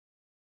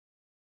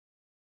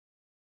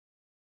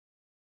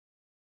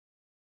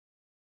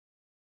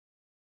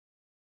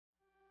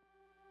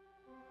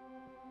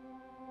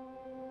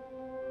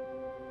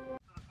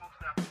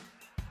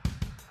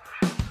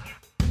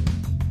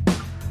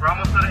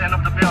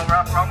We're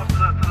almost to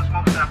the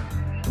smokestack.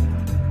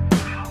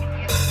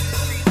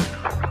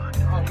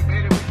 Oh, we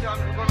made it.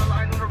 We're going to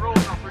line on the road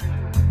now pretty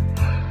soon.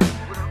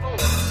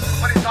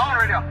 Somebody's down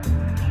right now.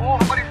 Oh,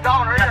 somebody's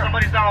down right here.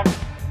 Somebody's down.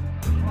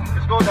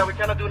 Just go there. We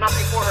cannot do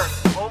nothing for her.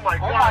 Oh my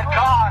God. Oh my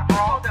God, bro.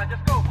 Just go there.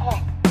 Just go.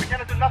 Oh, we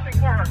cannot do nothing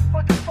for her.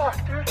 What the fuck,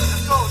 dude?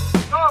 Just go.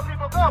 Go,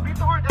 people, go. Beat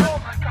the word.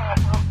 Oh my God,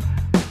 bro.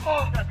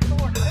 Oh, yeah, beat the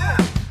word. Yeah.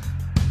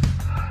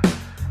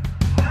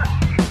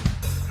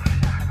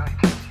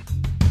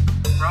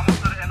 We're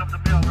almost to the end of the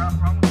bill.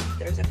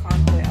 There's a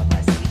convoy of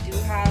us. We do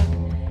have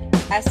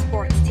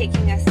escorts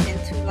taking us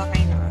into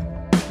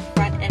Lahaina,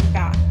 front and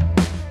back.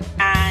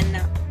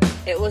 And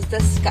it was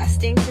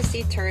disgusting to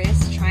see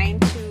tourists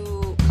trying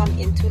to come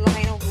into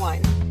Lahaina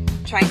 1,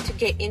 trying to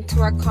get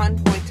into our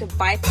convoy to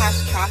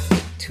bypass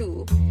traffic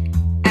 2,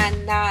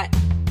 and that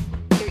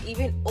they're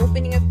even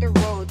opening up the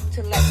road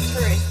to let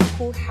tourists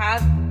who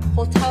have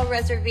hotel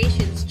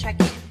reservations check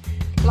in.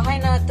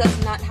 Lahaina does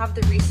not have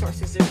the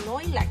resources. There's no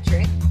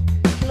electric.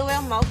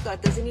 Kilauea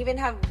Mauka doesn't even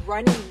have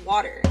running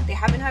water. They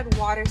haven't had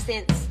water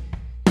since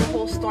the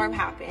whole storm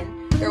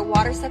happened. Their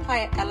water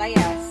supply at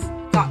LIS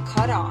got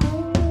cut off.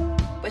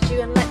 But you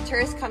can let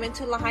tourists come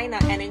into Lahaina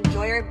and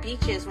enjoy our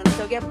beaches when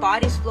still get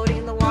bodies floating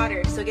in the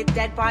water, still get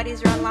dead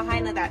bodies around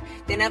Lahaina that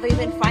they never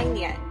even find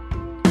yet.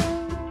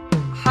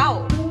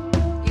 How?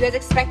 You guys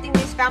expecting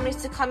these families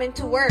to come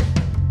into work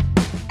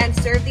and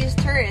serve these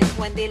tourists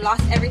when they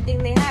lost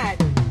everything they had?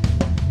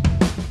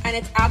 And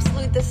it's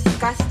absolutely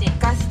disgusting,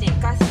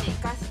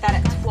 that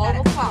at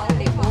 12 o'clock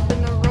they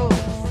open the roads.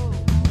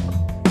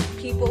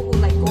 People who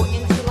go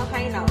into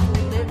Lahaina, who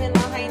live in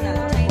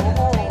Lahaina, go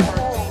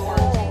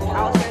home or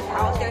house.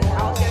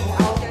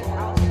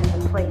 The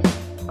place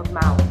of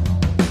Maui.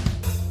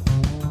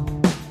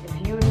 If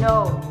you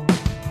know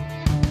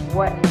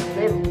what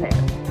lives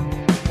there,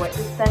 what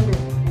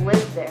descendants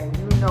live there,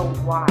 you know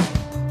why.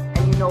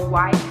 And you know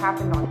why it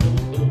happened on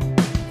 8/8.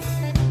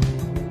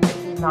 This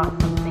is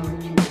not something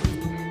that you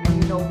see.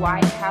 And you know why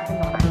it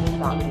happened on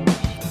 8/8.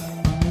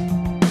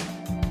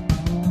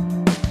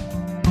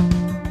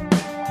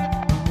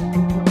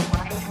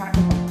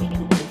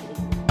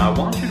 I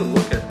want you to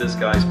look at this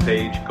guy's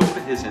page, go to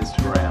his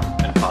Instagram,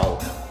 and follow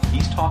him.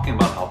 He's talking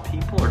about how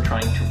people are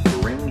trying to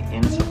bring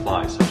in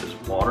supplies such as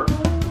water,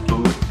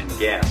 food, and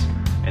gas,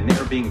 and they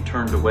are being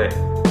turned away.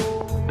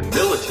 The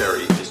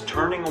military is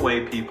turning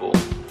away people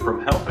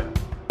from helping,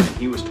 and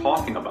he was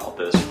talking about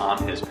this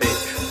on his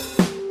page.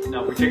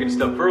 Now, if we take it a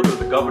step further,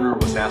 the governor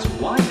was asked,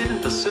 why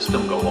didn't the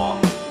system go off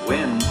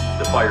when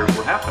the fires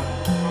were happening?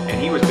 And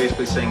he was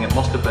basically saying it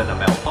must have been a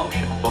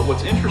malfunction. But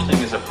what's interesting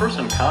is a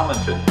person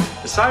commented,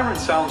 the siren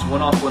sounds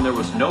went off when there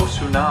was no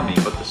tsunami,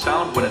 but the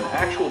sound when an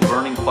actual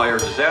burning fire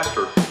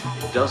disaster,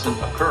 it doesn't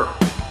occur.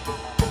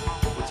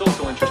 What's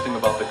also interesting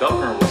about the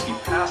governor was he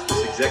passed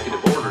this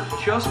executive order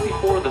just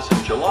before this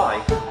in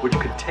July, which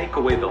could take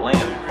away the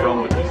land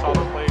from the people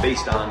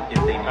based on if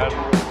they need to.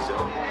 So,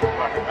 I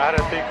had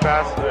to think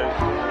fast. We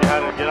had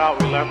to get out.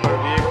 We left our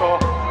vehicle.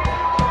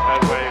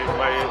 And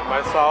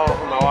myself,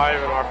 my wife,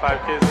 and our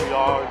 5 kids, we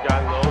all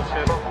got in the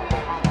ocean.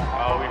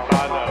 We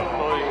found a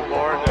floating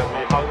board that we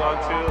hung on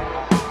to.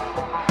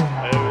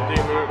 And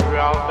everything we were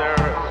out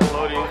there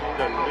floating.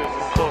 And this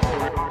is so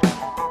surreal.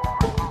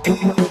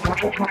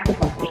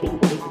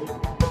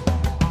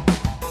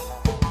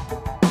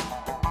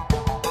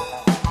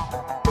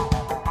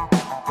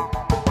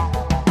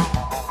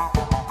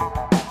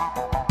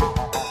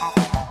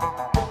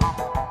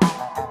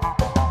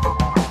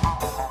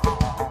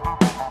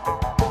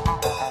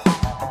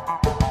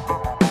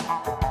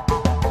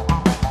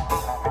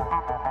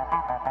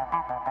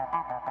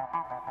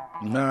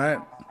 All right.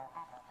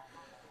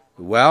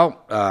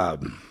 Well,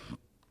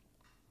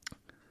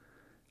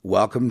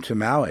 welcome to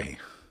Maui.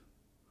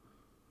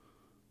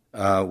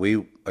 I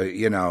will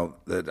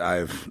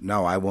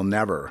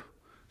never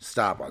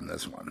stop on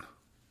this one.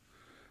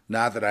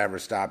 Not that I ever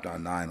stopped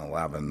on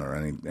 9/11 or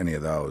any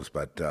of those,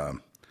 but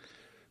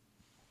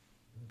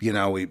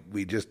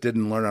we just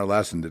didn't learn our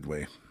lesson, did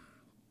we?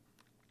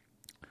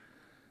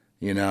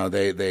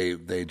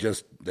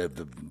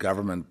 The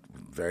government,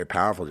 very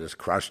powerful, just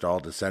crushed all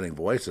dissenting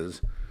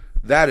voices.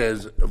 That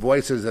is,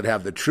 voices that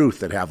have the truth,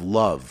 that have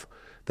love,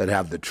 that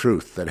have the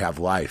truth, that have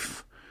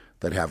life,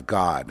 that have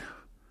God,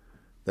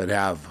 that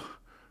have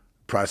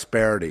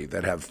prosperity,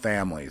 that have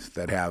families,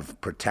 that have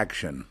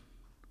protection,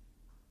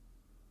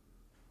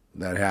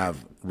 that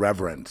have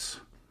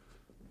reverence,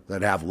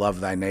 that have love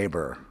thy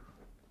neighbor.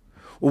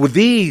 Well,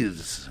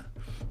 these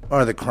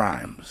are the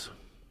crimes.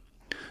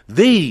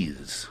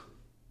 These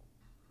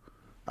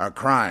are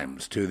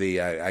crimes to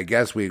the, I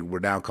guess we're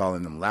now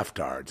calling them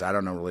leftards. I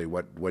don't know really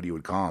what you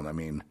would call them. I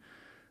mean,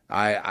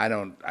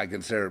 I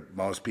consider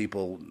most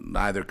people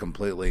neither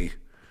completely,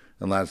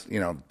 unless,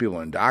 people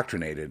are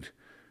indoctrinated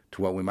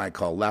to what we might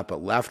call left,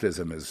 but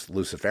leftism is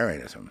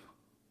Luciferianism.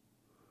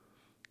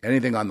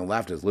 Anything on the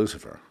left is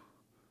Lucifer.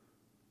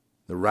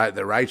 The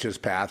righteous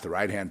path, the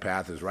right-hand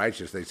path is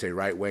righteous. They say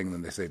right wing,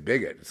 then they say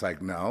bigot. It's like,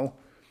 no,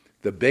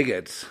 the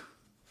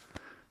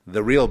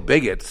real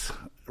bigots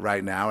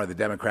right now are the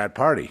Democrat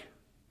Party.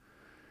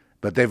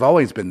 But they've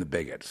always been the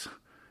bigots.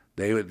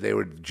 They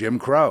were Jim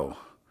Crow.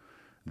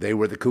 They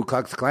were the Ku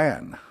Klux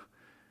Klan.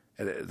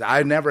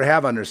 I never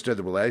have understood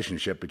the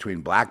relationship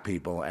between black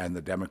people and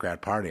the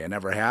Democrat Party. I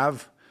never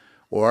have.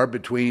 Or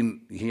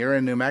between here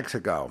in New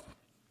Mexico.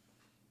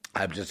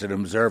 I'm just an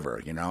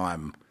observer.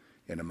 I'm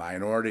in a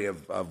minority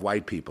of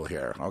white people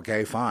here.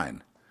 Okay,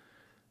 fine.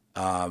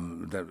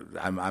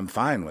 I'm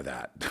fine with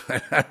that.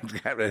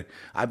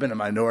 I've been a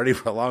minority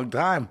for a long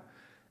time.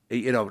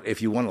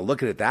 If you want to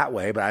look at it that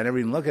way, but I never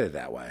even look at it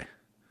that way.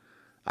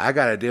 I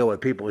got to deal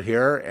with people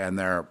here, and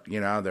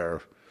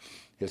they're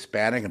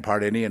Hispanic and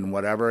part Indian and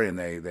whatever, and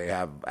they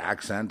have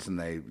accents and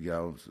they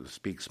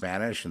speak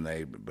Spanish and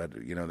they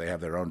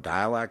have their own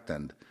dialect,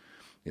 and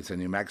it's a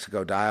New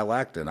Mexico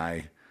dialect, and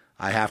I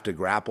have to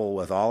grapple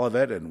with all of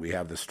it, and we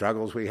have the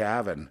struggles we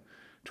have, and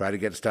try to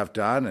get stuff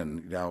done,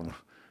 and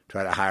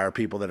try to hire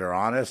people that are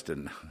honest,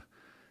 and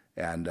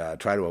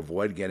try to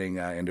avoid getting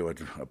into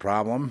a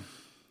problem.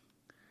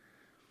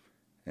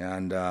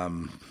 And,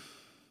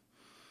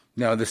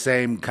 the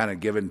same kind of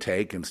give and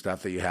take and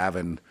stuff that you have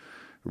in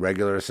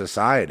regular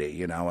society,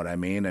 you know what I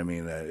mean? I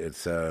mean,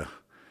 it's, I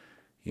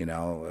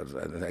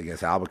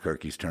guess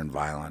Albuquerque's turned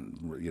violent,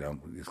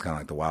 it's kind of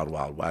like the Wild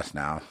Wild West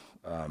now.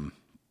 And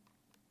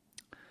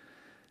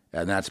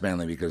that's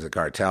mainly because the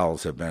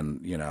cartels have been,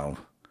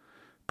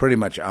 pretty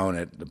much own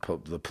it.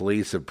 The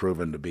police have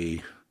proven to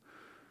be,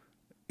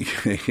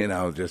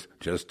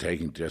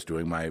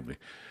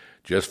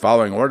 just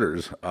following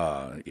orders.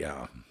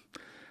 Yeah.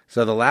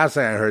 So the last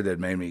thing I heard that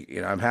made me,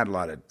 I've had a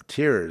lot of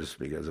tears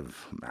because of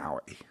Maui.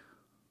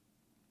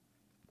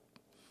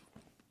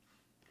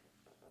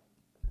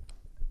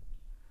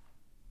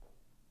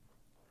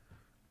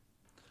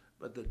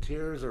 But the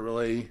tears are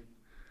really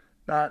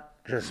not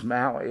just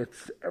Maui,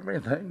 it's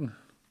everything.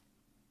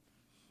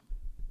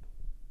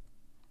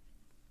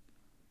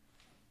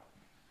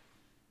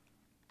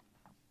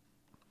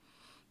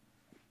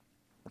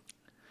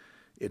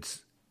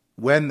 It's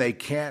when they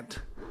can't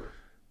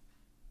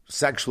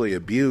sexually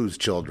abuse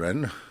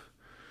children,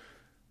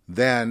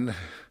 then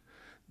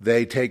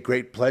they take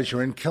great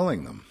pleasure in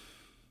killing them.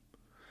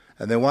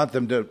 And they want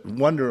them to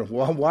wonder,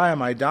 well, why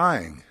am I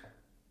dying?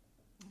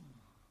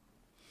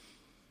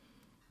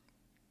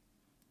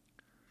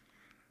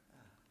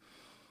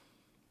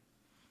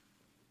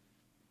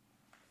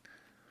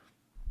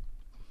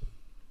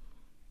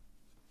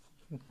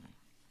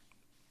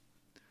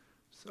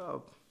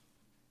 So,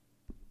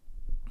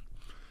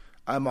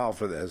 I'm all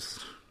for this.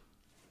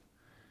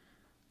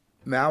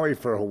 Maui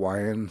for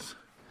Hawaiians.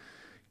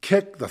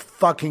 Kick the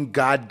fucking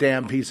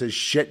goddamn piece of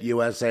shit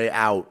USA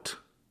out.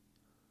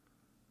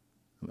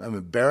 I'm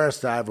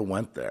embarrassed I ever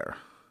went there.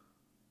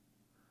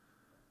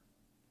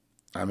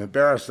 I'm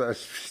embarrassed.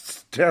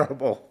 It's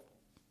terrible.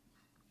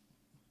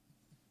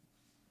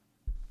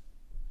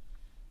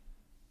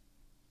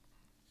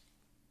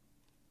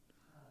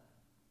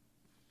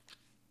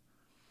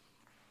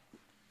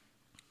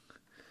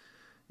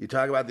 You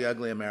talk about the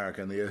ugly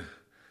American, the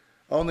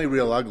only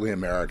real ugly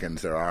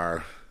Americans there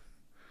are.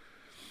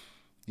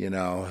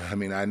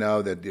 I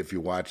know that if you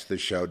watch the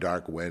show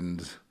Dark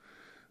Winds,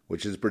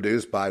 which is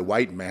produced by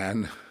white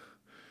man,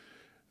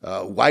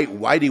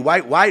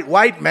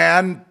 white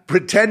man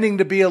pretending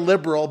to be a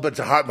liberal but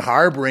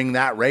harboring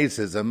that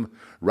racism,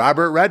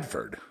 Robert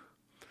Redford.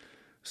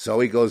 So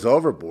he goes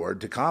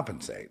overboard to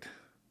compensate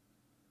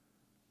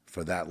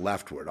for that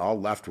leftward. All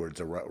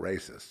leftwards are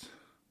racist.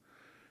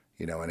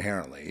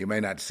 Inherently. You may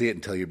not see it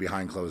until you're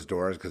behind closed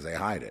doors because they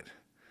hide it.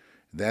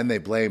 Then they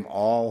blame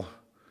all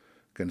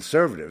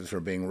conservatives for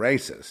being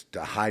racist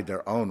to hide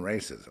their own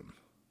racism.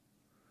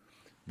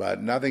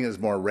 But nothing is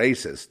more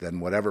racist than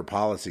whatever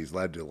policies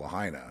led to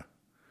Lahaina.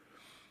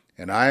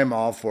 And I am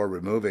all for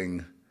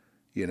removing,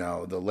 get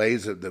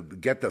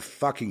the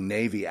fucking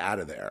Navy out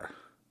of there.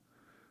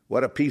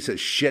 What a piece of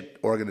shit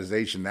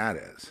organization that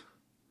is.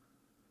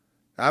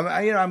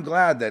 I'm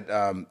glad that,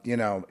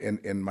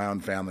 in my own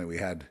family we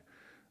had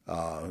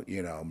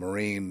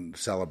Marine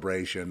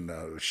celebration,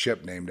 a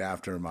ship named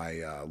after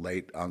my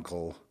late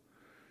uncle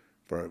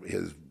for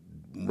his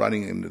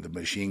running into the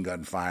machine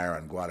gun fire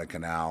on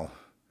Guadalcanal.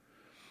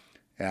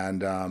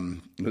 And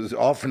it was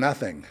all for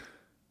nothing.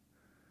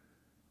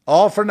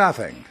 All for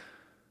nothing.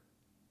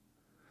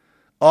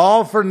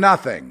 All for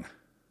nothing.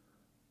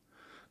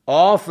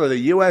 All for the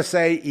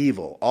USA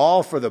evil.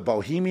 All for the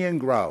Bohemian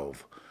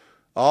Grove.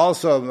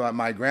 Also,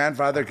 my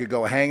grandfather could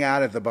go hang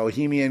out at the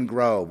Bohemian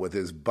Grove with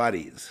his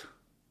buddies.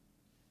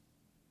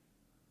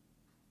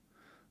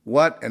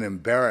 What an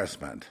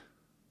embarrassment.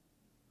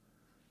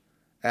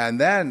 And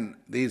then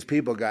these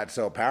people got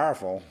so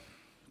powerful,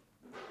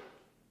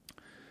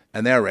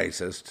 and they're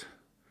racist.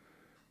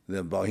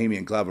 The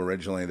Bohemian Club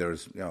originally,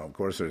 there's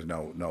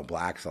no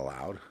blacks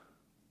allowed.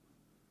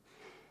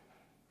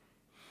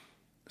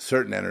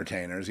 Certain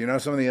entertainers,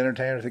 some of the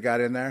entertainers that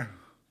got in there?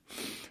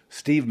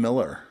 Steve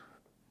Miller.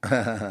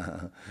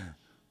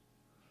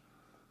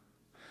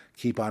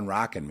 Keep on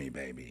rocking me,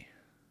 baby.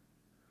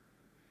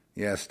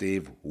 Yeah,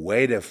 Steve,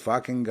 way to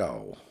fucking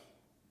go.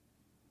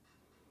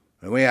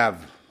 And we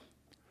have,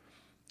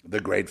 The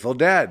Grateful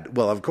Dead.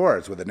 Well, of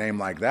course, with a name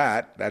like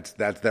that,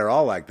 they're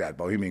all like that.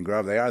 Bohemian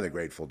Grove, they are the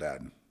Grateful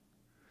Dead,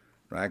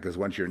 right? Because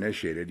once you're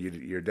initiated,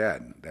 you're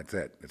dead. That's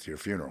it. It's your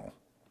funeral.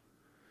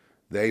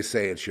 They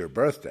say it's your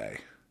birthday,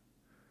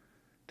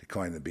 to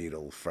coin the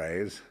Beatles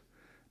phrase.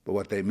 But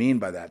what they mean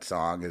by that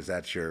song is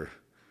that's your,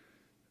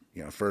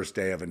 first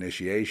day of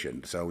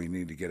initiation. So we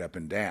need to get up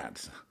and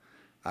dance,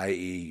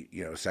 i.e.,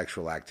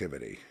 sexual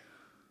activity.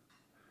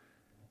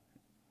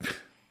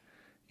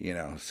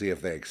 See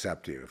if they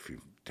accept you if you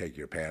take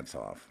your pants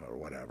off or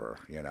whatever,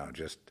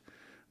 just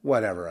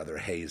whatever other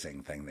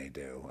hazing thing they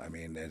do. I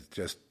mean,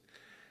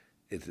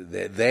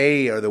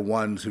 they are the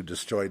ones who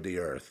destroyed the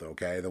earth,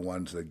 okay? The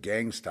ones that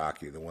gang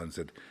stalk you, the ones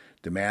that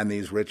demand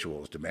these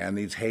rituals, demand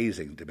these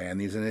hazings,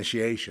 demand these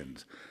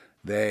initiations.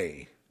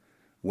 They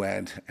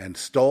went and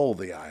stole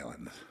the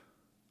island.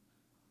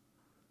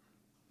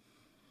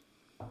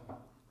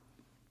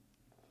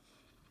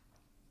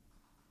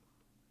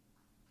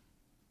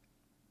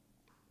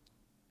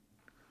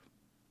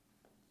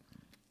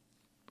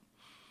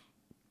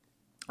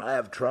 I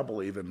have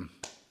trouble even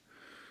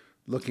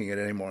looking at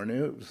any more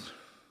news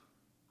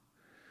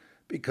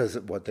because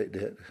of what they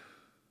did.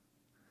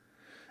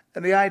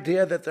 And the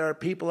idea that there are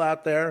people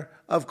out there,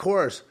 of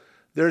course,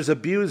 there's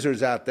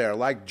abusers out there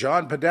like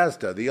John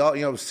Podesta,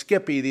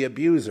 Skippy the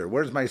abuser.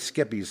 Where's my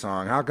Skippy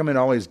song? How come it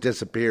always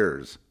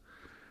disappears?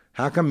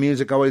 How come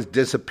music always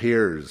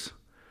disappears?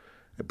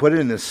 I put it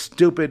in this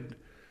stupid,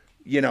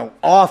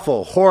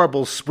 awful,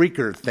 horrible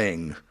Spreaker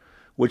thing,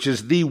 which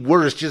is the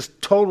worst,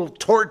 just total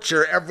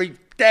torture every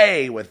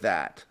day with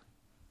that.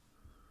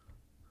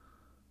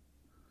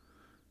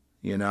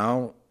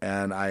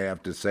 And I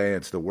have to say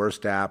it's the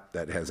worst app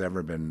that has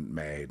ever been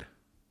made.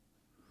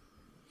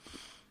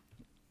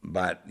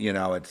 But,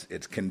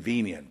 it's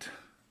convenient.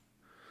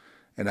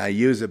 And I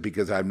use it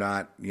because I'm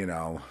not,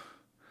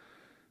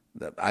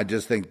 I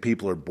just think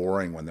people are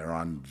boring when they're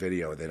on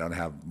video. They don't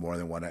have more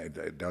than one,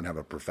 they don't have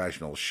a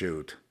professional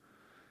shoot.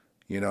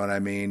 You know what I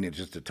mean? It's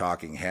just a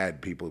talking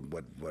head. People,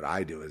 what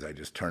I do is I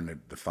just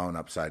turn the phone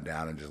upside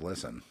down and just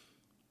listen.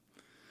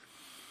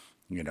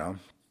 The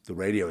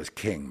radio is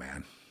king,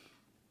 man.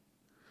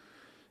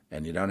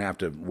 And you don't have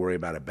to worry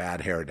about a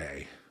bad hair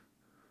day.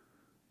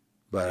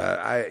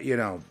 But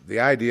the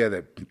idea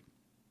that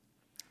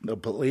the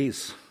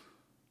police,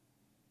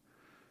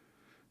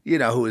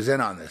 who is in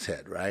on this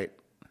hit, right?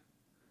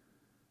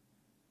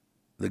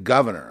 The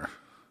governor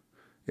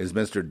is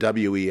Mr.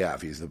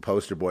 WEF. He's the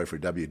poster boy for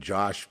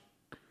Josh,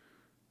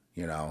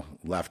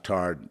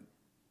 leftard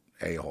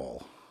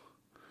a-hole.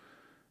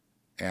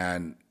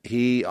 And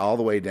he, all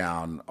the way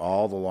down,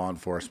 all the law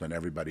enforcement,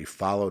 everybody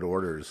followed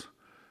orders,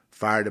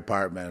 fire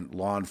department,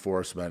 law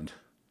enforcement,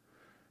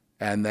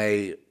 and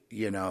they,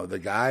 the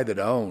guy that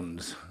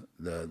owns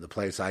the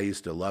place I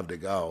used to love to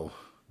go,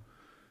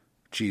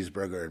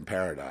 Cheeseburger in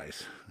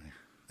Paradise,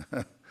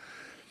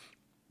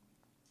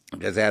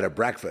 because they had a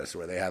breakfast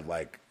where they had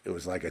it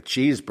was like a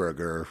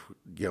cheeseburger,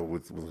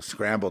 with a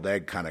scrambled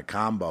egg kind of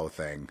combo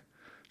thing,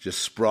 just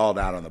sprawled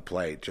out on the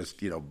plate,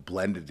 just,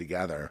 blended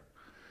together.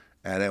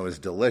 And it was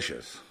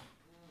delicious.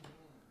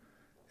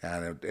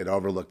 And it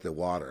overlooked the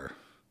water,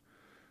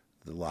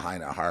 the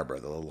Lahaina Harbor,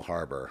 the little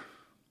harbor.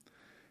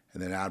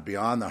 And then out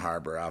beyond the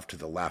harbor, off to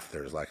the left,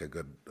 there's a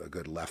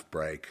good left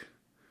break.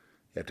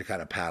 You have to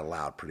kind of paddle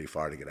out pretty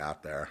far to get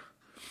out there.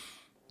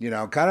 Kind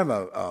of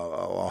a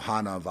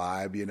Ohana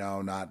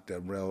vibe, not a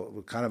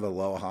real, kind of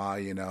aloha,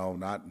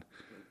 not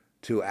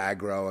too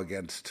aggro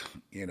against,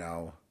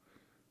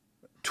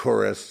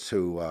 tourists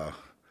who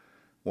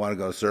want to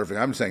go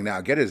surfing. I'm saying now,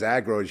 get as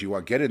aggro as you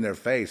want. Get in their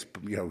face,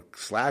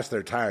 slash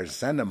their tires,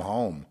 send them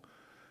home.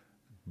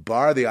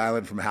 Bar the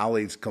island from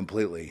howlies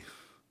completely.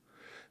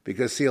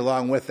 Because, see,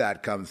 along with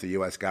that comes the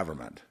U.S.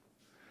 government.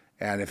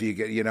 And if you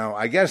get,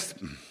 I guess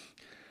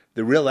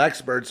the real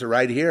experts are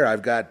right here.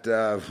 I've got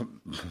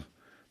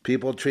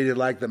people treated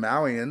like the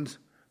Mauians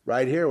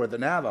right here with the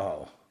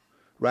Navajo,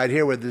 right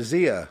here with the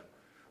Zia,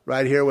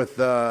 right here with,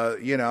 the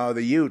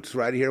Utes,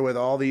 right here with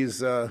all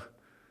these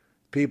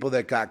people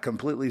that got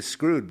completely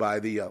screwed by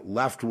the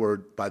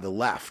by the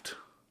left.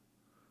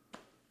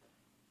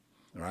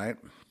 All right?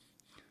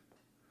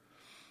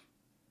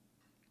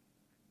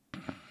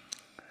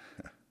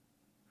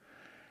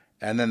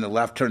 And then the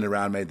left turned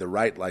around and made the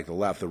right like the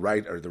left. The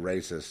right are the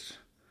racists.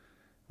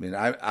 I mean,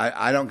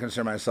 I don't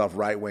consider myself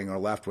right-wing or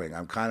left-wing.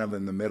 I'm kind of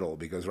in the middle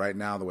because right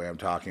now the way I'm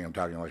talking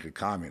like a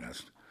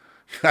communist.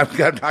 I'm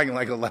talking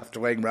like a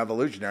left-wing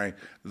revolutionary,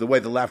 the way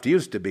the left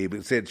used to be,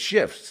 but it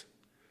shifts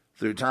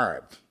through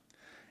time.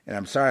 And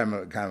I'm sorry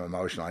I'm kind of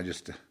emotional. I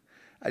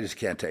just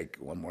can't take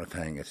one more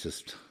thing. It's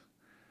just...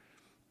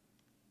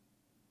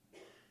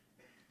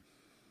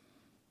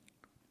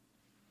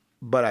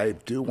 But I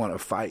do want to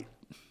fight.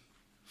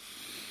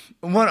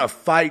 I want to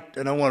fight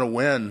and I want to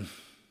win.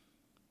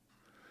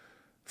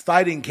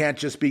 Fighting can't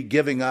just be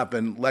giving up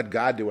and let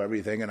God do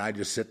everything and I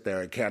just sit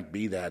there. It can't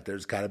be that.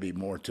 There's got to be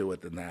more to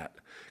it than that.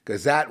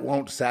 Because that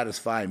won't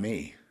satisfy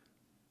me.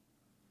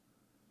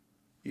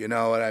 You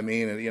know what I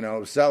mean?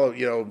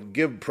 And,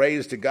 give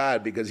praise to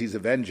God because he's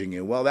avenging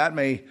you. Well, that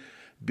may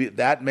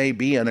that may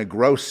be on a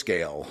gross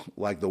scale,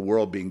 like the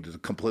world being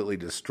completely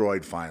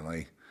destroyed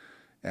finally,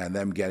 and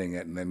them getting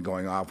it and then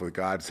going off with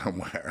God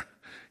somewhere,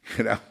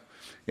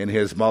 in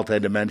his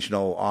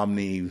multidimensional,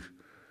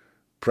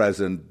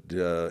 omnipresent,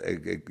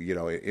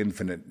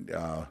 infinite,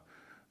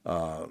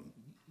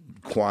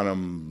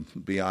 quantum,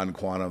 beyond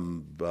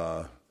quantum,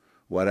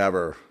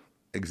 whatever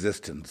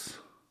existence.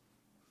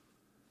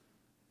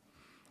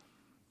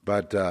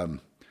 But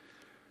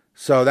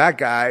so that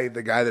guy,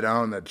 the guy that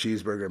owned the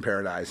Cheeseburger in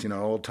Paradise,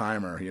 old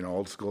timer,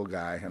 old school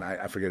guy, and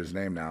I forget his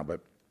name now, but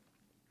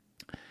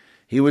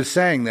he was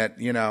saying that,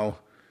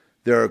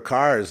 there are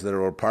cars that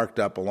were parked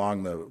up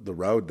along the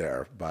road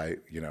there by,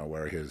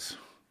 where his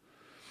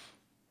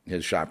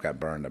shop got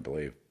burned, I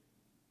believe,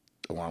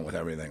 along with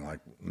everything, like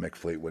Mick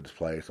Fleetwood's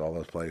place, all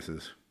those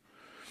places.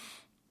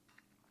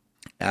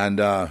 And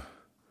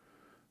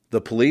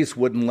the police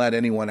wouldn't let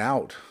anyone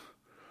out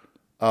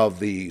of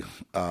the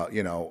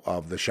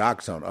of the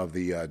shock zone, of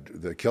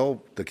the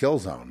kill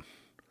zone.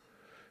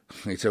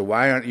 He said,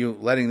 "Why aren't you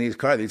letting these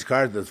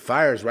cars? The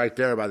fire's right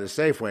there by the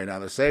Safeway. Now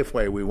the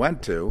Safeway we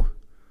went to,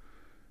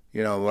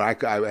 I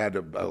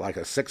had like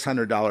a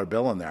 $600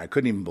 bill in there. I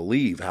couldn't even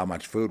believe how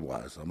much food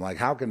was. I'm like,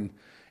 how can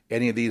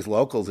any of these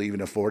locals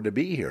even afford to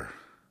be here?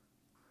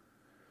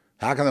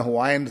 How can the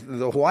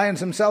Hawaiians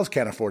themselves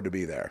can't afford to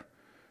be there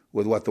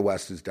with what the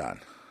West has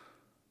done?"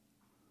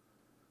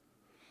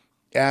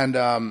 And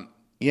so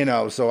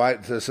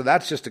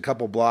that's just a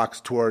couple blocks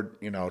toward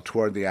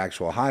the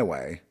actual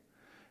highway,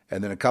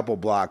 and then a couple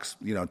blocks,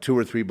 2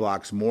 or 3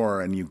 blocks more,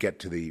 and you get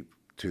to the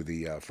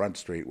front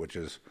street, which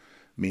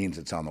means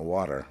it's on the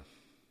water.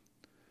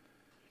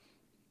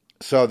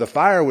 So the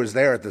fire was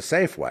there at the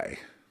Safeway.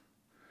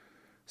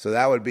 So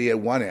that would be at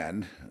one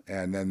end,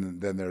 and then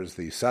there's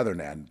the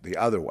southern end, the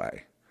other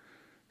way.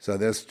 So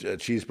this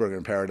Cheeseburger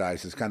in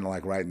Paradise is kind of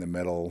like right in the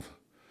middle.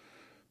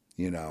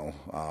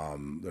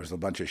 There's a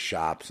bunch of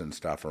shops and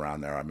stuff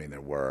around there. I mean,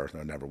 there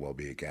never will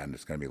be again.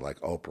 It's going to be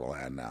like Oprah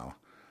Land now.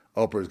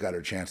 Oprah's got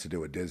her chance to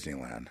do a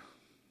Disneyland.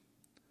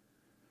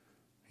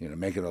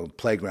 Make it a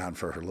playground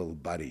for her little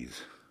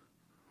buddies,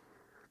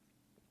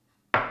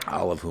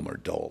 all of whom are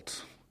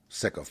dolts,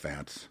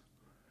 sycophants,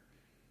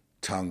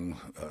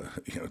 tongue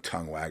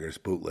waggers,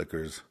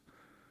 bootlickers,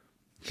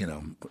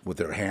 with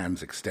their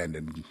hands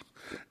extended,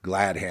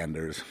 glad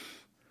handers,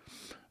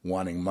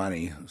 wanting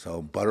money.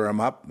 So butter them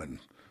up and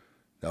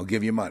they'll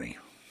give you money.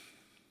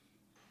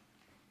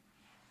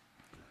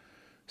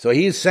 So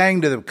he's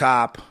saying to the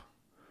cop,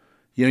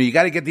 you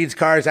got to get these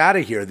cars out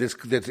of here. It's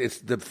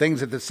the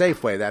things at the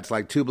Safeway. That's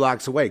like 2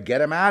 blocks away. Get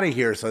them out of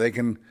here so they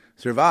can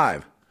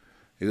survive.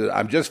 He goes,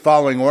 "I'm just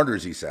following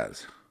orders," he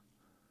says.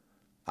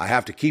 "I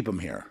have to keep them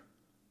here."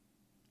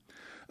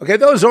 Okay,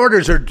 those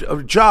orders are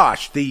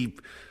Josh, the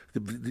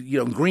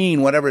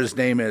Green, whatever his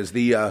name is,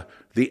 the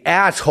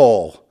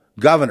asshole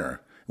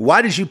governor.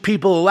 Why did you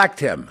people elect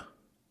him?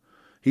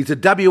 He's a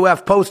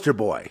WF poster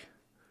boy.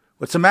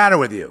 What's the matter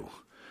with you?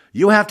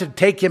 You have to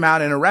take him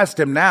out and arrest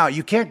him now.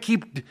 You can't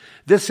keep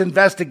this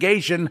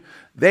investigation.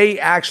 They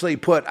actually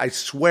put, I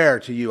swear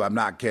to you, I'm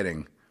not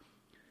kidding,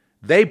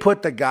 they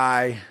put the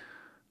guy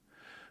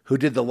who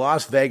did the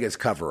Las Vegas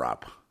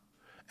cover-up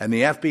and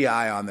the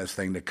FBI on this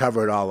thing to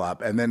cover it all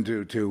up and then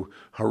to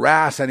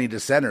harass any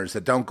dissenters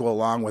that don't go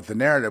along with the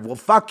narrative. Well,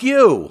 fuck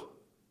you.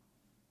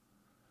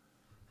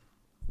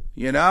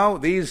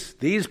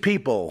 These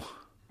people,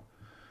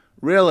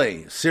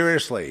 really,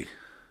 seriously,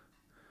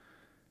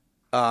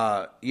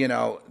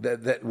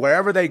 that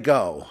wherever they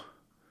go,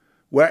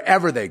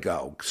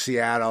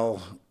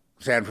 Seattle,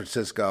 San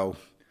Francisco,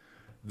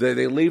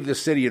 they leave the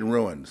city in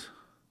ruins.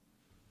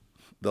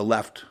 The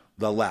left.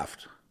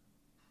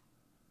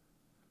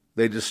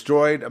 They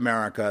destroyed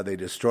America. They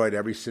destroyed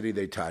every city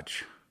they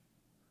touch.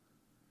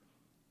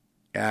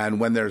 And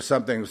when there's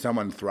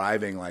someone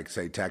thriving, like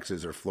say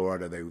Texas or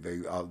Florida,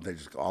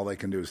 all they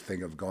can do is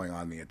think of going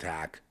on the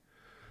attack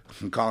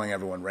and calling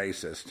everyone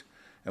racist.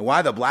 And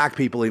why the black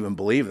people even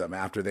believe them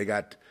after they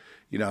got,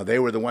 they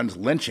were the ones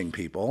lynching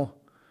people,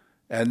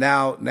 and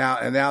now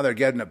they're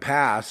getting a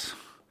pass,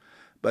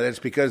 but it's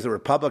because the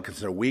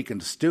Republicans are weak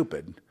and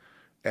stupid,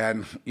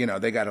 and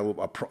they got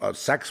a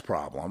sex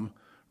problem,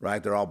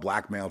 right? They're all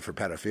blackmailed for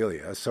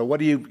pedophilia. So what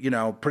do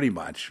you, pretty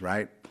much,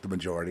 right? The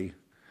majority.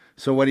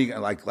 So what do you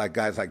like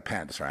guys like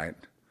Pence, right?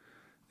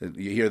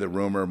 You hear the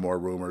rumor, more,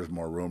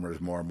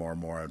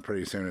 and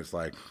pretty soon it's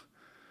like,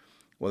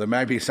 well, there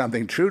might be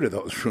something true to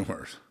those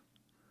rumors.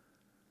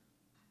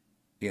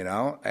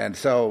 And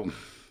so,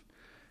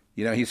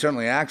 he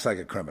certainly acts like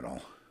a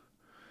criminal.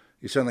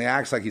 He certainly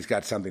acts like he's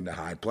got something to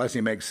hide. Plus,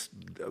 he makes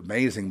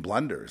amazing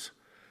blunders,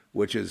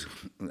 which is,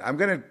 I'm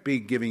going to be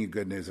giving you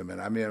good news in a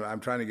minute. I mean,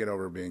 I'm trying to get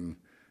over being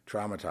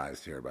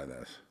traumatized here by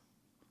this.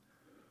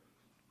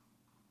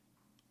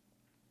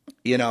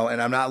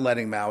 And I'm not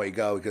letting Maui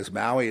go because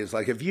Maui is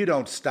like, if you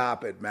don't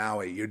stop at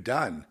Maui, you're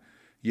done.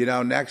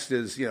 Next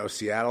is,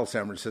 Seattle,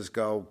 San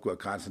Francisco,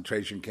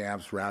 concentration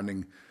camps,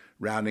 rounding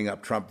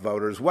up Trump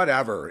voters,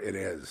 whatever it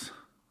is.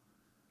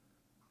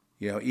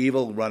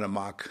 Evil run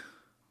amok.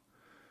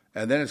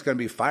 And then it's going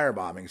to be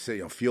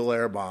firebombing, fuel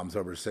air bombs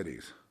over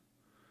cities.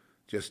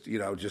 Just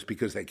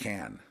because they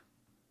can.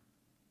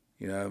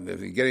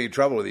 If you get any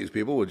trouble with these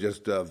people, we'll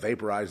just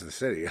vaporize the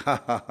city.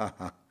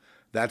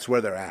 That's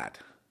where they're at.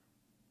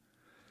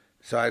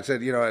 So I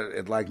said,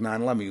 at like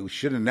 9/11, you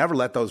should have never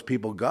let those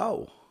people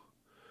go.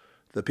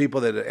 The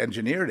people that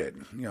engineered it,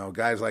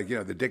 guys like,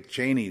 the Dick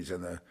Cheneys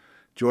and the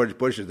George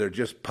Bushes, they're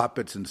just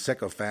puppets and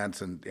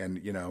sycophants and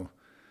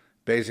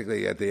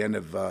basically at the end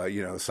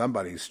of,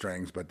 somebody's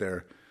strings, but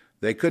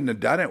they couldn't have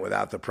done it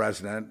without the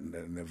president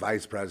and the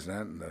vice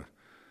president and the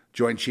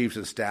Joint Chiefs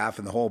of Staff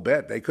and the whole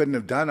bit. They couldn't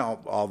have done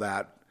all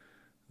that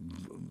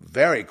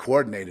very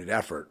coordinated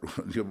effort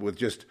with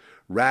just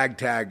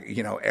ragtag,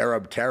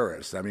 Arab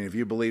terrorists. I mean, if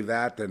you believe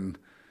that, then,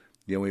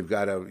 we've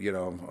got a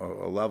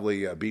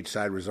lovely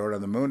beachside resort on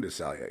the moon to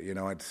sell you.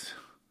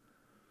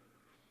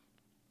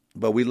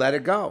 But we let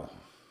it go.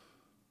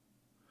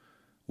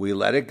 We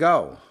let it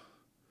go.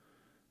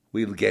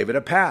 We gave it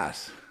a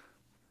pass.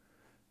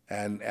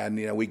 And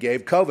we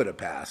gave COVID a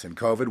pass, and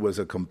COVID was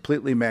a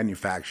completely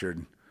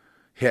manufactured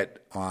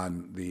hit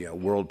on the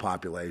world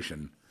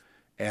population,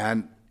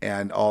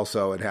 and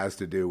also it has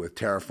to do with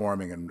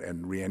terraforming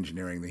and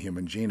re-engineering the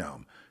human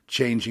genome,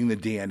 changing the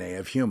DNA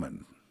of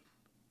human.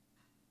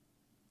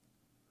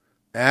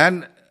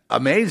 And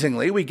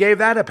amazingly, we gave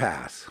that a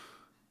pass.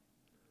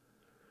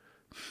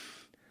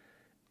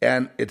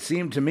 And it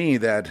seemed to me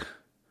that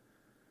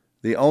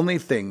the only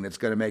thing that's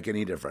going to make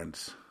any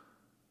difference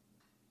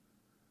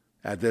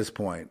at this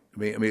point, I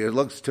mean, it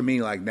looks to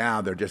me like now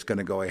they're just going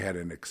to go ahead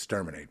and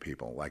exterminate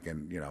people, like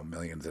in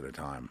millions at a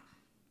time.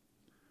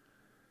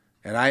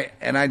 And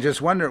I just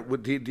wonder,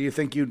 do you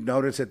think you'd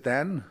notice it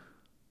then?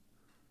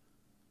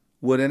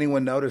 Would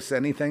anyone notice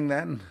anything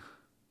then?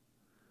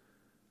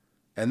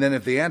 And then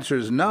if the answer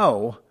is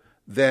no,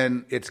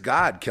 then it's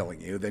God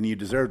killing you. Then you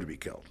deserve to be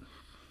killed.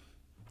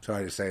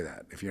 Sorry to say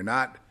that. If you're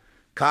not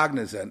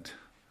cognizant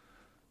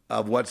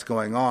of what's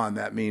going on,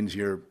 that means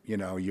you're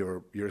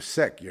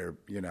sick. You're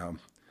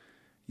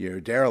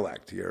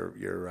derelict.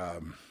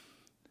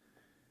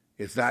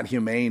 It's not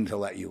humane to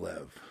let you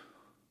live,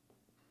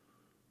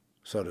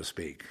 so to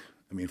speak.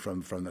 I mean,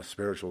 from the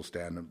spiritual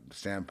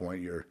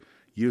standpoint, you're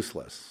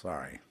useless.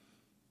 Sorry.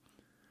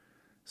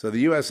 So the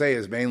USA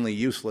is mainly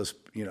useless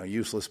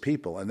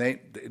people, and they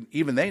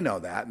know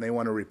that, and they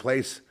want to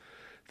replace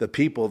the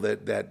people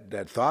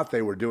that thought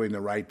they were doing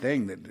the right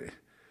thing. That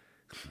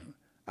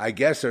I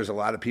guess there's a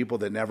lot of people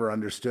that never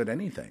understood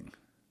anything.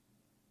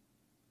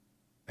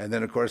 And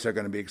then, of course, they're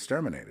going to be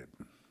exterminated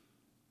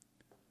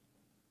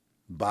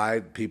by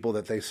people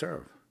that they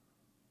serve.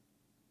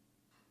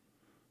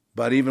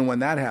 But even when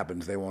that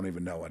happens, they won't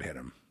even know what hit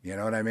them. You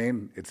know what I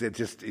mean?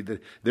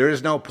 There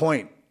is no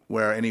point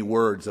where any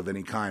words of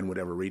any kind would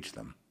ever reach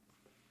them.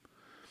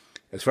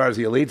 As far as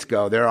the elites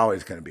go, they're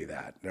always going to be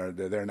that.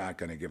 They're not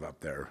going to give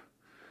up their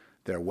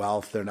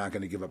wealth. They're not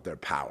going to give up their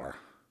power.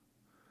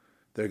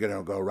 They're going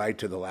to go right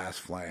to the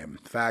last flame.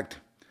 In fact,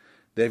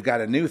 they've got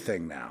a new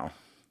thing now,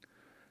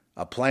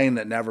 a plane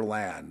that never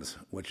lands,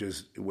 which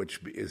is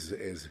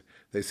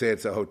they say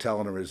it's a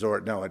hotel and a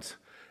resort. No, it's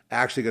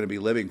actually going to be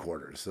living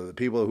quarters. So the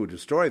people who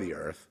destroy the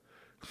Earth,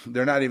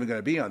 they're not even going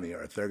to be on the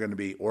Earth. They're going to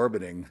be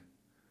orbiting,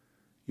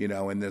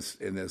 in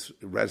this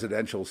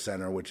residential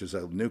center, which is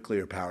a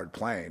nuclear powered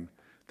plane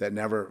that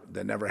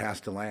never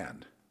has to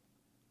land,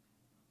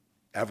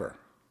 ever.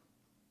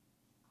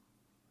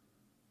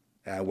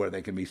 Where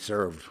they can be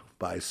served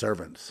by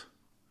servants,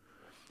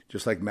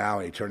 just like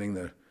Maui, turning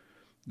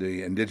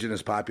the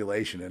indigenous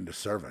population into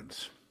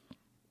servants,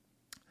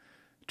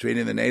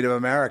 treating the Native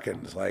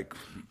Americans like,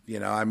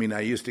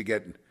 I used to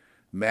get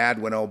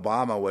mad when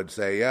Obama would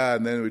say, yeah,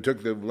 and then we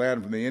took the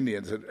land from the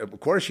Indians. Of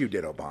course you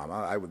did,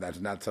 Obama. That's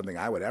not something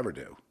I would ever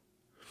do.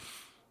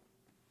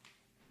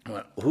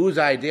 Well, whose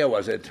idea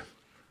was it?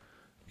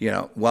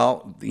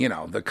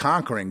 The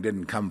conquering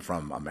didn't come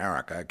from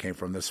America. It came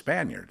from the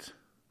Spaniards.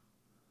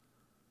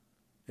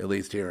 At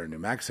least here in New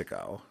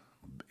Mexico,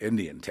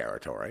 Indian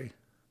territory.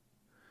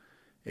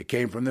 It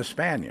came from the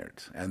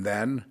Spaniards. And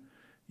then,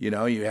 you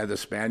had the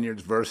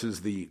Spaniards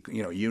versus the,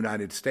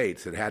 United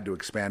States that had to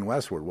expand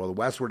westward. Well, the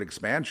westward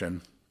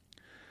expansion,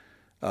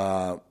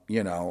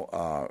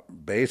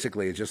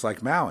 basically it's just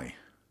like Maui.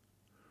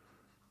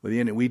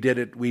 We did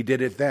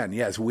it then.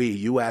 Yes,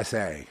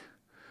 USA.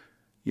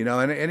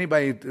 And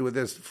anybody with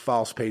this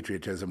false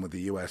patriotism with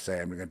the USA,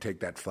 I'm going to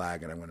take that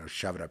flag and I'm going to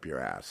shove it up your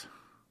ass.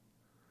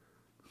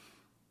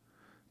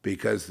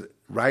 Because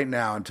right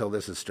now, until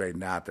this is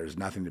straightened out, there's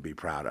nothing to be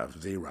proud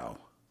of. Zero.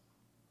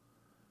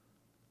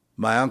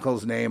 My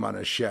uncle's name on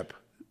a ship,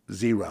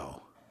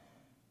 zero.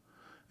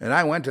 And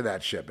I went to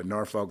that ship in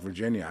Norfolk,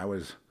 Virginia.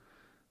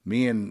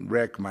 Me and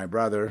Rick, my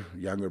brother,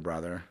 younger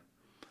brother,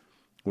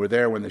 were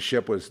there when the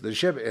ship,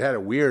 it had a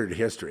weird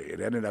history.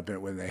 It ended up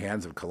in the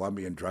hands of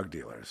Colombian drug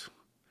dealers.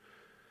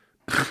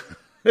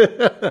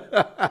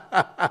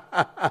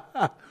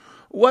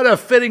 What a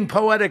fitting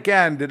poetic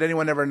end. Did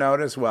anyone ever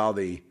notice? Well,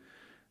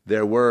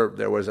 there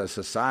was a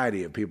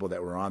society of people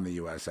that were on the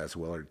USS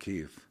Willard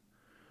Keith,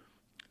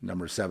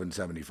 number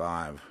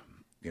 775,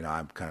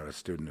 I'm kind of a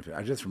student of it.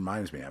 It just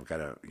reminds me, I've got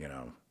to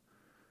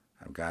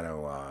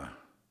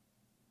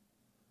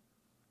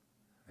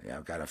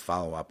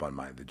follow up on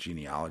the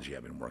genealogy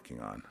I've been working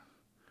on.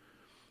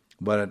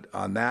 But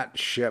on that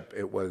ship,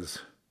 it was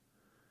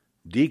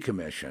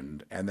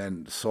decommissioned and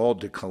then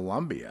sold to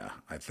Colombia,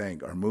 I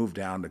think, or moved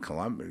down to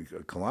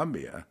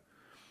Colombia.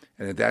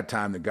 And at that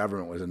time, the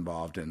government was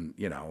involved in,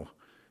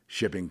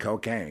 shipping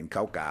cocaine,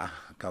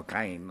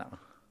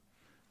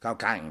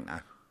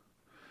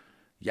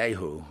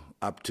 yahoo,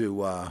 up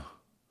to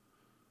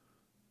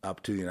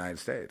the United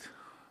States,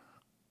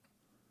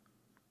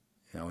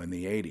 in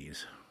the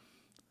 80s.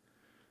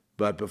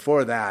 But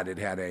before that, it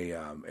had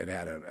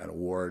an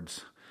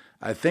awards.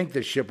 I think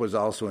the ship was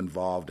also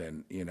involved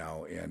in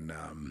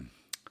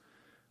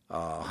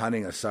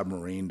hunting a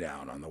submarine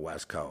down on the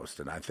West Coast,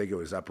 and I think it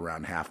was up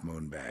around Half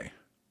Moon Bay,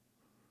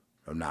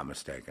 if I'm not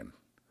mistaken.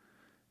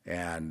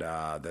 And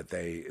that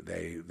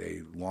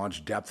they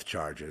launched depth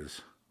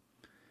charges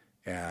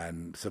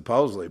and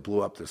supposedly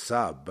blew up the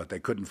sub, but they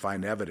couldn't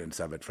find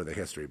evidence of it for the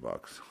history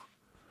books.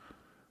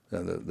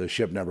 The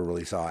ship never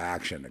really saw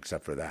action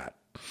except for that.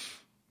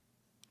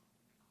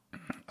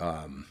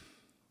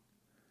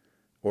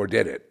 Or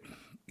did it?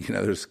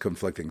 There's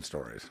conflicting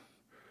stories.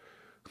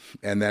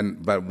 And then,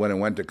 but when it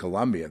went to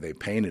Colombia, they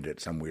painted it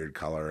some weird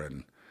color,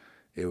 and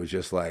it was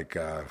just like,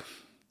 I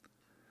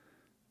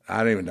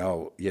don't even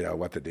know,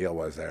 what the deal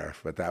was there,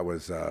 but that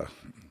was,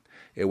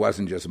 it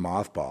wasn't just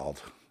mothballed.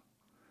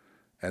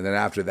 And then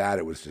after that,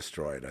 it was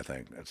destroyed, I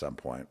think, at some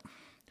point.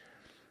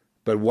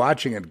 But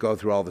watching it go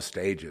through all the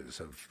stages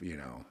of,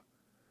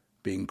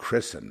 being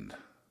christened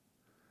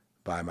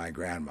by my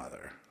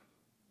grandmother,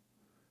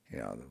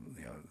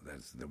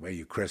 that's the way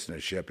you christen a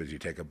ship is you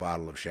take a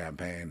bottle of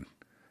champagne.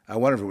 I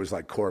wonder if it was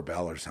like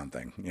Corbel or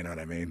something, you know what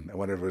I mean? I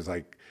wonder if it was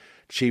like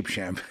cheap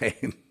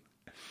champagne.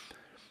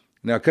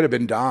 Now, it could have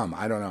been Dom,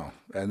 I don't know.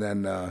 And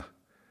then,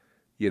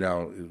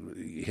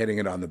 hitting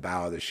it on the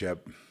bow of the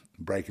ship,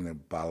 breaking the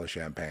bottle of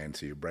champagne,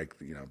 so you break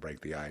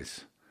the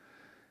ice,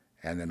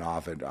 and then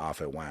off it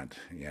went,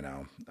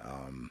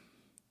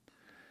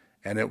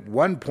 And at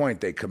one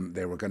point, they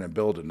were going to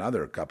build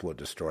another couple of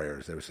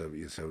destroyers. It was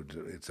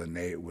a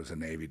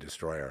Navy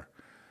destroyer,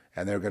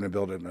 and they were going to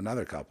build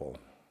another couple.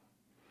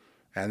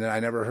 And then I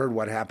never heard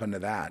what happened to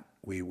that.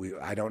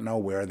 I don't know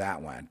where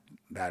that went.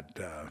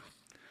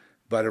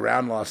 But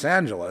around Los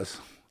Angeles,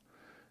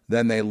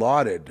 then they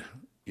lauded,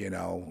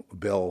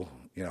 Bill,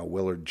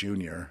 Willard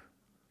Jr.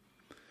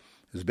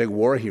 He's a big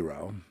war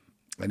hero,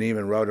 and he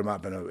even wrote him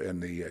up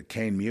in the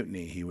Caine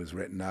Mutiny. He was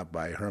written up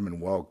by Herman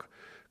Wouk.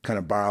 Kind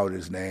of borrowed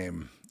his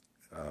name,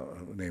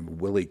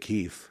 named Willie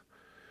Keith,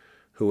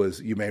 who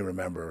was, you may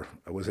remember,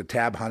 was it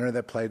Tab Hunter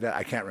that played that?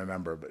 I can't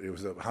remember, but it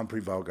was a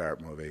Humphrey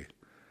Bogart movie,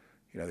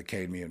 the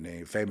Caine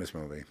Mutiny, famous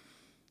movie,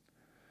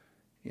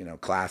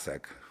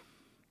 classic.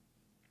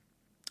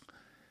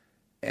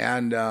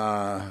 And,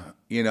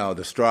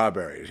 the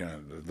strawberries,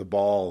 the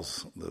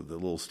balls, the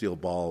little steel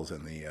balls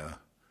in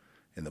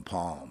the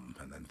palm,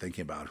 and then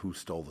thinking about who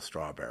stole the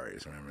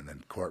strawberries, remember, and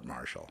then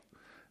court-martial,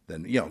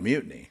 then,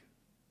 mutiny.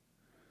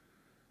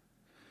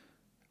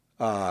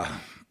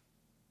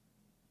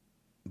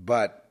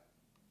 But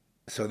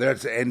so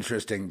there's an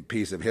interesting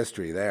piece of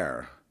history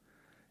there.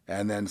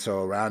 And then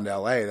so around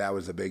L.A., that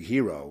was a big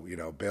hero,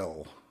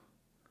 Bill.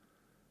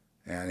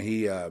 And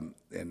he,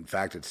 in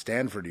fact, at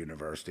Stanford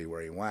University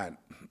where he went,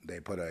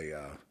 they put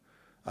a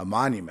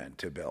monument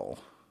to Bill.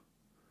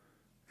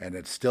 And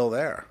it's still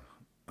there.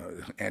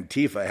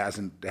 Antifa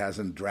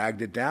hasn't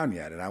dragged it down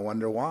yet, and I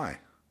wonder why.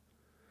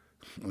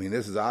 I mean,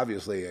 this is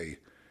obviously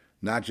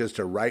not just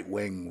a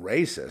right-wing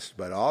racist,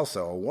 but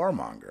also a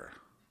warmonger.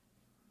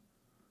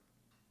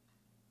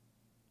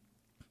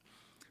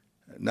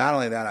 Not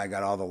only that, I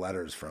got all the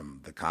letters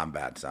from the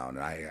combat zone,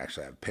 and I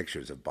actually have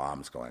pictures of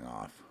bombs going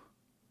off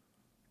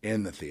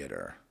in the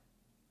theater.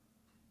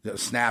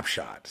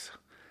 Snapshots.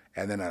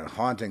 And then a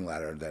haunting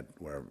letter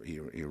where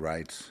he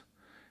writes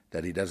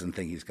that he doesn't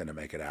think he's going to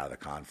make it out of the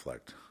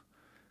conflict,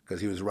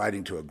 because he was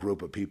writing to a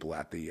group of people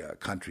at the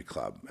country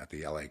club, at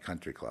the L.A.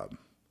 Country Club.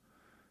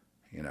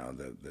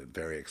 The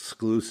very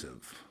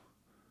exclusive,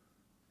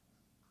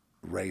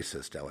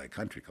 racist L.A.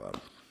 Country Club.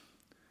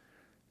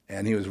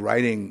 And he was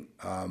writing,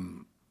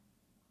 to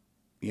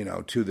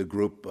the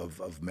group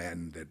of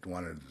men that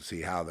wanted to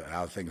see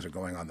how things are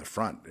going on the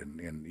front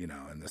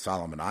in the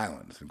Solomon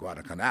Islands and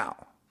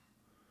Guadalcanal.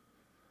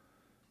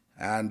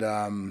 And,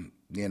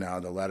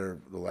 the letter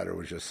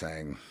was just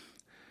saying,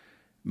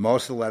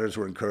 most of the letters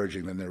were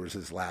encouraging. Then there was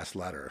his last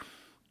letter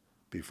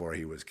before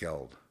he was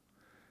killed.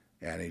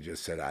 And he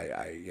just said,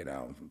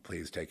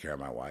 please take care of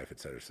my wife, et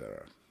cetera, et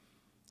cetera.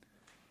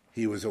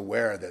 He was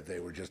aware that they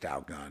were just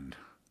outgunned.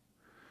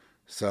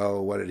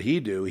 So what did he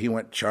do? He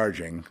went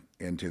charging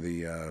into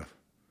the,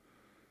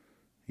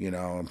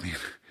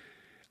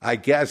 I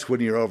guess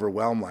when you're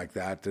overwhelmed like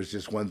that, there's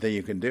just one thing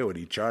you can do, and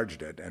he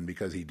charged it. And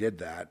because he did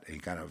that, he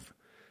kind of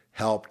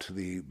helped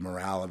the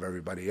morale of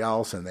everybody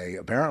else, and they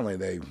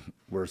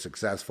were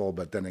successful,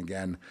 but then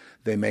again,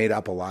 they made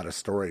up a lot of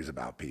stories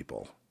about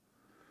people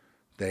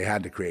they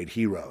had to create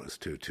heroes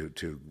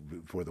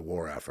for the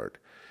war effort.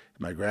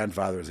 My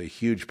grandfather was a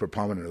huge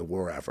proponent of the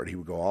war effort. He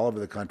would go all over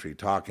the country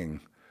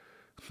talking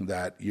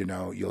that,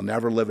 you'll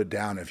never live it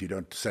down if you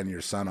don't send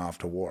your son off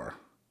to war.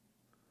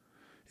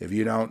 If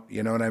you don't,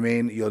 you know what I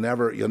mean? You'll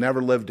never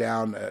live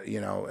down,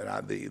 the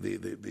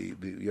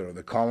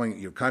calling,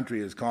 your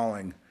country is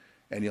calling,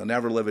 and you'll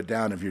never live it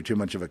down if you're too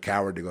much of a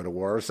coward to go to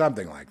war or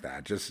something like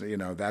that. Just,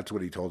 that's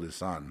what he told his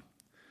son.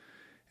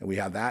 And we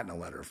have that in a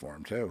letter for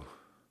him too.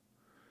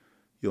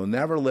 You'll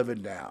never live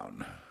it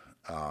down.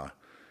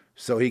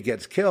 So he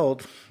gets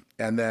killed,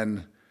 and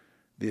then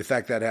the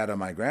effect that had on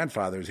my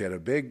grandfather is he had a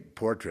big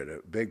portrait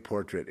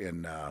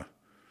in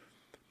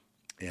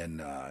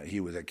he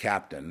was a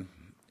captain,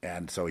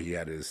 and so he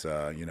had his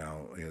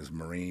his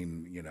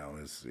marine,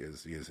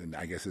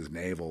 his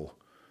naval,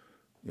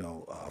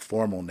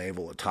 formal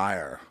naval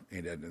attire.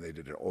 They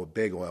did a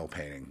big oil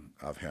painting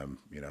of him,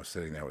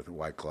 sitting there with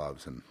white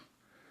gloves and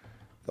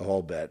the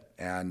whole bit.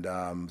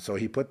 And so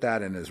he put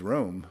that in his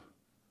room.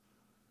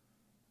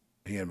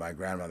 He and my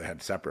grandmother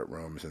had separate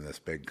rooms in this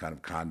big kind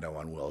of condo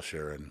on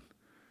Wilshire and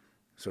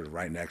sort of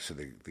right next to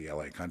the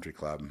LA Country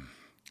Club.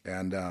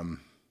 And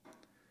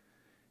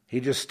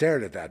he just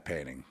stared at that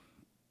painting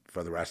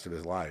for the rest of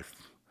his life.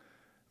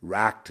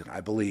 Racked,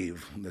 I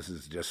believe, this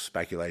is just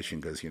speculation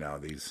because,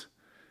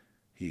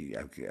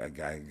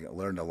 I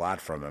learned a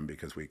lot from him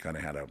because we kind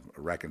of had a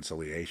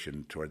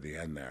reconciliation toward the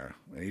end there.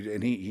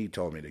 And he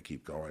told me to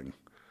keep going,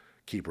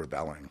 keep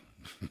rebelling.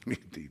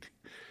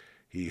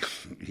 He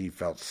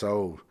felt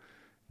so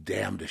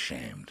damned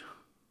ashamed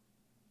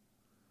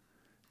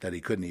that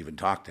he couldn't even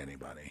talk to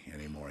anybody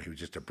anymore. He was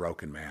just a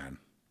broken man.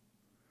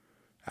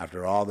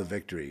 After all the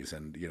victories,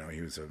 and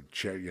he was a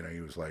chair.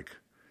 He was like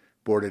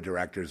board of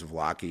directors of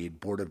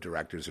Lockheed, board of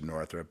directors of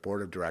Northrop,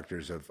 board of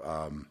directors of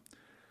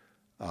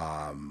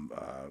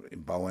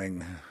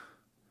Boeing,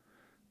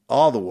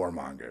 all the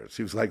warmongers.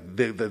 He was like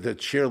the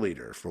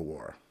cheerleader for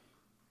war.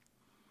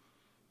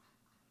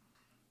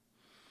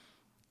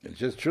 It's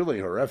just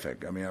truly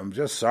horrific. I mean, I'm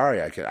just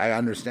sorry. I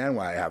understand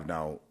why I have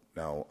no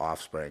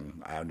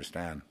offspring. I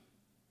understand.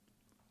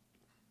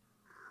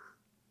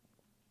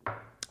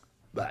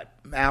 But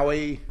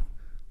Maui,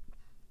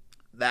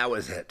 that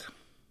was it.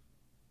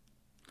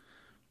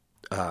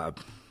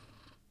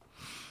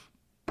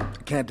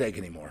 Can't take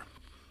anymore.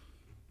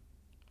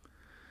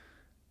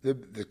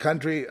 The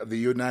country of the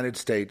United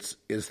States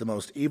is the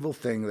most evil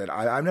thing that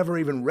I've never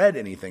even read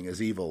anything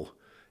as evil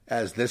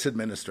as this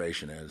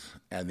administration is,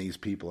 and these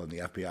people in the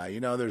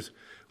FBI.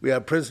 We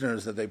have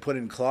prisoners that they put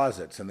in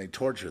closets and they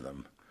torture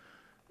them,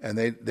 and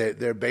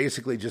they're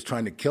basically just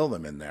trying to kill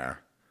them in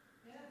there.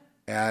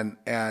 Yeah.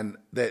 And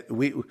that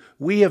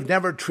we have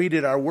never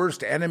treated our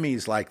worst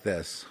enemies like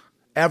this,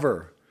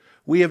 ever.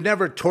 We have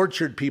never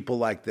tortured people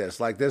like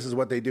this. Like this is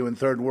what they do in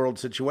third world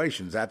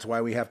situations. That's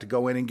why we have to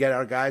go in and get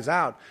our guys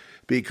out,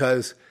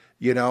 because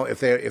if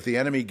the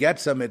enemy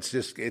gets them,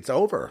 it's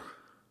over.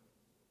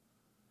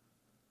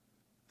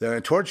 They're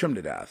going to torture him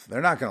to death.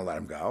 They're not going to let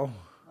him go.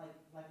 Like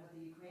what the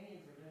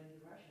Ukrainians are doing to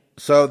the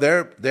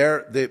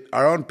Russians. So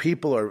our own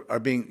people are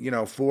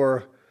being,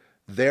 for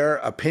their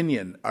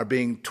opinion, are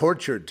being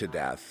tortured to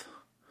death.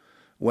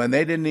 When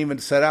they didn't even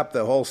set up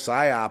the whole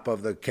psyop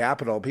of the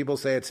Capitol, people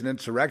say it's an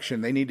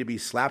insurrection. They need to be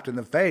slapped in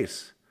the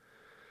face.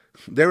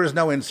 There is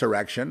no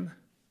insurrection.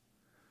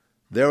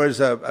 There was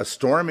a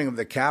storming of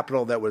the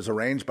Capitol that was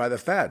arranged by the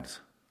feds.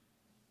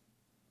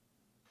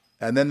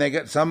 And then they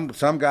get some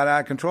got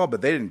out of control,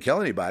 but they didn't kill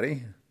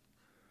anybody.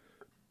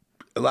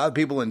 A lot of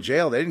people in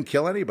jail, they didn't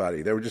kill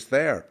anybody. They were just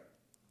there.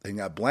 They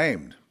got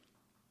blamed.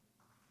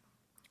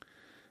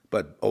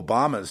 But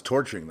Obama is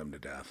torturing them to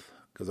death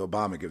because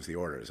Obama gives the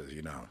orders, as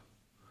you know.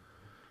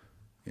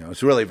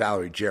 It's really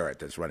Valerie Jarrett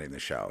that's running the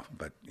show,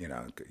 but you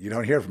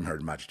don't hear from her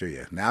much, do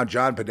you? Now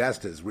John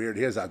Podesta's reared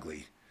his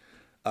ugly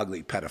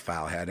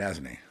pedophile head,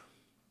 hasn't he?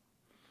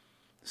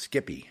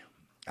 Skippy,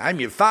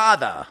 I'm your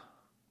father.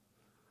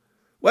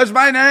 What's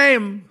my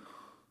name?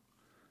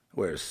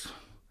 Where's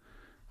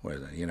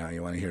that? You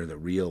want to hear the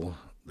real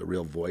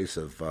voice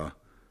of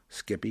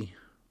Skippy?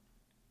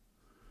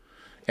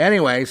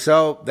 Anyway,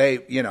 so they,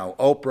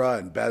 Oprah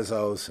and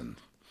Bezos and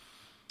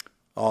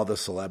all the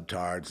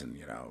celebtards and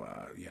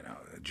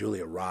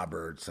Julia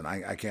Roberts and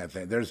I can't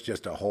think. There's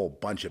just a whole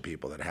bunch of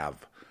people that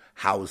have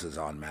houses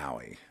on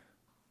Maui.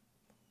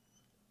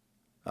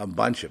 A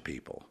bunch of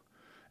people,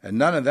 and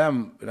none of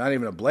them, not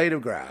even a blade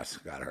of grass,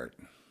 got hurt.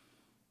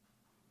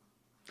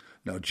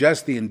 No,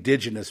 just the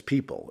indigenous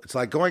people. It's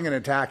like going and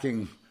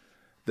attacking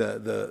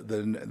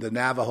the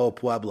Navajo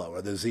Pueblo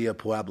or the Zia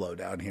Pueblo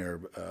down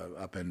here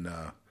up in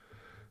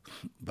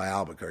by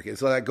Albuquerque.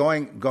 It's like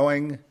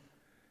going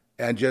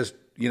and just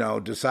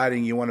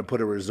deciding you want to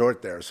put a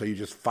resort there, so you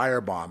just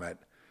firebomb it,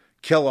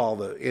 kill all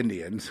the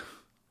Indians,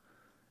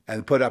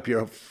 and put up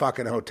your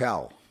fucking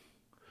hotel.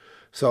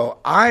 So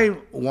I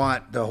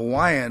want the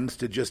Hawaiians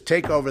to just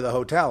take over the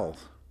hotels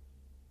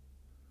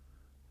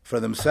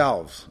for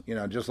themselves,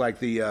 just like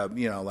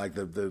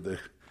the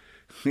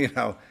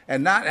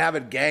and not have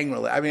it gang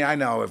related. I mean, I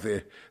know if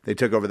they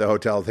took over the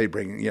hotel, they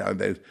bring,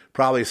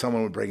 probably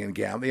someone would bring in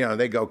gambling.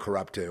 They go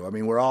corrupt too. I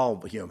mean, we're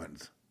all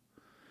humans.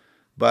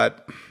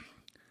 But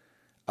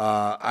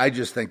I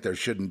just think there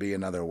shouldn't be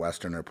another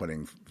Westerner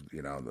putting,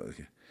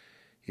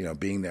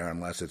 being there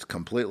unless it's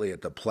completely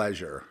at the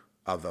pleasure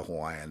of the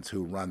Hawaiians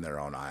who run their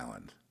own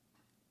island.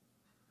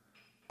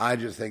 I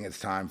just think it's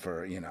time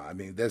for,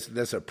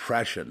 this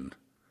oppression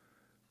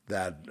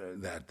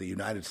that the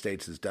United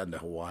States has done to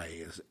Hawaii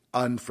is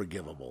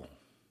unforgivable.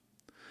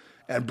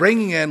 And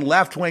bringing in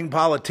left-wing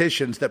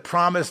politicians that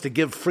promise to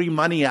give free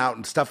money out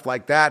and stuff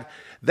like that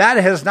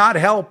has not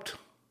helped.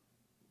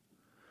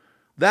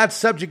 That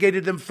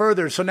subjugated them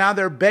further. So now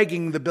they're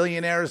begging the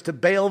billionaires to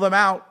bail them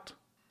out,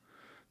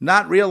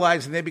 not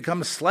realizing they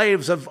become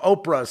slaves of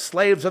Oprah,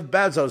 slaves of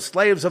Bezos,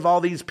 slaves of all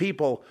these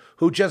people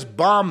who just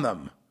bomb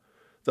them.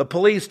 The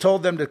police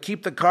told them to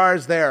keep the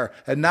cars there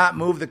and not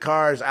move the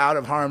cars out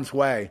of harm's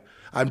way.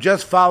 I'm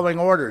just following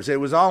orders.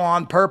 It was all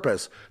on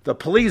purpose. The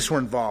police were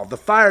involved, the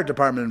fire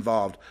department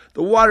involved,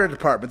 the water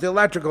department, the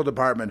electrical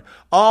department.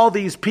 All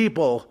these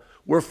people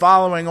were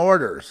following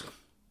orders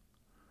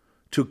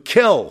to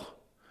kill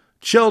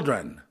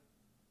children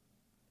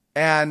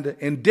and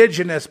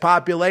indigenous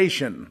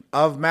population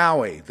of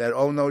Maui that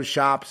own those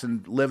shops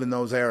and live in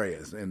those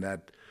areas in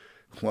that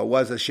what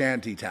was a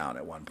shanty town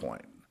at one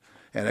point.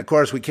 And of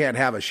course, we can't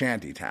have a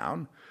shanty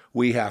town.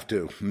 We have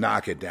to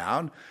knock it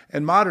down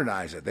and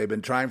modernize it. They've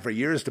been trying for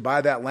years to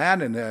buy that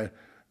land, and the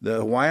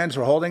Hawaiians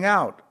were holding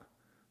out.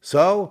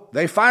 So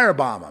they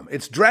firebomb them.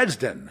 It's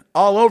Dresden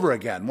all over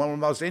again, one of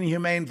the most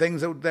inhumane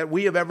things that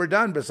we have ever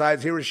done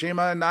besides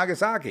Hiroshima and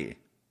Nagasaki.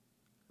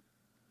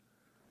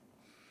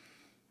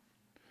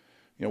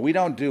 We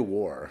don't do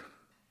war.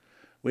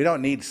 We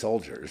don't need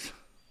soldiers.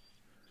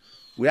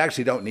 We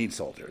actually don't need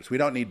soldiers. We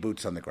don't need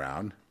boots on the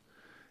ground.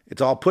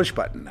 It's all push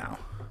button now,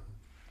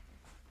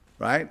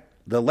 right?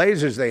 The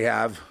lasers they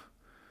have,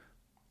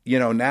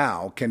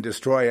 now can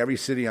destroy every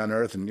city on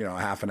Earth in,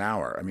 half an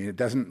hour. I mean, it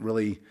doesn't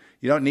really,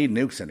 you don't need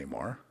nukes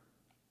anymore.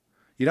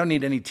 You don't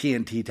need any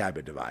TNT type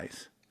of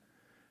device.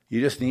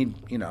 You just need,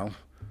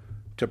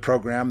 to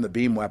program the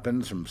beam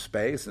weapons from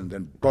space and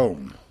then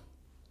boom.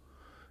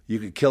 You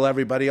could kill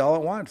everybody all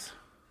at once.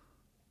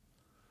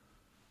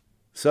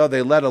 So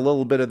they let a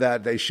little bit of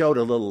that, they showed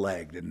a little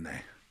leg, didn't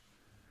they?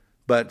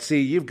 But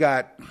see, you've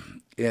got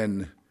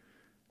in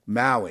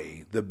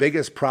Maui, the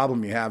biggest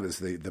problem you have is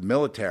the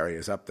military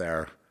is up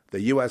there. The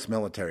U.S.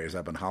 military is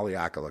up in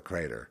Haleakala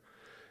Crater.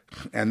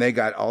 And they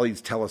got all these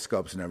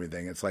telescopes and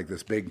everything. It's like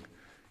this big,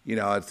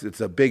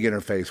 it's a big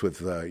interface with,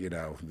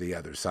 the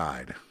other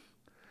side.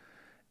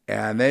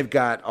 And they've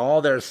got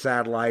all their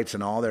satellites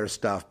and all their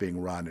stuff being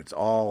run. It's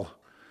all,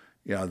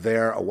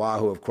 there.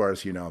 Oahu, of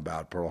course,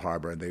 about Pearl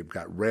Harbor. They've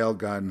got rail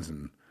guns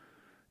and,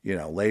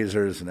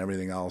 lasers and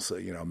everything else,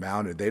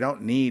 mounted. They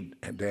don't need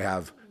to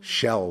have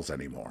shells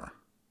anymore.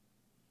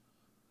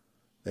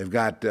 They've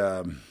got,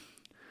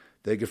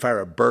 they could fire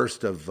a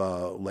burst of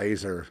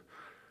laser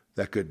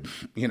that could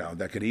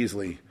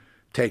easily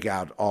take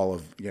out all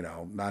of,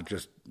 not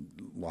just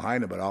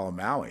Lahaina, but all of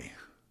Maui.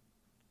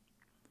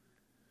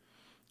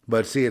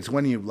 But see, it's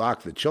when you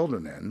lock the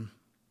children in,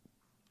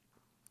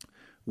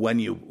 when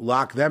you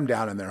lock them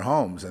down in their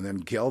homes and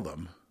then kill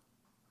them.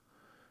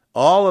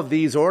 All of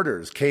these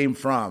orders came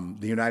from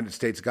the United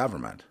States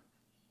government,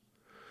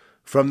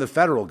 from the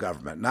federal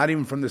government, not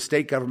even from the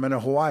state government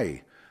of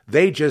Hawaii.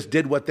 They just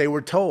did what they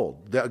were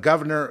told. The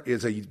governor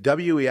is a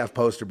WEF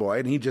poster boy,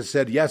 and he just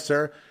said, yes,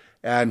 sir,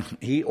 and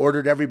he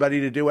ordered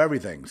everybody to do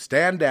everything.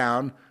 Stand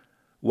down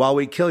while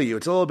we kill you.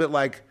 It's a little bit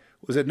like,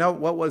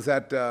 what was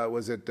that?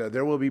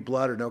 There Will Be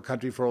Blood or No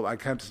Country for Old? I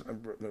can't,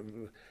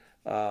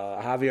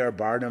 Javier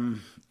Bardem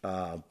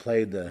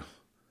played the...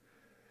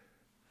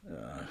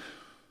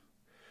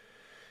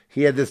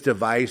 he had this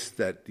device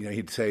that,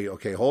 he'd say,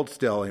 okay, hold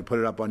still, and he'd put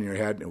it up on your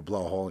head, and it would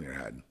blow a hole in your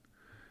head,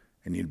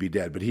 and you'd be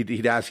dead. But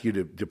he'd ask you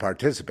to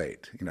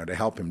participate, to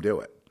help him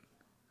do it.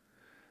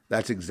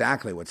 That's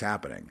exactly what's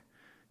happening.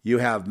 You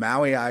have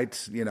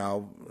Mauiites,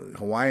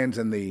 Hawaiians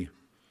in the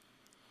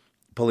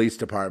police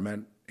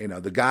department.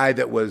 The guy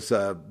that was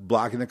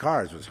blocking the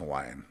cars was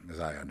Hawaiian,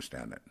 as I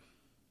understand it.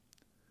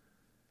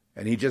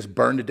 And he just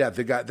burned to death.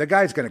 The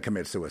guy's going to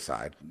commit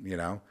suicide,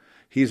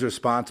 He's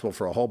responsible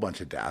for a whole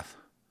bunch of death.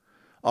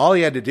 All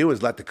he had to do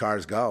was let the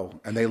cars go,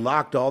 and they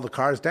locked all the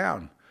cars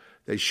down.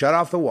 They shut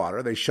off the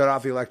water, they shut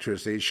off the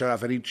electricity, shut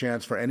off any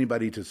chance for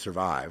anybody to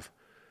survive,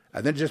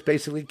 and then just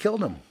basically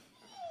killed them.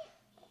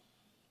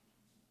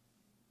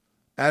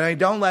 And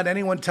don't let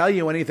anyone tell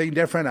you anything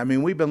different. I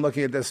mean, we've been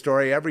looking at this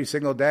story every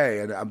single day,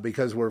 and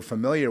because we're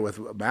familiar with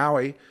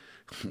Maui,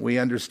 we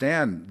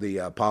understand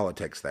the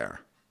politics there.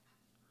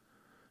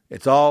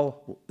 It's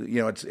all,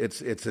 it's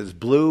as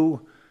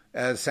blue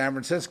as San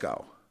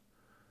Francisco,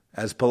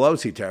 as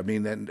Pelosi. I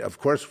mean, then of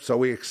course, so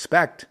we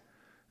expect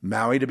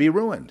Maui to be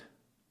ruined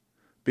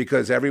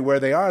because everywhere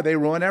they are, they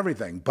ruin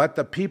everything. But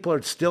the people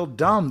are still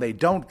dumb. They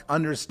don't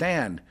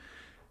understand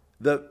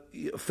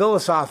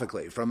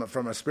philosophically,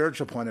 from a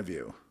spiritual point of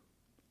view.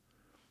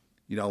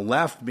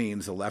 Left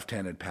means the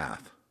left-handed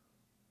path.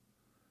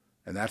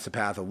 And that's the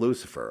path of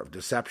Lucifer, of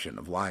deception,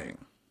 of lying,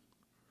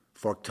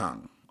 forked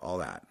tongue, all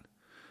that.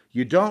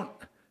 You don't,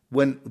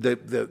 when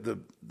the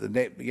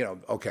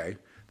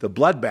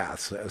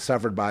bloodbaths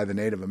suffered by the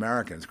Native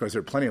Americans, of course,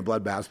 there were plenty of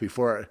bloodbaths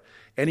before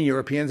any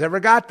Europeans ever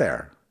got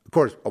there. Of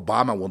course,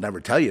 Obama will never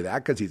tell you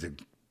that because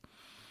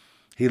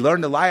he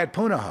learned to lie at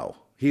Punahou.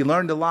 He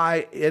learned to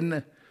lie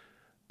in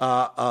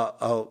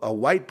a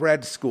white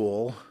bread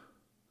school,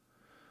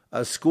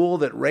 a school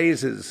that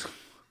raises,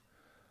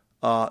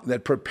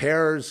 that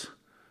prepares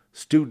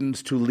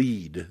students to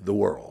lead the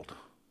world,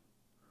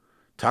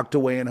 tucked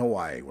away in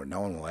Hawaii, where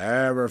no one will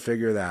ever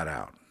figure that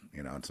out.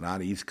 It's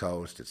not East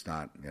Coast. It's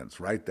not. It's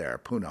right there,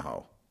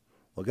 Punahou.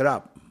 Look it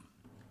up.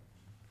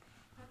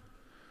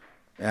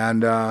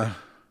 And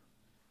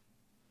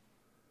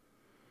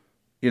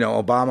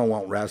Obama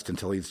won't rest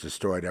until he's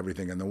destroyed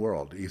everything in the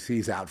world.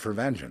 He's out for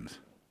vengeance.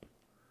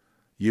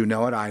 You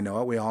know it, I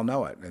know it, we all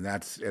know it.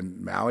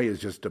 And Maui is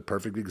just a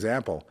perfect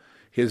example.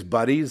 His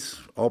buddies,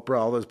 Oprah,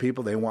 all those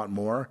people, they want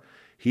more.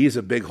 He's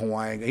a big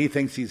Hawaiian. He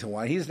thinks he's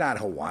Hawaiian. He's not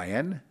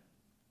Hawaiian.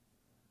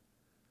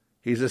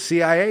 He's a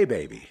CIA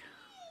baby.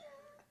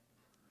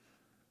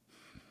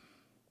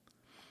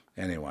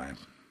 Anyway,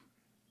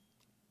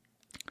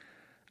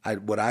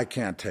 what I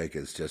can't take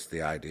is just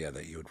the idea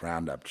that you would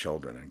round up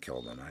children and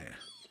kill them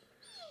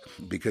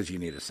because you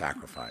need a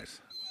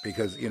sacrifice.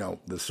 Because,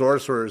 the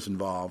sorcerers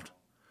involved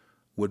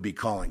would be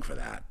calling for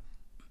that,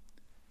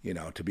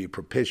 to be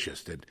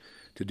propitious, to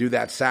do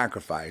that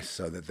sacrifice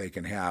so that they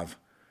can have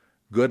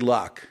good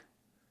luck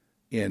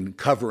in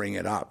covering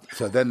it up.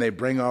 So then they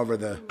bring over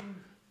the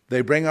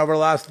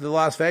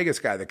Las Vegas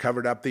guy that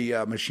covered up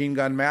the machine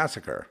gun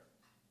massacre.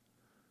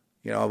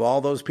 Of all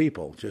those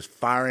people just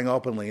firing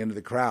openly into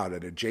the crowd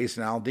at a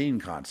Jason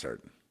Aldean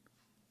concert.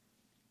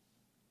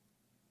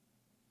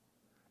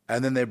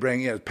 And then they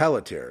bring,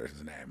 Pelletier is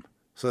his name.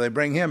 So they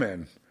bring him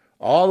in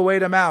all the way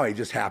to Maui,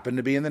 just happened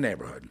to be in the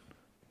neighborhood.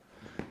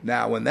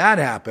 Now, when that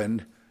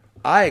happened,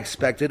 I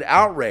expected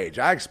outrage.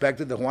 I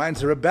expected the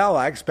Hawaiians to rebel.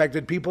 I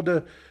expected people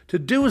to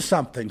do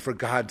something, for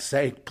God's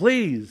sake,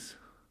 please.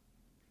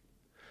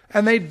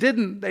 And they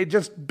didn't. They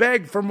just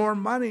begged for more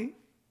money.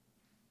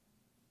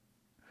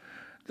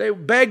 They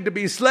begged to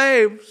be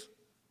slaves.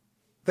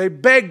 They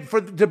begged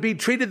to be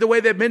treated the way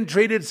they've been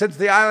treated since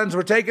the islands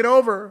were taken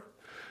over.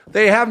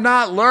 They have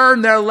not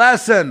learned their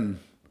lesson.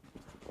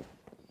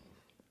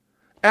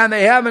 And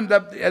they haven't,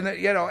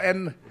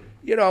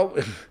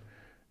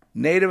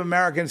 Native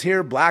Americans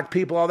here, black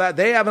people, all that,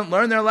 they haven't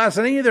learned their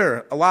lesson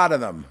either, a lot of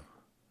them.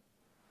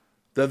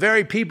 The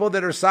very people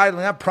that are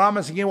sidling up,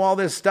 promising you all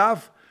this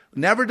stuff,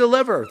 never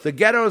deliver. The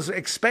ghettos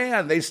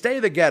expand. They stay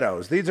the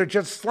ghettos. These are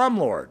just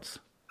slumlords.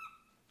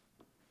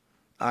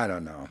 I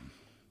don't know.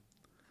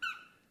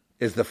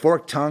 Is the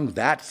forked tongue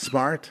that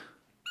smart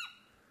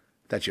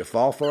that you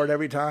fall for it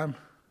every time?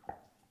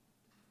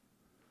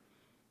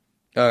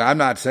 I'm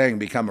not saying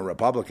become a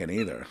Republican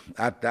either.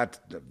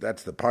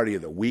 That's the party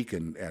of the weak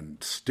and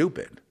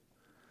stupid.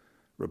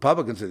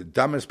 Republicans are the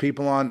dumbest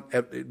people on,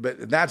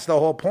 but that's the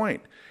whole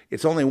point.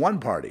 It's only one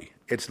party.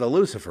 It's the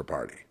Lucifer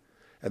party.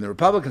 And the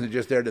Republicans are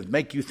just there to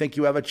make you think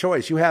you have a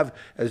choice. You have,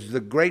 as the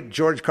great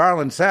George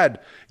Carlin said,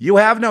 you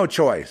have no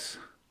choice.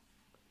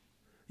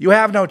 You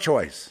have no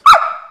choice.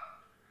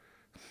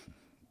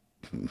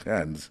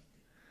 And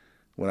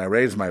when I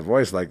raise my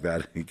voice like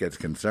that, he gets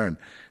concerned.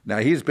 Now,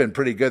 he's been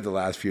pretty good the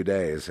last few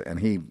days, and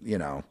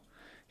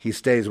he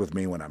stays with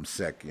me when I'm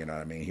sick, you know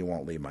what I mean? He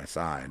won't leave my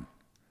side.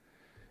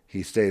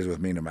 He stays with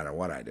me no matter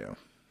what I do.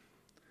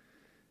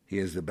 He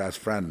is the best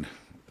friend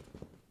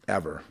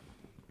ever.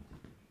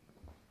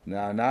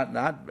 No,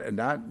 not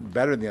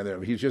better than the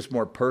other. He's just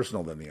more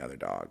personal than the other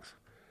dogs.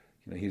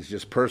 He's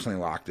just personally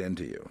locked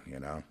into you,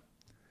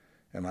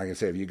 And like I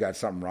say, if you got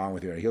something wrong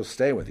with you, he'll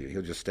stay with you.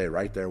 He'll just stay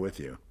right there with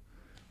you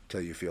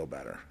until you feel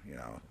better,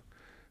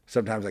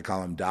 Sometimes I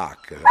call him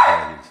Doc. 'Cause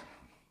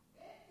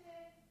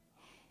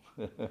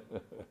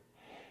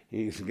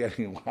he's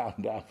getting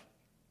wound up.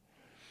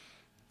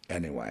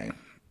 Anyway.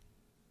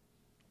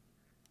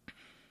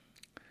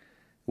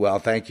 Well,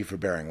 thank you for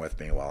bearing with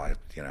me while I,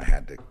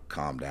 had to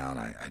calm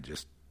down.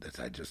 It's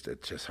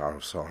just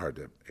so hard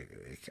to,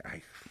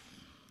 I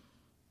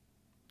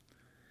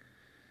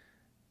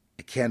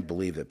can't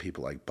believe that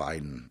people like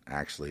Biden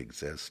actually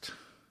exist.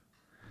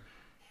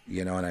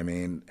 You know what I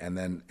mean? And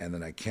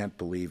then I can't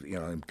believe,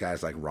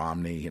 guys like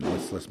Romney,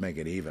 let's make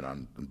it even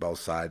on both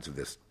sides of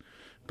this.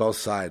 Both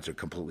sides are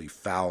completely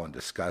foul and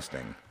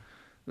disgusting.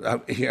 My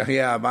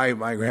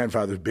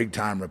grandfather's big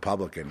time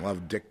Republican,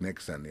 loved Dick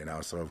Nixon,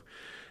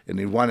 and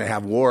he wanted to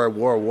have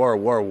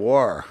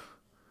war.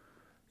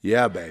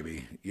 Yeah,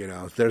 baby.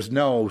 There's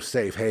no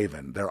safe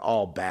haven. They're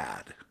all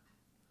bad.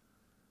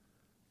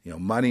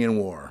 Money and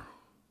war.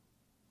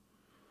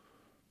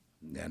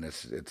 And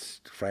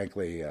it's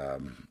frankly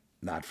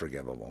not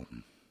forgivable.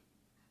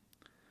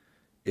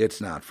 It's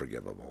not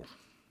forgivable.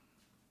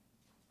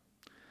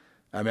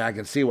 I mean, I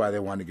can see why they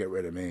wanted to get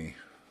rid of me.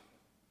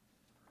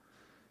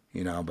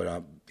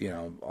 But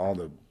all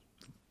the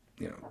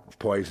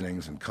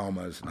poisonings and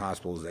comas and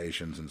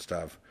hospitalizations and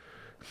stuff.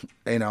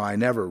 I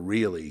never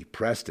really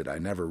pressed it. I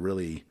never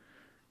really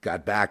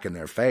got back in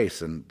their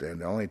face. And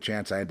the only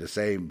chance I had to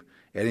say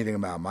anything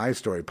about my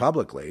story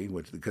publicly,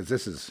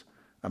 because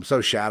I'm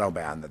so shadow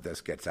banned that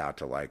this gets out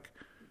to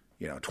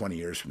 20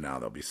 years from now,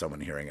 there'll be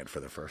someone hearing it for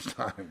the first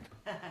time.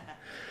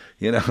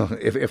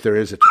 If there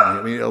is a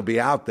 20, it'll be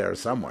out there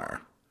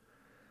somewhere.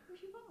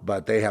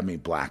 But they have me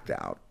blacked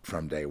out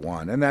from day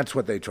one. And that's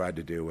what they tried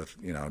to do with,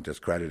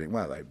 discrediting.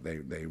 Well,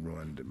 they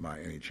ruined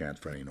any chance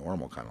for any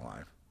normal kind of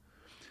life.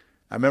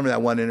 I remember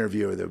that one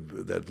interview,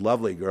 that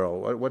lovely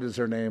girl. What is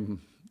her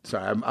name?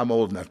 Sorry, I'm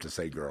old enough to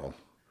say girl.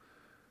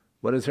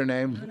 What is her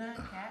name? Luna,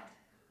 Cat?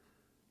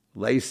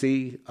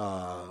 Lacey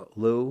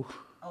Lou.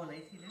 Oh,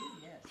 Lacey Lou,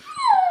 yes.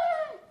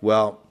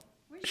 Well,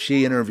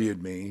 she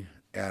interviewed me,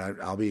 and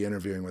I'll be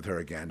interviewing with her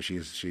again.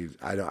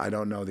 I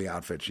don't know the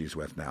outfit she's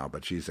with now,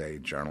 but she's a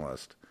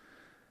journalist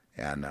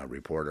and a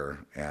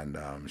reporter. And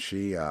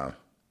she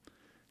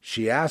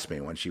asked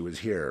me when she was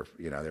here.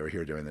 They were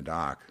here doing the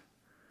doc,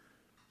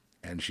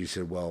 and she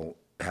said, "Well,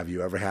 have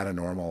you ever had a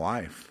normal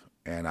life?"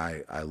 And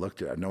I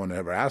looked at her. No one had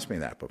ever asked me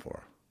that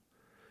before.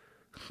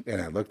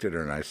 And I looked at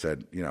her and I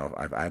said,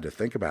 I had to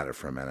think about it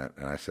for a minute.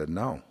 And I said,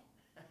 no.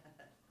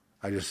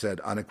 I just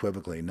said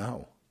unequivocally,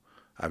 no.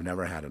 I've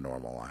never had a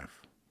normal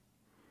life.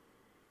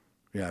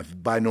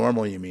 If by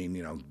normal you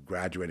mean,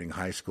 graduating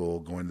high school,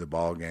 going to the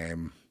ball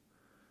game,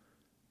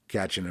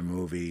 catching a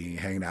movie,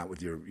 hanging out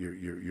with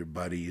your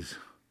buddies,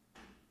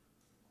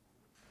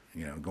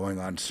 going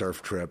on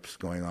surf trips,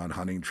 going on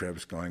hunting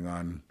trips, going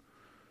on,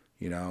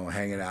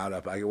 hanging out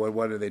up.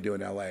 What do they do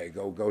in L.A.?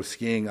 Go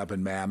skiing up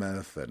in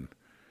Mammoth and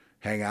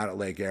hang out at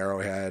Lake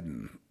Arrowhead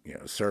and,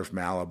 surf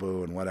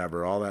Malibu and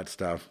whatever. All that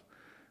stuff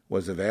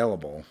was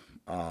available,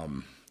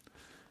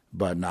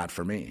 but not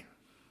for me.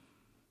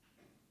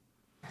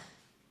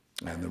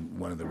 And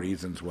one of the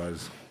reasons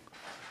was,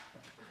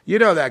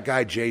 that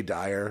guy Jay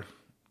Dyer?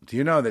 Do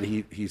you know that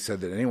he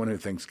said that anyone who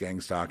thinks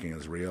gang stalking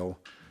is real,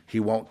 he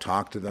won't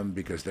talk to them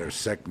because they're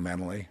sick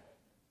mentally?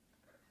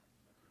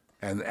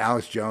 And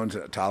Alex Jones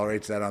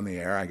tolerates that on the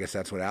air. I guess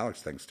that's what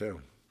Alex thinks,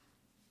 too.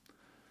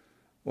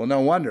 Well,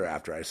 no wonder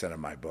after I sent him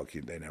my book,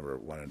 they never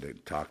wanted to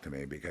talk to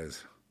me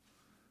because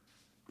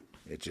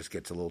it just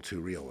gets a little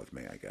too real with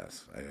me, I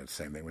guess.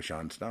 Same thing with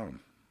Sean Stone.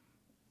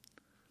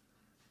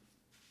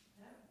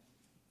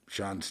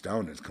 Sean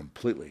Stone is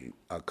completely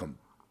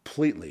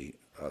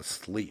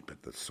asleep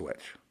at the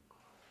switch.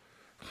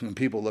 And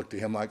people look to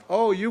him like,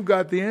 oh, you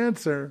got the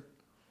answer.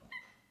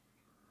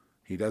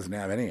 He doesn't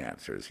have any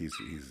answers.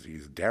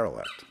 He's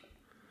derelict.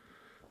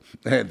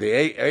 In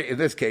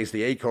this case,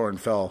 the acorn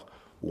fell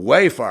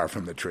way far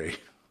from the tree.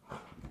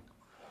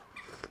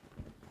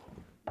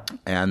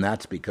 And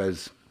that's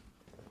because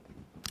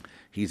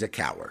he's a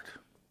coward.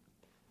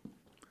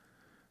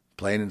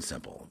 Plain and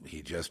simple.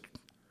 He just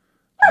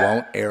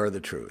won't air the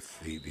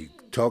truth. He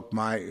took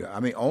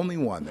only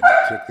one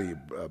that took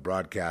the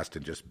broadcast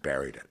and just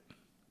buried it.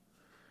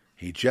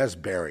 He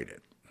just buried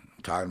it.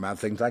 Talking about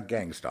things like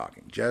gang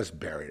stalking. Just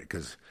buried it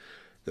because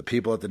the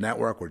people at the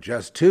network were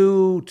just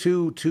too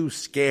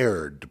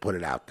scared to put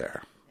it out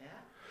there. Yeah.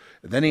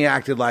 And then he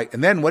acted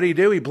and then what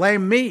do? He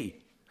blamed me.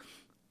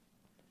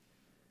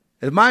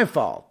 It's my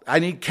fault. I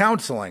need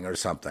counseling or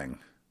something.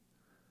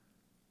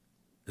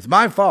 It's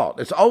my fault.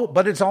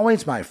 But it's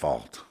always my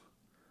fault.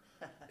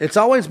 It's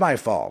always my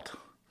fault.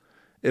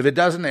 If it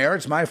doesn't air,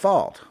 it's my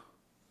fault.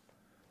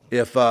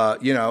 If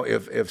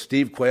if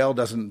Steve Quayle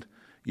doesn't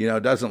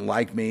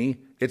like me,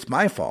 it's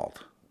my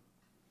fault.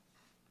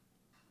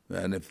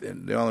 And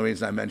the only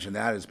reason I mention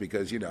that is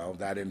because,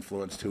 that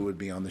influenced who would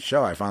be on the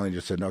show. I finally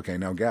just said, okay,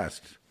 no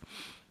guests.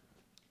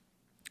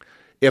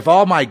 If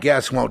all my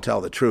guests won't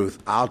tell the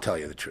truth, I'll tell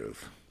you the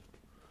truth.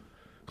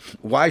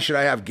 Why should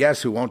I have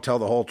guests who won't tell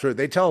the whole truth?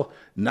 They tell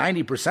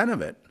 90%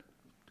 of it,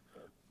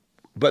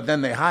 but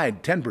then they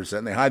hide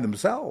 10%. They hide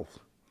themselves.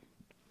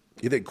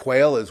 You think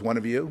Quayle is one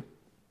of you?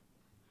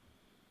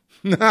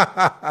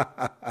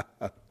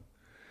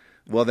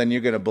 Well, then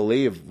you're going to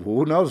believe,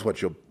 who knows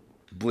what you'll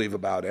believe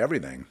about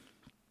everything.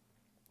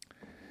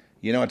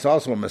 It's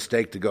also a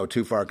mistake to go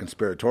too far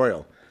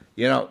conspiratorial.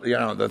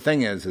 The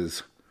thing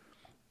is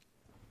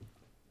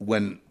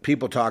when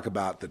people talk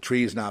about the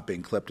trees not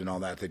being clipped and all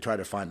that, they try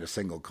to find a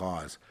single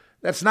cause.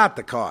 That's not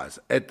the cause.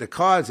 The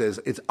cause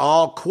is it's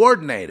all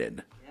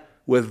coordinated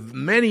with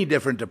many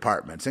different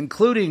departments,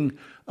 including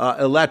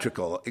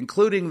electrical,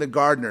 including the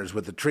gardeners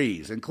with the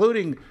trees,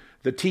 including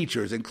the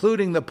teachers,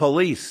 including the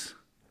police,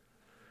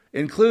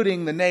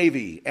 including the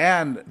Navy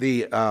and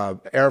the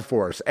Air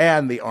Force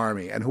and the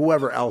Army and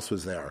whoever else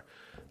was there.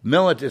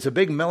 It's a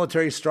big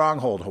military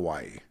stronghold,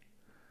 Hawaii.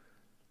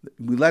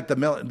 We let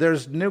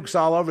there's nukes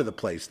all over the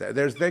place there.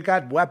 They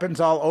got weapons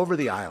all over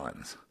the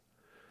islands.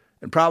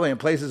 And probably in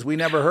places we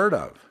never heard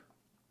of.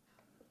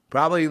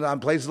 Probably on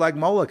places like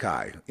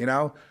Molokai,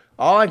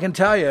 All I can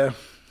tell you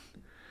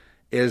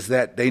is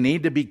that they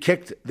need to be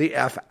kicked the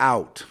F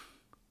out.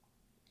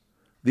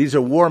 These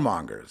are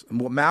warmongers.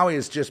 Maui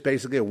is just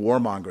basically a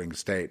warmongering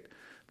state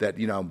that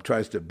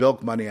tries to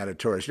bilk money out of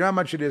tourists. You know how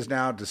much it is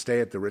now to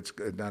stay at the Ritz,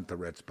 not the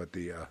Ritz, but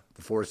the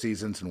Four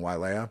Seasons in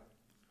Wailea?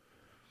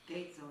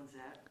 Gates owns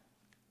that.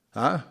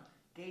 Huh?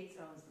 Gates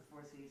owns the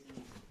Four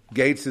Seasons.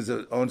 Gates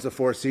owns the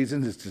Four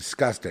Seasons. It's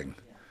disgusting.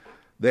 Yeah.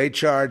 They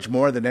charge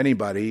more than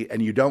anybody,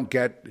 and you don't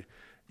get.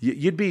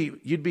 You'd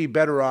be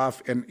better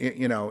off in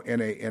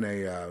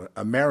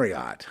a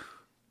Marriott,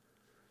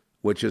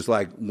 which is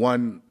like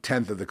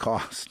 1/10 of the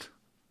cost.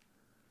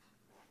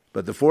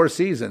 But the Four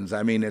Seasons,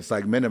 I mean, it's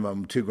like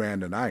minimum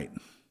 $2,000 a night,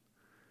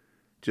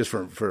 just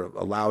for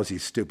a lousy,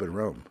 stupid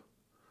room.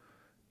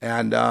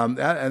 And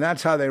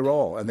that's how they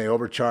roll, and they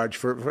overcharge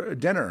for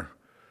dinner.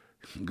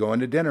 Going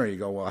to dinner, you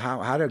go, well,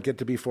 how did it get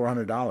to be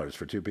 $400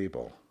 for two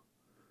people?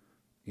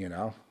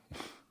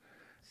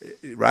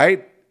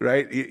 Right?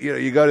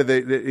 You go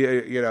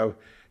to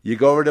you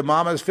go over to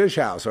Mama's Fish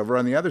House over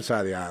on the other side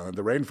of the island,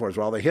 the rainforest,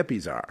 where all the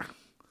hippies are.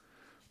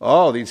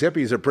 Oh, these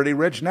hippies are pretty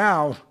rich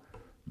now.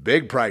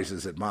 Big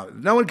prices at Mama.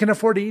 No one can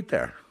afford to eat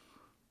there.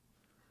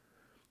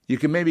 You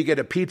can maybe get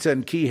a pizza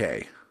in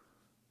Kihei.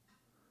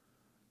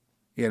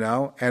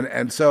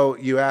 And so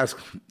you ask.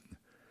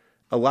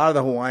 A lot of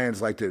the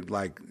Hawaiians like to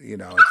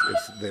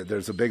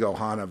there's a big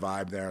Ohana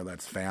vibe there.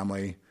 That's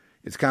family.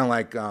 It's kind of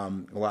like a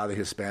lot of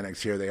the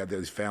Hispanics here. They have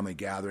those family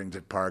gatherings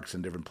at parks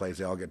and different places.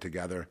 They all get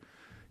together.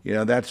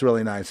 That's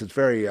really nice. It's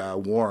very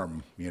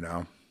warm.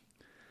 And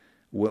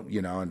a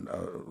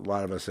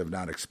lot of us have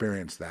not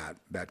experienced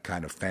that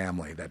kind of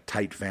family, that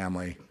tight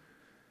family.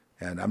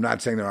 And I'm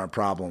not saying there aren't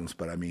problems,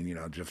 but I mean,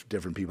 just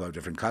different people have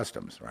different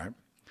customs, right?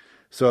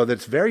 So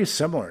that's very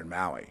similar in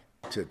Maui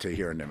to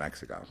here in New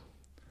Mexico.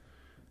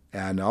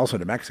 And also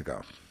to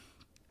Mexico.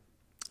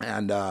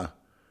 And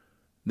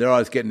they're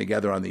always getting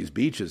together on these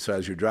beaches. So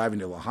as you're driving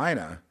to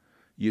Lahaina,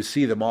 you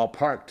see them all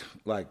parked,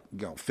 like,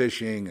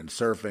 fishing and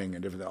surfing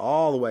and different,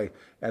 all the way.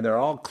 And they're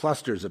all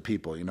clusters of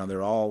people.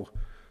 They're all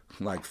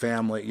like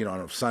family.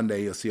 On a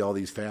Sunday, you'll see all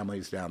these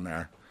families down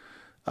there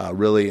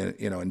really,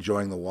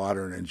 enjoying the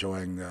water and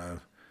enjoying.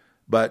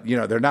 But,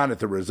 they're not at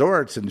the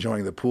resorts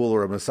enjoying the pool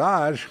or a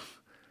massage.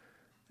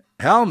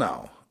 Hell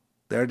no.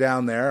 They're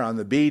down there on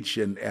the beach,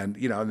 and then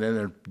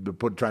they're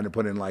trying to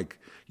put in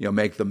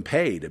make them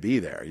pay to be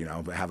there.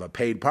 Have a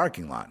paid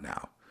parking lot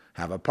now,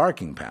 have a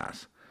parking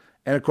pass,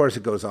 and of course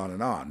it goes on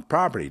and on.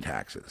 Property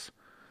taxes,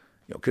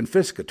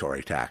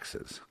 confiscatory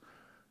taxes,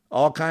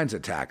 all kinds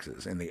of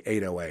taxes in the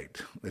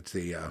 808. It's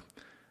the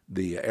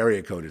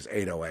area code is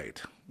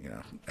 808.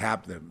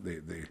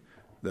 The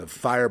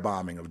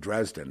firebombing of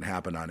Dresden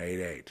happened on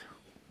 8/8.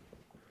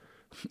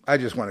 I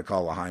just want to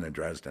call Lahaina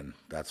Dresden.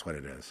 That's what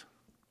it is.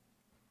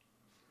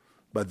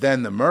 But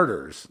then the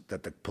murders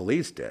that the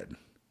police did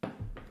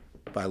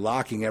by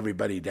locking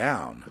everybody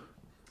down.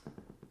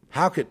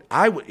 How could if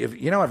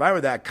I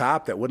were that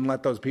cop that wouldn't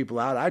let those people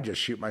out, I'd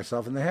just shoot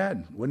myself in the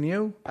head, wouldn't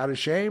you? Out of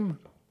shame.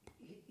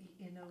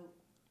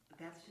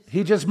 That's just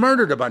he just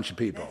murdered a bunch of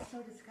people. That's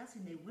so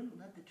disgusting. They wouldn't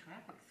let the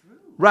traffic through.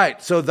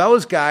 Right. So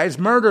those guys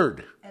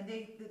murdered. And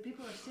the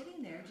people are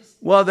sitting there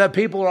just. Well, the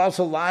people are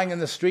also lying in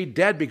the street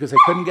dead because they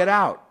couldn't get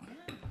out,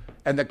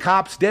 and the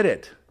cops did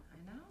it.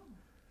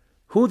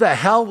 Who the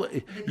hell?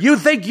 You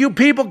think you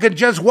people could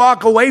just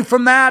walk away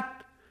from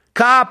that?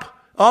 Cop,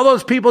 all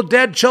those people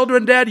dead,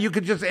 children dead, you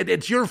could just,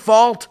 it's your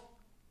fault?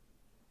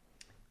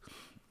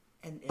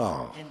 And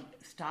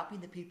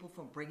stopping the people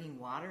from bringing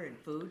water and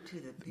food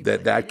to the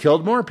people. That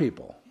killed more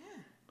people.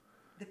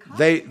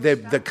 Yeah.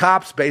 The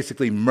cops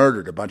basically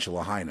murdered a bunch of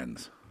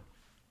Lahainans.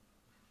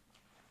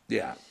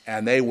 Yeah,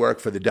 and they work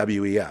for the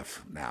WEF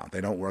now.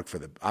 They don't work for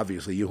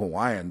obviously you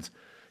Hawaiians,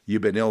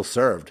 you've been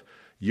ill-served.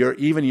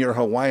 Even your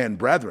Hawaiian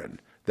brethren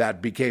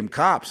that became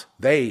cops,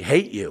 they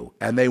hate you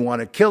and they want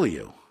to kill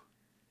you.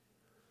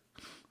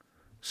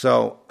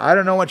 So I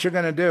don't know what you're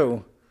going to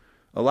do.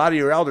 A lot of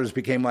your elders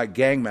became like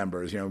gang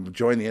members,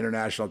 joined the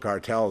international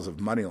cartels of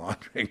money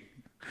laundering.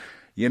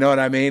 You know what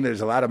I mean?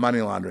 There's a lot of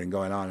money laundering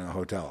going on in the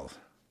hotels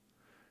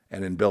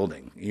and in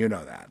building. You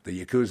know that.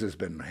 The Yakuza's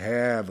been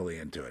heavily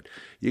into it.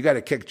 You got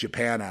to kick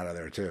Japan out of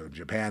there too.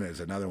 Japan is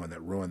another one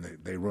that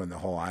ruined the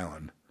whole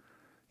island.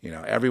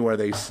 Everywhere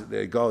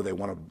they go, they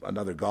want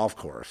another golf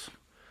course.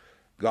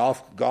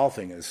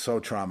 Golfing is so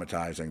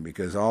traumatizing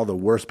because all the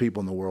worst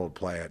people in the world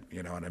play it.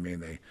 You know what I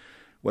mean?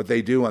 What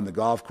they do on the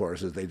golf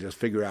course is they just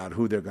figure out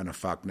who they're going to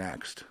fuck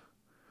next.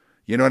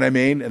 You know what I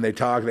mean? And they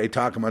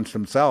talk amongst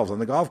themselves on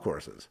the golf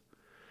courses.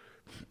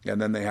 And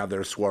then they have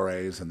their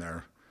soirees and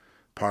their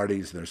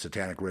parties and their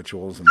satanic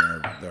rituals and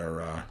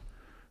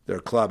their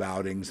club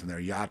outings and their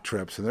yacht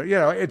trips and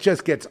it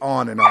just gets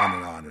on and on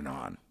and on and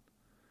on.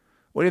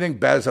 What do you think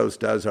Bezos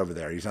does over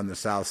there? He's on the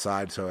south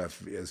side, so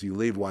as you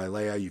leave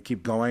Wailea, you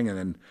keep going,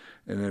 and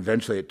then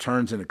eventually it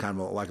turns into kind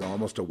of like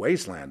almost a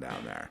wasteland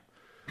down there.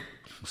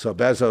 So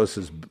Bezos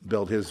has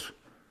built his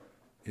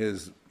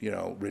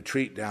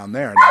retreat down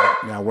there.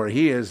 Now where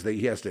he is,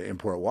 he has to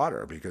import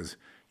water because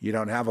you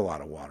don't have a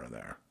lot of water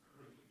there.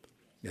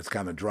 It's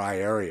kind of a dry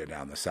area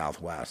down the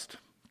southwest.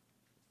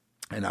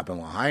 And up in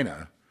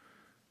Lahaina,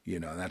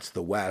 that's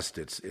the west.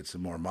 It's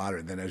more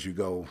modern. Then as you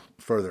go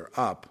further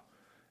up,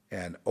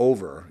 and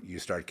over, you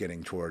start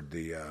getting toward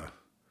the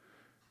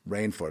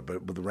rainforest.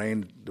 But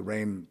the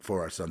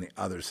rainforest on the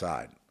other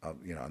side,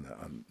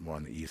 more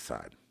on the east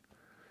side.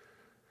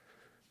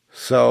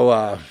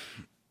 So,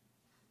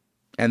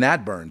 and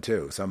that burned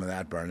too. Some of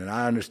that burned, and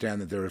I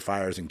understand that there were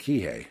fires in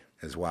Kihei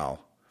as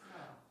well.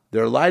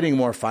 They're lighting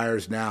more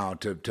fires now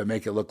to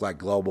make it look like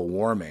global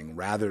warming,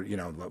 rather,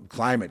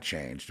 climate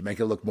change, to make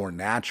it look more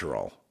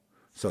natural.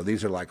 So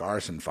these are like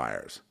arson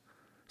fires.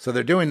 So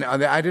they're doing,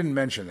 I didn't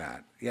mention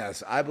that.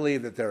 Yes, I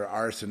believe that there are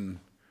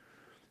arson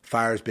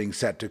fires being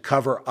set to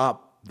cover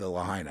up the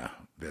Lahaina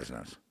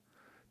business,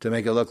 to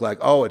make it look like,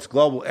 oh, it's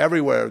global.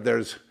 Everywhere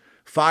there's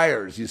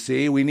fires, you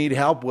see. We need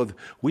help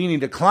we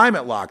need a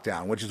climate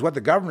lockdown, which is what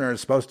the governor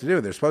is supposed to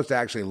do. They're supposed to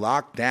actually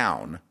lock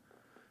down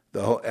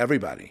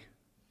everybody.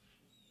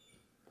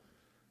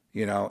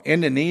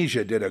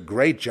 Indonesia did a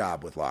great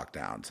job with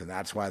lockdowns, and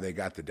that's why they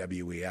got the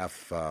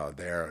WEF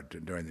there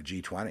during the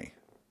G20.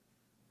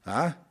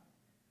 Huh?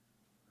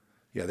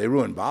 Yeah, they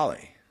ruined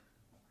Bali.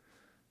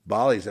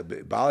 Bali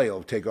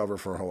will take over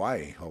for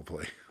Hawaii,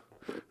 hopefully.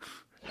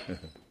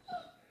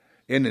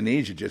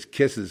 Indonesia just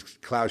kisses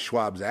Klaus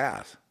Schwab's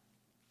ass.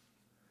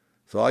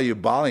 So all you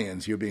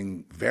Balians, you're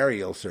being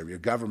very ill-served. Your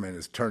government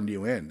has turned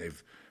you in.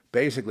 They've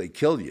basically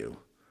killed you.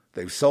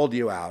 They've sold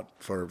you out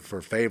for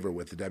favor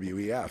with the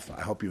WEF.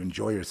 I hope you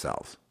enjoy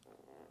yourselves.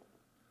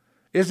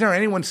 Isn't there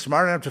anyone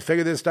smart enough to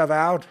figure this stuff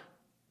out?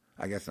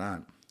 I guess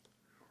not.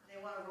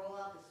 They want to roll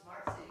out the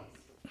smart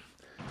cities.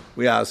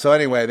 Yeah, so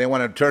anyway, they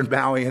want to turn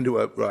Maui into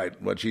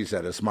what she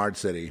said, a smart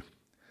city.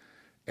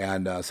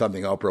 And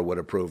something Oprah would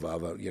approve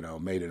of,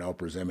 made in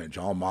Oprah's image,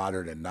 all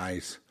modern and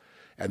nice.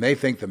 And they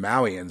think the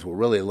Mauians will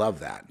really love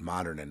that,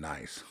 modern and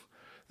nice.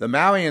 The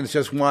Mauians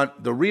just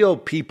want, the real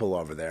people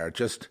over there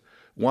just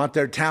want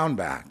their town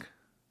back.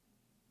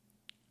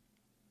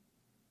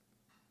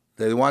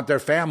 They want their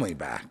family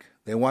back.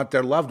 They want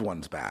their loved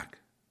ones back.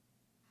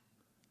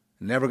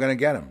 Never going to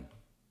get them.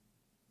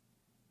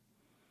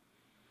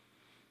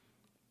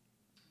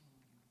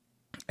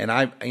 And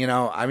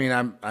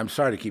I'm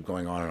sorry to keep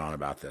going on and on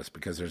about this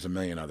because there's a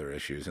million other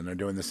issues, and they're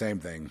doing the same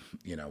thing,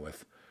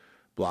 with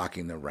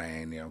blocking the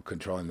rain,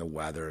 controlling the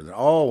weather.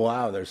 Oh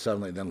wow, they're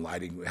suddenly then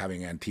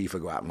having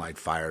Antifa go out and light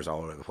fires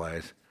all over the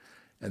place.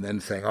 And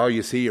then saying, oh,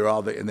 you see, you're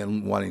all and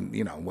then wanting,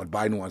 what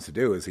Biden wants to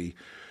do is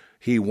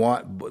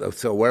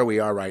so where we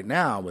are right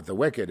now with the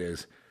wicked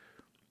is,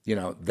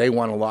 they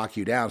want to lock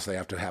you down, so they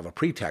have to have a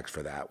pretext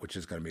for that, which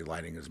is going to be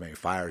lighting as many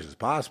fires as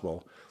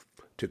possible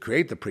to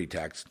create the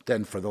pretext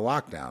then for the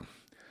lockdown.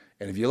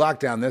 And if you lock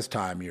down this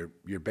time,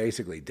 you're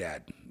basically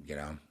dead,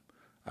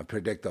 I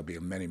predict there'll be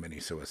many, many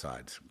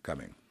suicides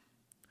coming.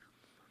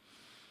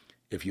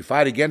 If you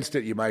fight against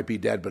it, you might be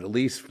dead, but at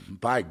least,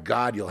 by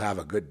God, you'll have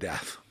a good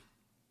death.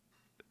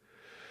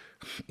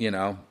 As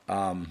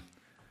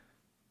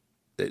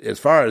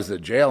far as the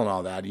jail and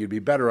all that, you'd be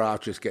better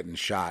off just getting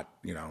shot,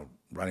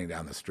 running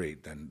down the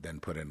street than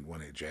put in one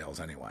of the jails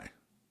anyway.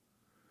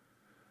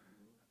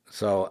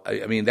 So,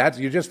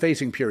 you're just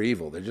facing pure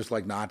evil. They're just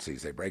like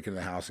Nazis. They break into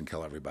the house and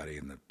kill everybody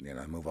and,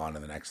 move on to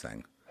the next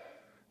thing.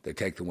 They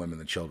take the women,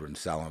 the children,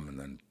 sell them, and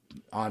then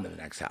on to the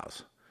next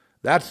house.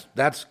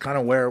 That's kind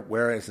of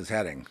where this is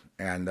heading.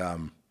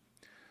 And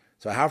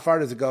so how far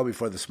does it go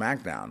before the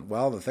smackdown?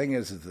 Well, the thing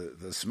is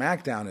the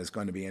smackdown is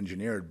going to be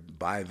engineered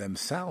by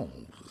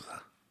themselves.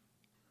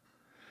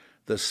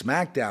 The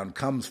smackdown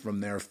comes from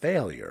their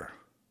failure.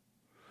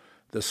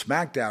 The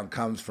smackdown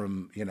comes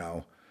from,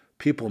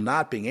 people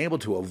not being able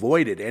to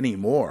avoid it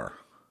anymore.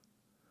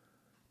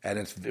 And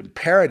it's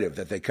imperative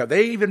that they come.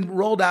 They even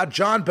rolled out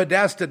John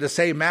Podesta to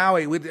say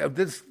Maui.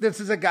 This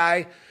is a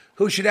guy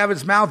who should have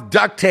his mouth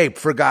duct taped,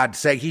 for God's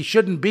sake. He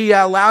shouldn't be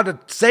allowed to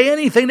say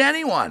anything to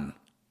anyone,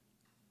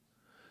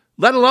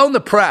 let alone the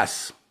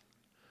press.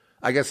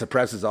 I guess the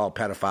press is all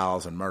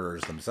pedophiles and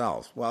murderers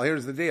themselves. Well,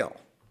 here's the deal.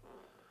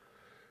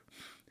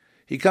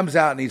 He comes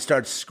out and he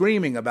starts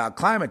screaming about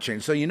climate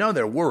change, so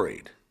they're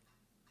worried.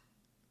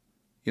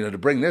 To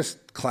bring this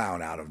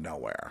clown out of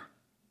nowhere,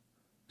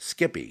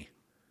 Skippy,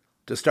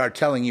 to start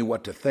telling you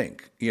what to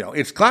think.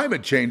 It's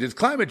climate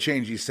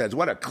change, he says.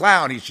 What a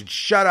clown, he should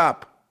shut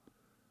up.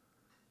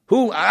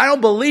 I don't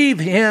believe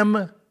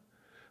him,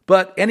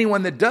 but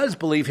anyone that does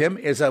believe him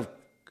is a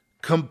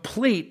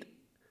complete,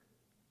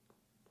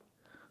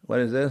 what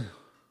is this?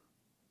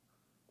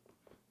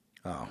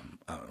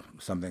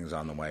 Something's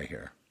on the way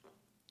here.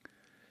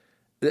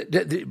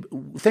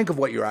 Think of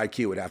what your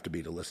IQ would have to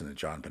be to listen to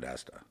John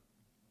Podesta.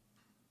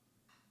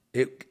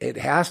 It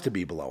has to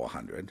be below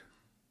 100.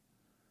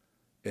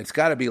 It's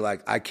got to be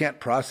like, I can't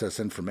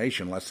process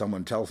information unless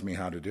someone tells me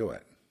how to do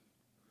it.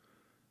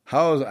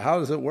 How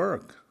does it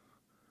work?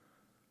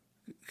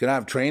 Can I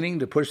have training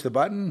to push the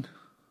button?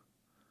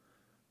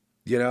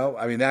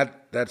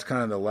 That's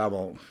kind of the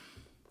level.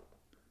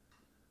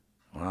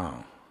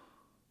 Wow.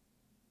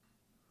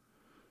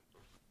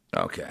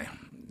 Okay,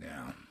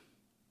 yeah.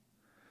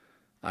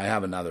 I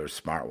have another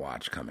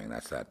smartwatch coming. I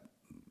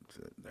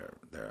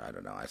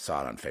don't know. I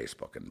saw it on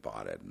Facebook and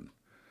bought it. And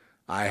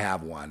I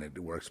have one. It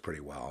works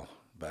pretty well.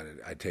 But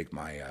I take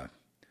my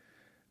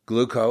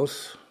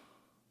glucose,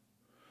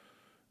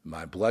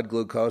 my blood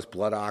glucose,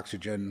 blood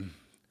oxygen,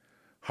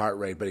 heart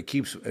rate, but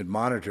it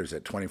monitors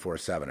it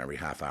 24/7 every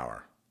half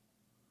hour.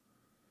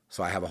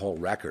 So I have a whole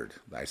record.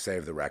 I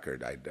save the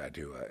record. I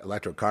do an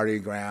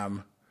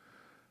electrocardiogram,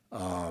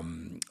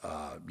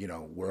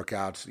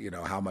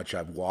 workouts, how much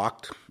I've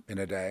walked in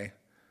a day.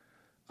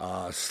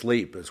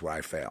 Sleep is where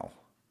I fail.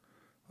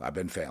 I've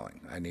been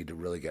failing. I need to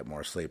really get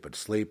more sleep. But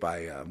sleep,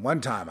 one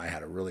time I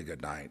had a really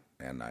good night,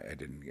 and I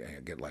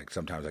didn't get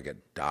sometimes I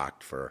get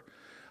docked for,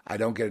 I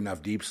don't get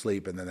enough deep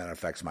sleep, and then that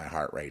affects my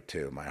heart rate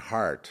too. My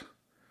heart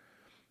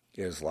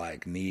is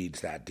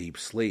needs that deep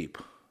sleep.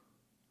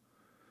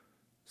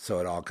 So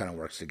it all kind of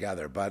works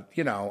together. But,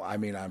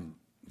 I'm,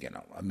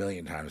 a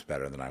million times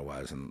better than I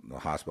was in the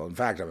hospital. In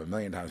fact, I'm a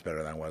million times better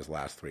than I was the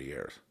last 3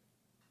 years.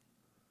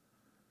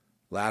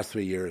 Last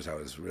 3 years, I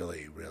was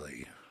really,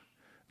 really,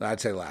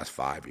 I'd say the last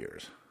 5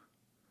 years.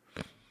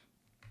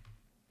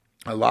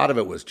 A lot of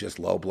it was just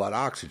low blood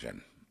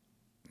oxygen,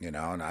 and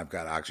I've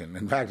got oxygen.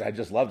 In fact, I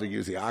just love to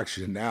use the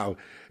oxygen now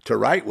to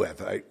write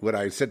with. When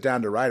I sit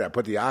down to write, I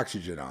put the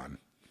oxygen on.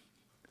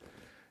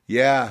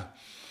 Yeah,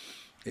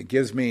 it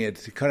gives me,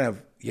 it's kind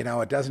of,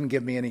 it doesn't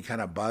give me any kind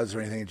of buzz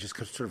or anything. It just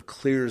sort of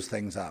clears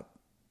things up,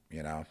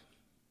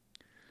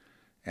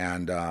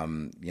 And,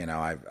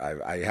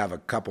 I have a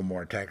couple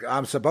more tanks.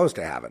 I'm supposed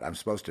to have it. I'm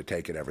supposed to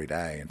take it every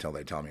day until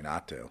they tell me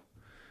not to.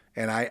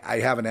 And I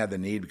haven't had the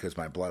need because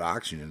my blood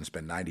oxygen has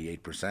been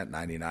 98%,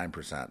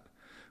 99%,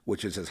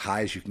 which is as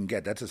high as you can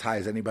get. That's as high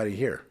as anybody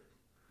here.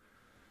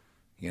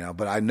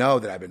 But I know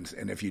that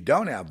and if you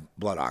don't have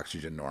blood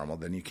oxygen normal,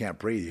 then you can't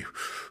breathe.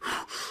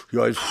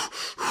 You're always,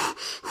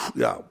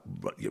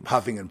 you're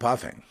huffing and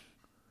puffing.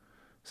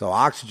 So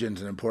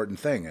oxygen's an important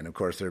thing. And of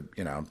course,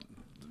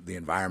 the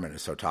environment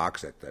is so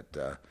toxic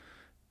that,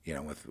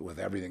 with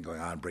everything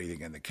going on,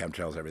 breathing in the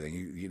chemtrails,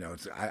 everything,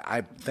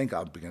 I think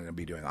I'm going to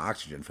be doing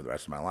oxygen for the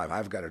rest of my life.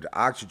 I've got an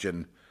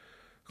oxygen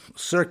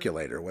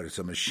circulator, it's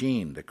a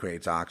machine that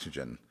creates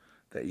oxygen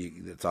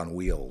that's on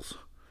wheels.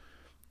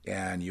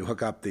 And you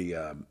hook up the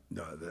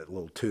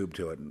little tube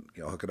to it and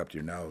hook it up to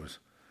your nose.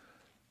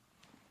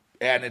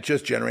 And it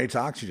just generates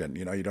oxygen.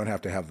 You don't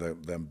have to have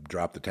them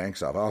drop the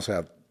tanks off. I also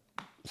have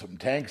some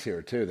tanks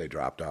here, too, they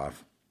dropped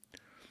off.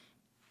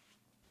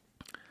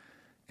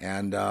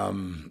 And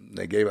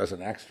they gave us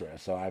an extra,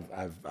 so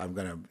I'm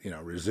going to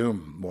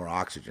resume more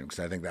oxygen because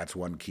I think that's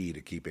one key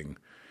to keeping.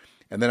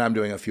 And then I'm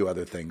doing a few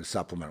other things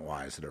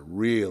supplement-wise that are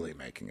really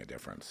making a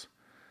difference.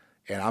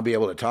 And I'll be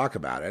able to talk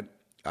about it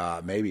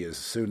maybe as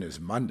soon as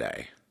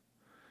Monday,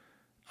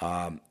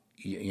 or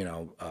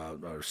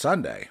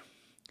Sunday.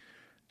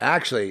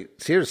 Actually,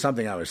 here's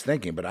something I was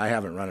thinking, but I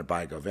haven't run it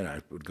by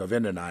Govinda.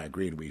 Govinda and I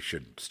agreed we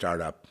should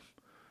start up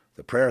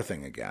the prayer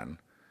thing again.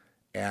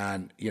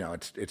 And,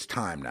 it's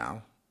time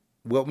now.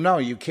 Well, no,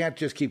 you can't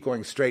just keep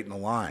going straight in a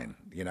line.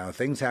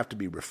 Things have to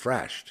be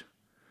refreshed.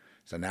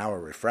 So now we're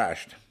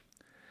refreshed.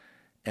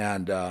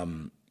 And,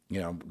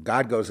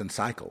 God goes in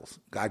cycles.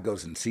 God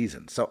goes in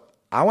seasons. So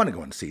I want to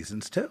go in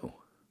seasons too.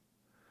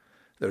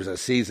 There's a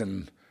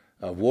season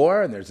of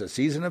war and there's a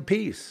season of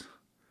peace.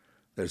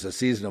 There's a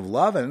season of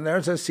love and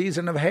there's a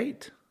season of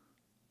hate.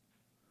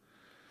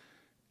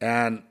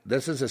 And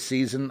this is a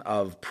season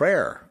of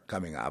prayer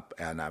coming up,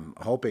 and I'm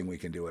hoping we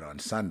can do it on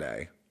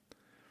Sunday.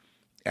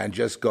 And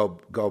just go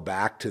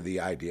back to the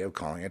idea of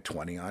calling it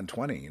 20 on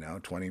 20,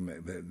 20.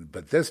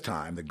 But this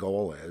time the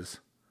goal is,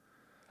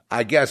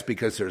 I guess,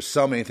 because there's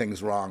so many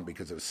things wrong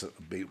because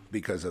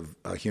of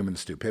human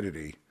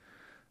stupidity,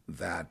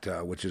 that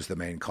which is the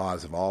main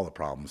cause of all the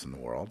problems in the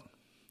world.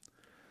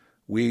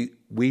 We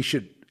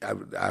should.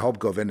 I hope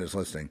Govinda is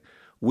listening.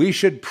 We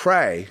should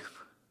pray.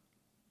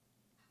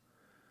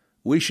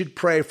 We should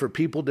pray for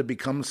people to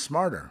become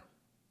smarter,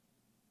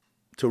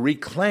 to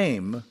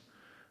reclaim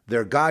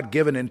their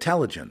God-given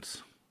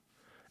intelligence.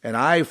 And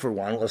I, for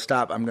one, will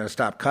stop. I'm going to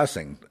stop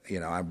cussing.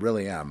 I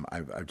really am.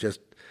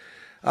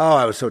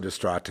 I was so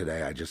distraught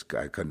today. I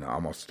couldn't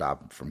almost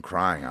stop from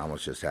crying. I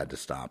almost just had to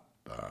stop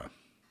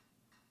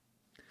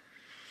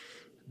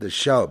the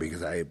show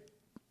because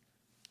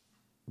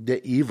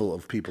the evil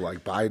of people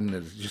like Biden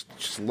is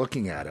just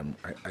looking at him.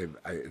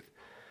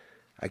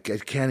 I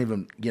can't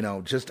even,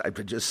 I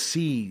could just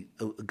see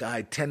a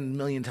guy 10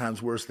 million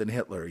times worse than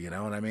Hitler, you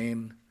know what I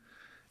mean?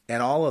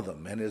 And all of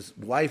them. And his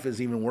wife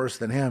is even worse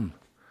than him.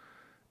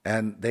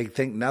 And they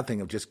think nothing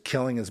of just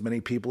killing as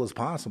many people as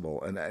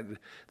possible. And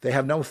they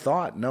have no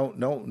thought,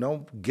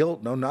 no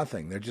guilt, no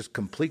nothing. They're just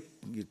complete.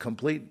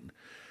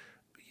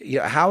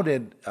 How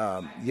did,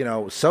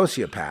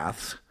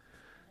 sociopaths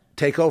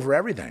take over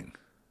everything?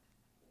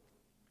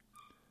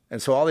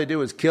 And so all they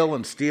do is kill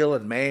and steal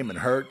and maim and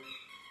hurt,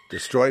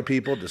 destroy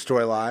people,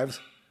 destroy lives.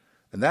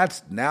 And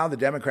that's now the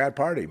Democrat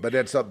Party. But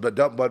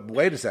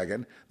wait a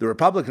second. The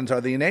Republicans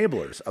are the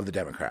enablers of the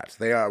Democrats.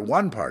 They are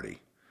one party.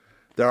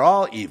 They're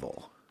all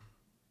evil.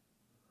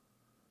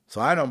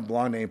 So I don't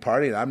belong to any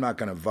party, and I'm not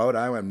going to vote.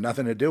 I have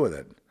nothing to do with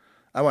it.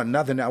 I want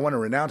nothing. I want to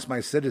renounce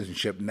my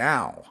citizenship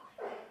now.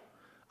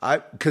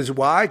 Because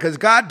why? Because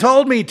God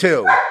told me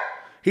to.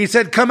 He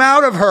said, come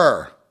out of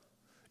her.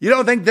 You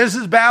don't think this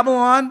is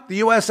Babylon, the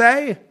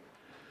USA?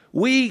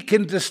 We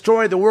can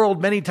destroy the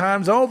world many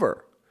times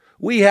over.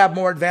 We have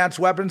more advanced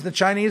weapons than the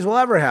Chinese will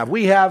ever have.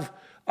 We have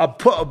a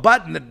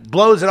button that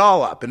blows it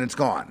all up and it's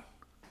gone.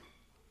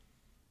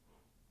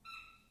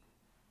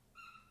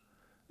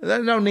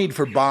 There's no need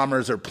for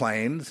bombers or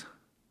planes.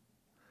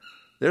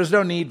 There's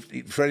no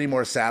need for any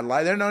more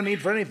satellite. There's no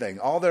need for anything.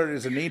 All there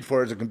is a need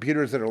for is the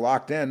computers that are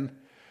locked in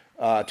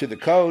to the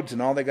codes,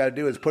 and all they got to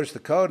do is push the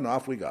code, and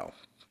off we go.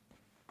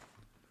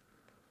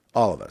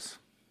 All of us.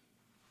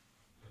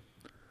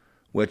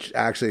 Which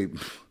actually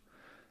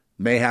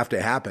may have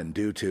to happen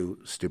due to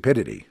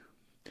stupidity.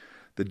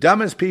 The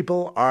dumbest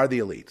people are the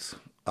elites,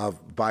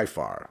 by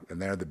far,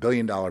 and they're the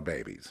billion-dollar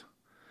babies.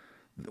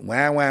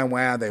 Wah, wah,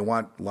 wah, they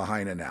want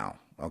Lahaina now.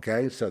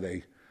 Okay, so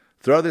they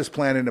throw this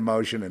plan into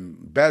motion, and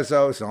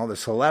Bezos and all the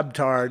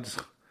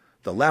celebtards,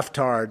 the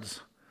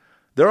leftards,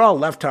 they're all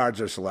leftards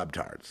or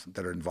celebtards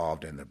that are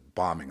involved in the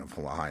bombing of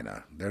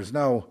Lahaina.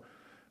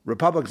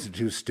 Republicans are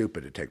too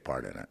stupid to take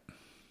part in it.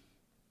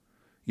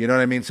 You know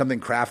what I mean?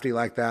 Something crafty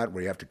like that,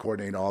 where you have to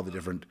coordinate all the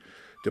different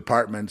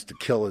departments to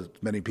kill as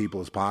many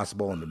people as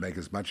possible and to make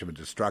as much of a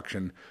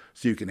destruction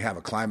so you can have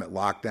a climate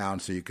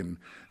lockdown,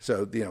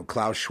 so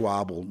Klaus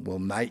Schwab will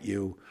knight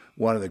you,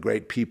 one of the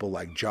great people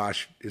like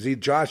Josh. Is he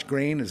Josh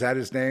Green? Is that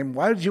his name?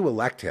 Why did you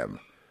elect him?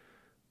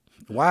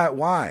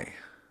 Why?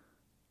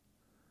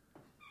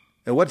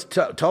 And what's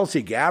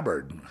Tulsi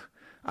Gabbard?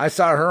 I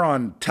saw her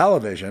on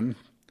television,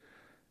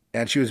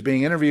 and she was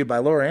being interviewed by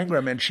Laura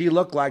Ingraham, and she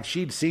looked like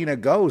she'd seen a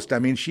ghost. I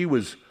mean,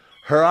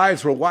 her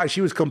eyes were wide.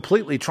 She was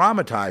completely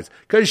traumatized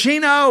because she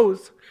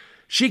knows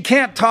she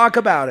can't talk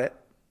about it,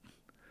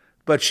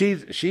 but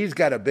she's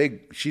got a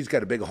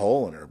big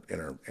hole in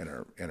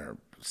her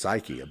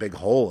psyche, a big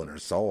hole in her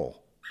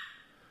soul,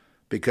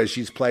 because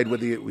she played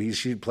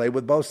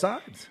with both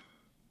sides.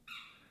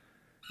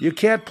 You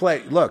can't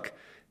play. Look,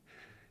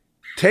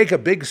 take a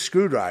big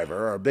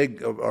screwdriver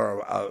or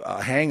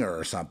a hanger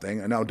or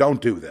something. No,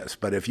 don't do this.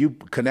 But if you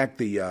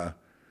connect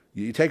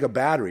you take a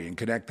battery and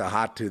connect the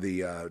hot to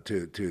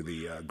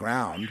the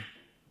ground.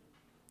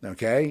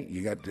 Okay,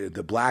 you got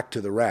the black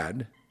to the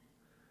red.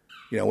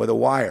 With a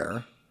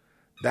wire,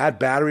 that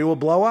battery will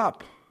blow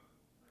up.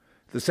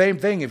 The same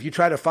thing if you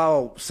try to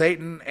follow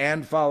Satan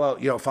and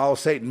follow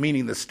Satan,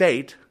 meaning the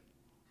state,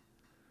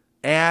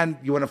 and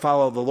you want to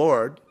follow the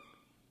Lord.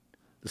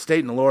 The state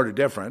and the Lord are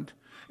different.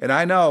 And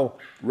I know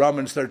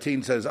Romans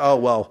 13 says, oh,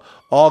 well,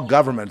 all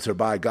governments are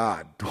by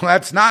God. Well,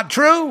 that's not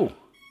true.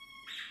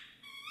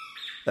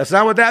 That's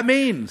not what that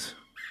means.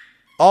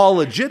 All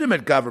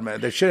legitimate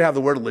government, they should have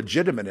the word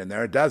legitimate in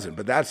there. It doesn't,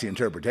 but that's the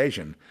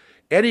interpretation.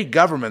 Any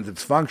government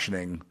that's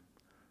functioning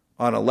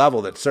on a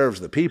level that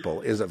serves the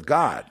people is of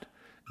God.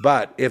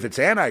 But if it's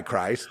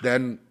Antichrist,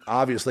 then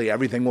obviously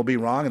everything will be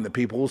wrong and the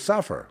people will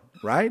suffer,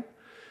 right?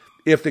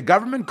 If the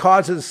government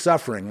causes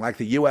suffering, like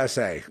the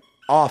USA,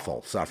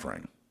 awful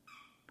suffering,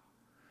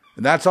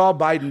 and that's all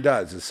Biden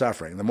does is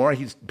suffering. The more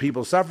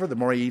people suffer, the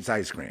more he eats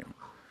ice cream.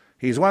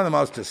 He's one of the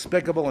most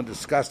despicable and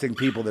disgusting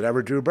people that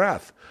ever drew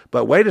breath.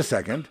 But wait a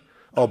second,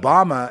 he's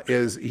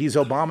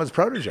Obama's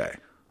protege.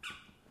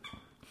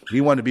 He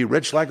wanted to be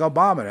rich like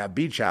Obama and have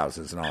beach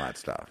houses and all that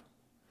stuff.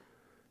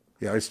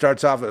 He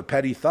starts off as a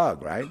petty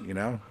thug, right?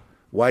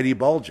 Whitey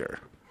Bulger.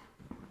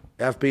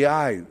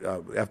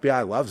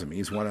 FBI loves him.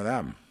 He's one of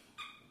them.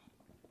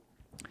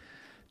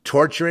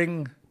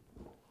 Torturing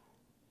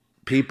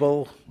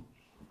people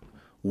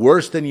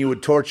worse than you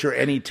would torture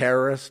any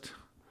terrorist,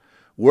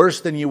 worse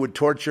than you would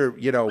torture,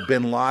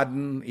 bin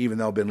Laden, even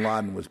though bin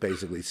Laden was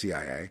basically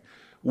CIA,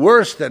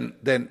 worse than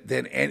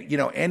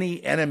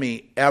any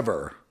enemy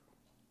ever,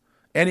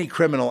 any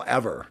criminal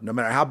ever, no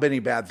matter how many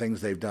bad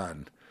things they've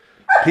done.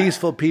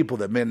 Peaceful people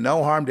that meant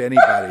no harm to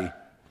anybody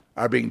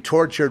are being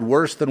tortured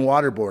worse than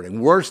waterboarding,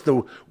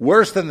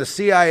 worse than the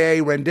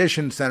CIA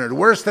rendition center,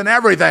 worse than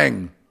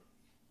everything.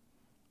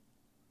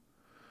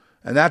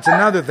 And that's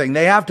another thing.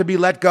 They have to be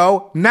let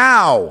go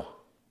now.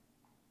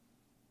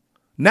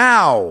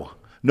 Now.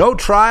 No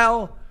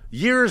trial,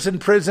 years in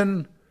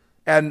prison,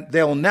 and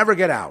they'll never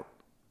get out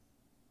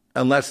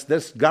unless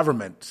this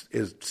government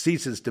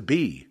ceases to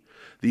be.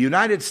 The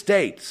United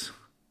States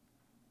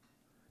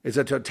is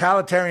a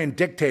totalitarian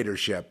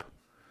dictatorship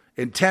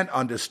intent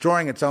on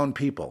destroying its own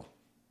people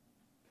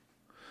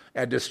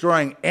and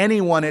destroying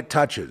anyone it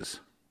touches.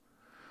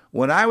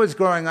 When I was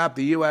growing up,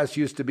 the U.S.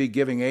 used to be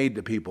giving aid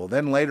to people.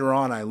 Then later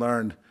on, I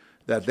learned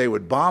that they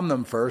would bomb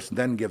them first,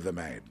 then give them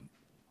aid.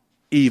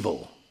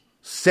 Evil,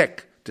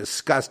 sick,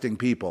 disgusting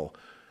people.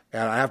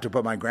 And I have to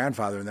put my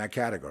grandfather in that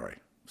category.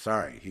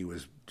 Sorry, he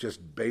was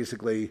just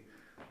basically,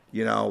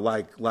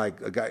 like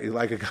a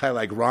guy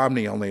like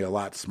Romney, only a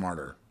lot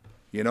smarter.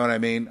 You know what I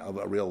mean?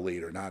 A real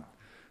leader, not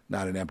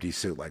an empty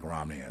suit like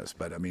Romney is.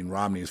 But I mean,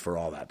 Romney's for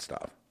all that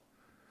stuff.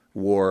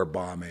 War,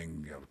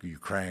 bombing,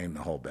 Ukraine,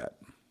 the whole bit.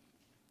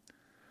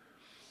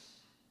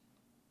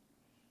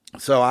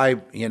 So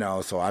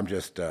I'm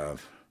just,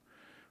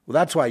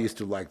 that's why I used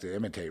to like to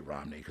imitate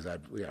Romney, because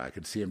I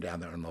could see him down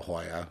there in La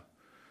Jolla,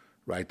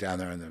 right down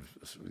there, and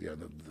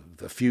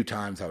the few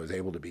times I was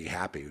able to be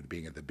happy with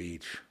being at the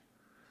beach.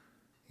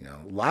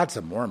 Lots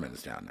of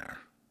Mormons down there.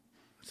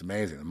 It's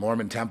amazing. The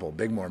Mormon temple,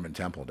 big Mormon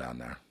temple down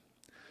there.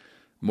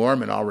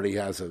 Mormon already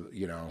has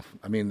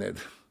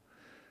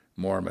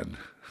Mormon,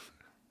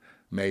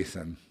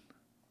 Mason,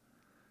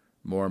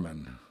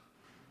 Mormon,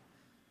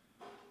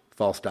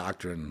 false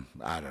doctrine,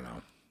 I don't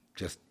know.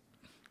 Just,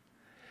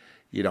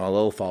 a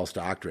little false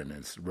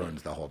doctrine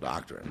ruins the whole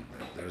doctrine.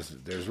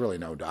 There's really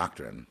no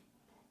doctrine.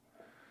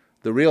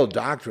 The real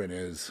doctrine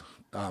is,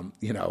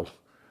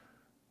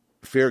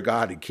 fear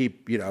God and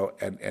keep,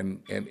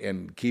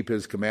 and keep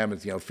His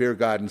commandments. Fear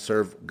God and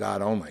serve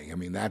God only.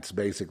 That's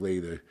basically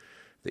the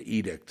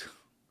edict.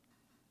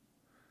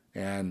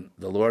 And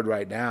the Lord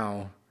right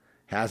now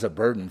has a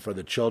burden for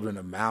the children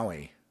of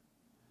Maui,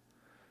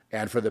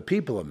 and for the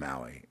people of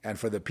Maui, and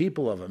for the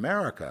people of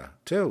America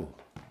too.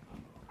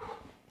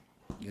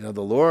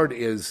 The Lord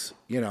is,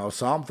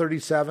 Psalm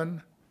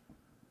 37.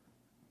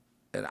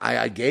 And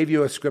I gave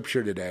you a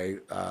scripture today.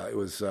 It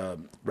was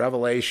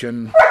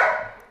Revelation.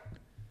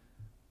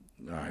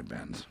 All right,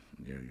 Benz.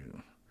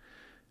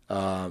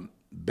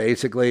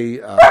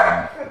 Basically,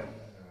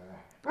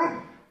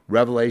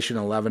 Revelation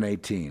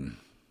 11:18.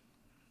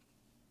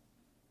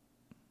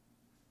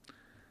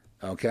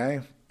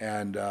 Okay,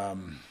 and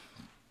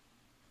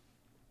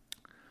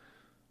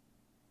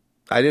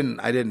I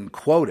didn't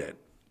quote it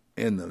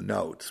in the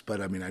notes, but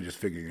I just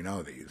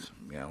figure these.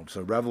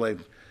 So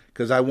Revelation,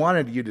 because I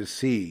wanted you to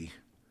see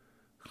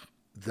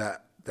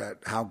that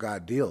how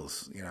God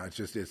deals.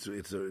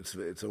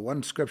 It's a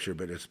one scripture,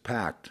 but it's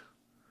packed.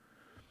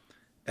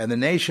 And the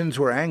nations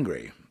were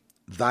angry.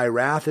 Thy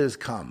wrath is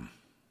come,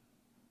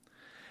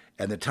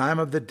 and the time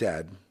of the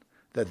dead,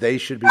 that they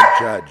should be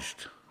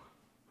judged,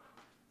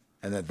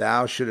 and that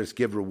thou shouldest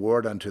give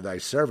reward unto thy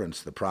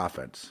servants the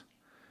prophets,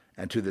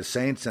 and to the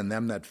saints and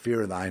them that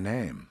fear thy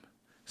name,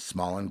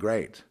 small and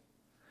great,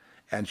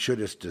 and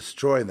shouldest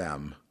destroy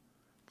them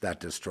that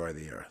destroy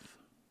the earth.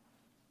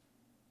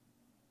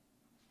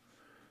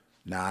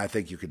 Now, I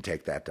think you can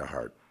take that to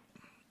heart.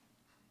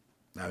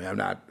 I'm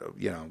not,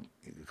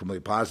 completely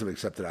positive,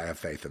 except that I have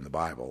faith in the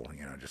Bible,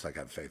 just like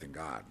I have faith in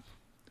God.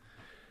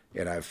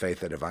 And I have faith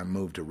that if I'm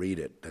moved to read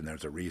it, then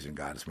there's a reason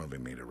God is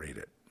moving me to read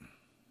it.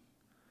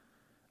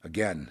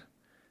 Again,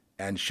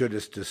 and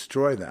shouldest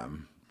destroy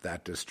them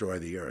that destroy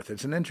the earth.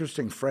 It's an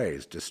interesting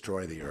phrase,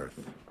 destroy the earth.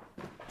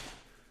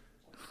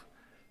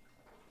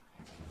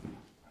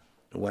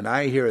 When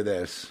I hear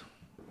this,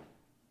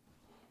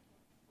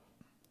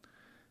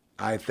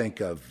 I think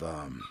of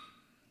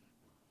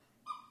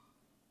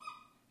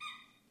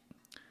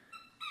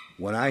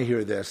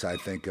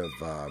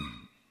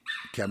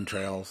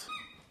chemtrails,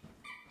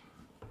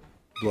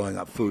 blowing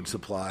up food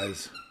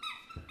supplies,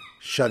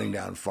 shutting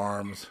down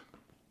farms,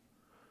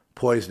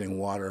 poisoning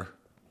water,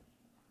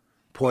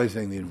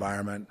 poisoning the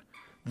environment.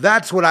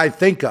 That's what I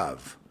think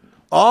of.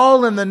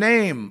 All in the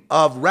name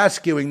of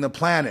rescuing the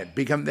planet.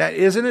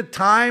 Isn't it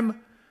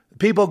time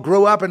people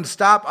grew up and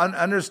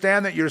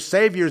understand that your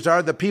saviors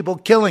are the people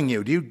killing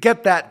you? Do you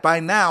get that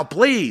by now?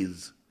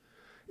 Please.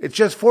 It's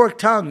just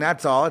forked tongue,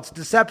 that's all. It's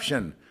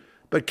deception.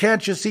 But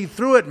can't you see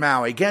through it,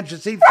 Maui? Can't you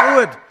see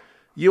through it?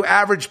 You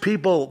average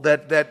people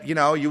that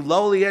you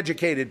lowly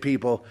educated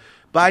people.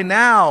 By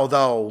now,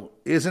 though,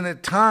 isn't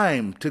it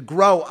time to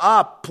grow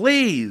up,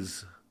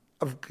 please?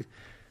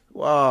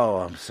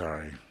 Whoa, I'm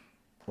sorry.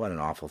 What an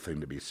awful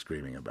thing to be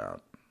screaming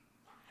about.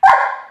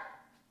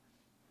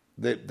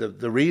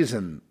 The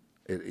reason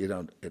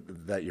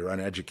that you're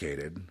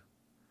uneducated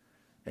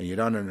and you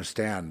don't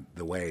understand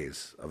the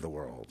ways of the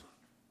world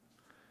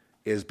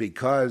is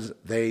because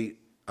they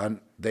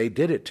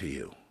did it to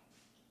you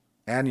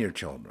and your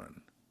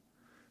children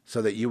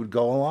so that you would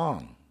go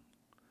along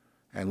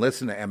and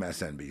listen to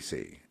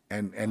MSNBC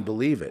and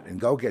believe it and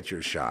go get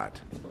your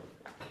shot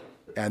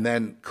and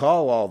then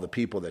call all the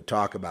people that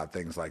talk about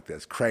things like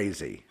this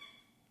crazy.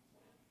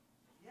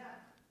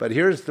 But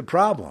here's the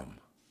problem.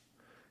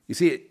 You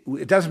see,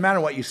 it doesn't matter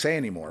what you say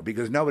anymore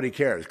because nobody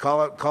cares.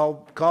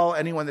 Call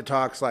anyone that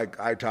talks like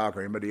I talk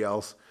or anybody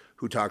else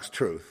who talks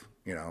truth,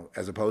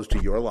 as opposed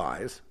to your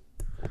lies.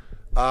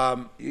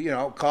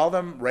 Call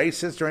them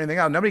racist or anything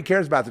else. Nobody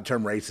cares about the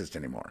term racist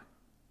anymore.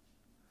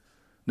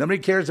 Nobody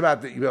cares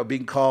about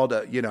being called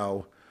a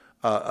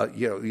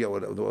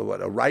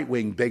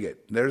right-wing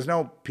bigot. There's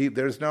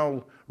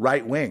no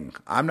right wing.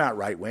 I'm not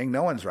right wing.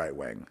 No one's right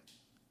wing.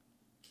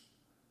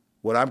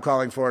 What I'm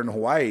calling for in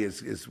Hawaii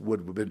would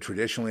have been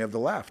traditionally of the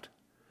left.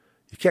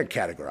 You can't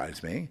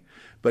categorize me.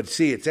 But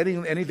see, it's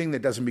anything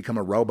that doesn't become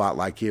a robot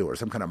like you or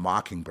some kind of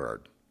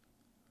mockingbird,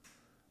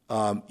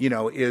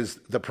 is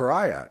the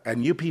pariah.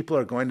 And you people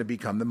are going to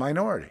become the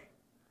minority.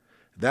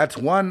 That's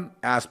one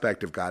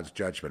aspect of God's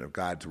judgment, of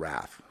God's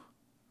wrath,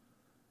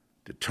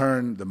 to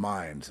turn the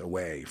minds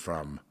away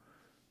from,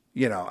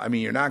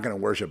 you're not going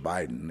to worship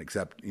Biden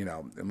except,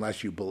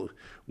 unless you believe.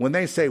 When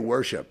they say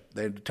worship,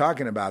 they're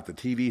talking about the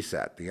TV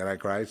set, the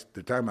Antichrist.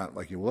 They're talking about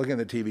like you're looking at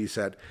the TV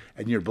set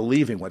and you're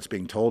believing what's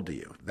being told to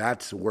you.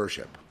 That's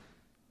worship.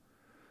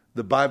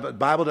 The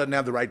Bible doesn't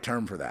have the right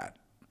term for that.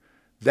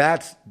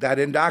 that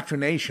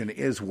indoctrination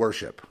is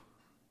worship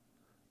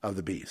of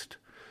the beast.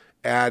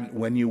 And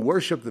when you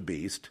worship the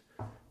beast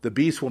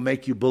will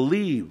make you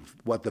believe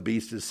what the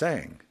beast is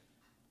saying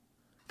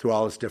through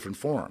all its different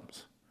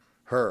forms.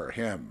 Her,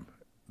 him,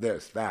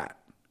 this, that.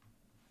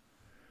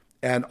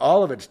 And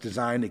all of it's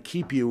designed to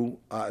keep you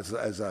as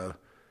a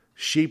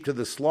sheep to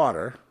the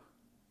slaughter,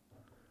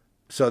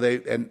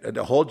 and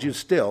to hold you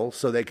still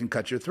so they can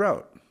cut your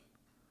throat.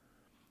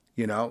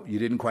 You know, you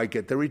didn't quite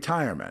get the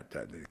retirement.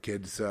 The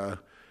kids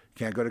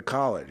can't go to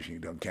college. You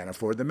can't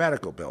afford the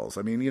medical bills.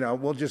 I mean,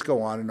 we'll just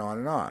go on and on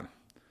and on.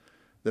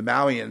 The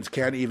Malians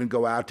can't even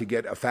go out to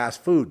get a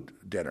fast food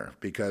dinner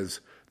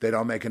because they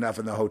don't make enough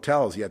in the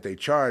hotels, yet they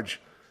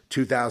charge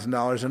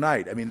 $2,000 a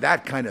night. I mean,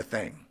 that kind of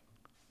thing.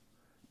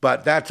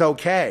 But that's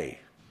okay.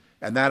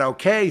 And that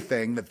okay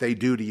thing that they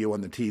do to you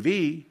on the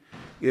TV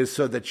is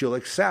so that you'll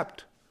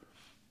accept.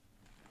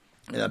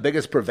 And the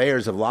biggest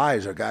purveyors of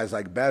lies are guys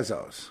like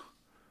Bezos,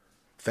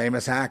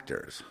 famous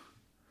actors.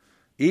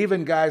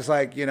 Even guys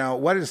like,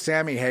 what has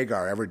Sammy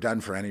Hagar ever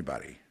done for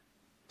anybody?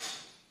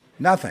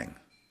 Nothing.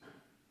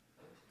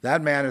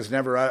 That man has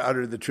never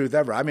uttered the truth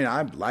ever. I mean,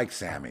 I like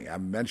Sammy. I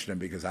mention him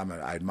because I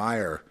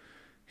admire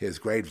his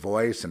great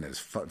voice and his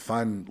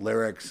fun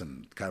lyrics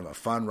and kind of a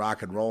fun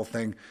rock and roll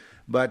thing.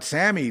 But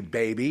Sammy,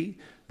 baby,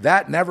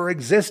 that never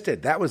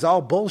existed. That was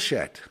all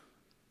bullshit.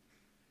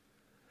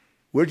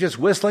 We're just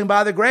whistling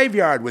by the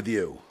graveyard with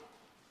you.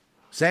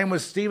 Same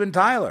with Steven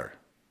Tyler.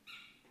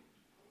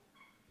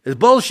 It's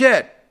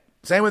bullshit.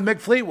 Same with Mick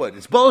Fleetwood.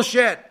 It's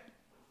bullshit.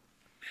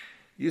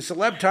 You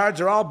celebtards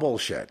are all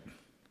bullshit.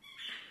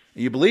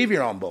 You believe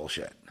your own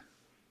bullshit.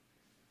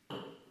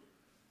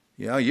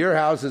 Your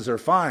houses are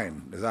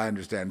fine, as I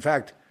understand. In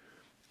fact,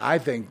 I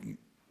think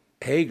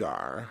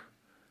Hagar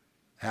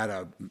had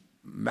a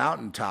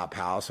mountaintop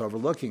house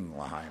overlooking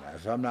Lahaina.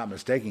 If I'm not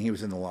mistaken, he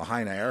was in the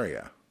Lahaina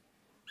area.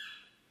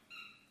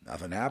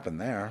 Nothing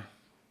happened there.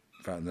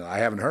 I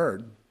haven't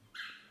heard.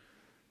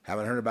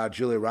 Haven't heard about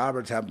Julia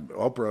Roberts.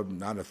 Oprah,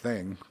 not a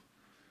thing.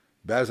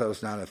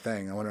 Bezos, not a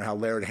thing. I wonder how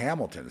Laird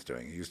Hamilton's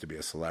doing. He used to be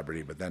a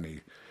celebrity, but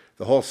then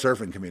the whole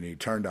surfing community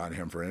turned on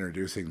him for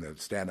introducing the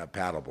stand-up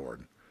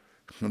paddleboard.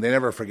 And they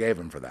never forgave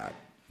him for that,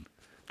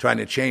 trying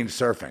to change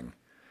surfing.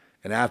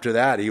 And after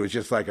that, he was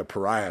just like a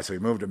pariah, so he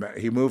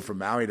moved from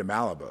Maui to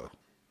Malibu.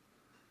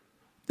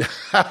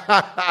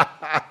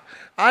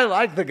 I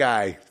like the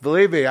guy.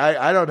 Believe me,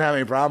 I don't have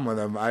any problem with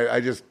him.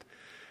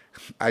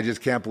 I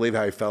just can't believe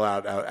how he fell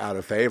out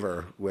of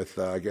favor with,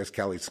 I guess,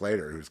 Kelly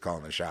Slater, who's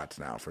calling the shots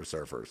now for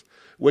surfers,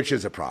 which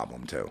is a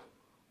problem, too.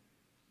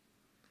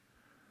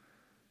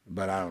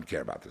 But I don't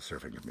care about the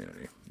surfing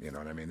community. You know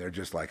what I mean? They're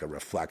just like a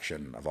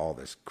reflection of all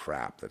this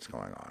crap that's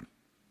going on.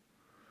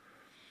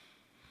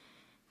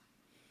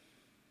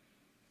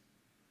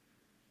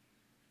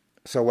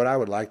 So what I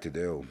would like to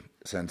do,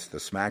 since the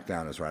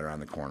SmackDown is right around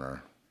the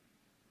corner,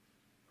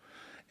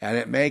 and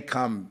it may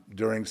come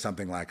during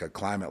something like a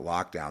climate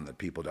lockdown that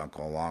people don't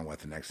go along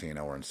with, the next thing you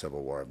know, we're in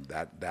civil war.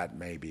 That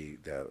may be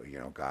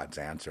God's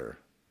answer.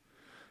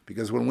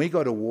 Because when we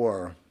go to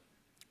war,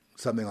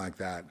 something like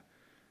that,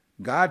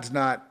 God's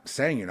not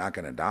saying you're not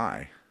going to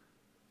die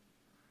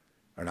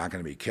or not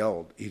going to be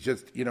killed. He's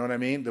just, you know what I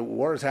mean? The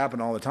wars happen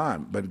all the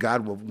time, but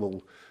God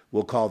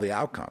will call the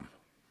outcome.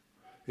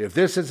 If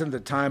this isn't the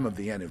time of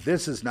the end, if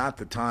this is not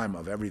the time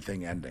of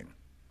everything ending,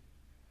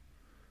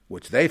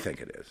 which they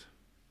think it is,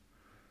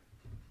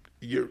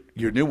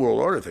 your New World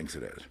Order thinks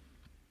it is,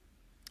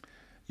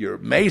 your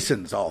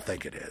Masons all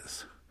think it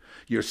is,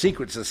 your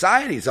secret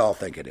societies all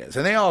think it is,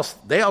 and they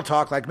all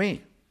talk like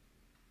me.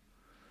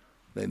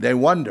 They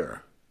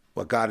wonder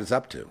what God is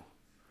up to,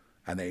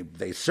 and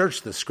they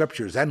search the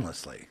scriptures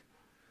endlessly.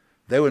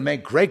 They would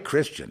make great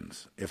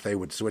Christians if they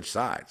would switch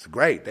sides.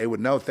 Great. They would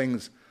know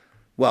things.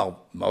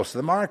 Well, most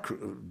of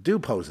them do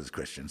pose as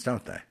Christians,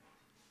 don't they?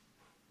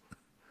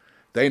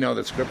 They know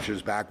the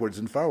scriptures backwards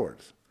and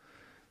forwards.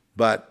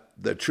 But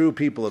the true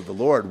people of the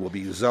Lord will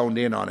be zoned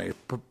in on a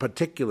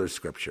particular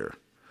scripture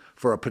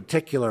for a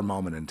particular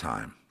moment in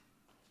time.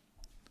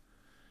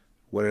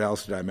 What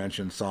else did I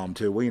mention? Psalm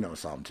 2. Well, you know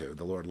Psalm 2.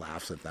 The Lord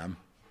laughs at them.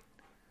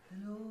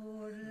 The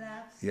Lord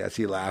laughs. Yes,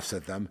 he laughs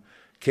at them.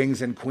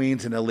 Kings and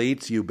queens and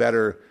elites, you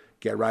better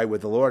get right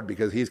with the Lord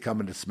because he's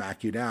coming to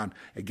smack you down.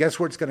 And guess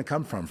where it's going to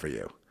come from for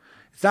you?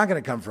 It's not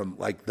going to come from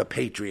like the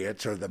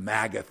Patriots or the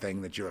MAGA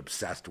thing that you're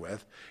obsessed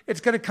with. It's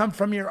going to come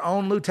from your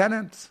own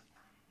lieutenants.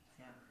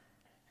 Yeah.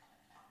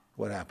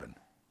 What happened?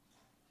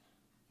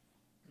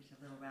 There's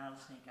a little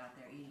rattlesnake out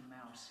there eating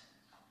mouse.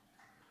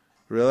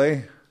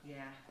 Really?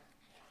 Yeah.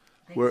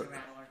 I think Where- it's a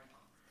rattler.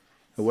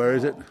 Where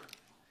is it?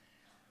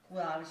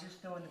 Well, I was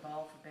just throwing the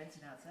ball for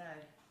Benson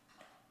outside,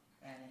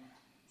 and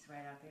it's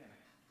right out there.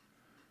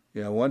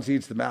 Yeah, once he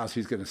eats the mouse,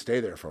 he's going to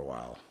stay there for a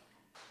while.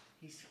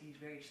 He's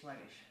very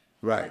sluggish.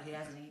 Right. But he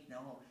hasn't eaten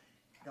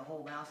the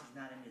whole mouse is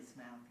not in his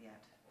mouth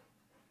yet.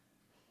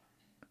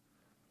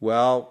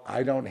 Well,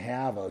 I don't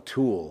have a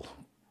tool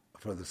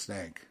for the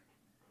snake.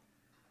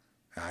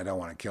 I don't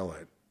want to kill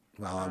it.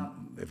 Well,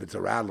 if it's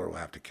a rattler, we'll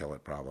have to kill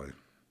it probably.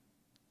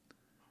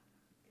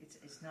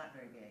 It's not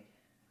very big.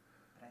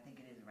 but I think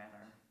it is a rattler.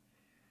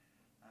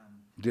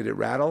 Did it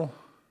rattle?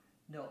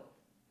 No,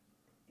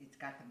 it's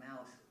got the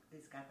mouth.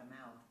 It's got the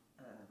mouth.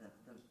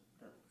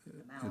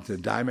 The mouth. It's a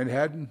diamond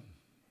head?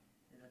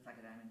 It looks like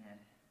a diamond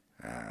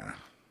head.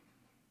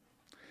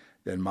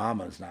 Then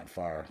Mama's not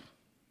far.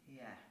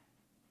 Yeah.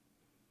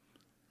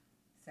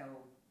 So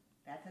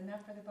that's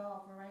enough for the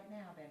ball for right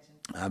now, Benson.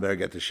 I better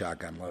get the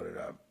shotgun loaded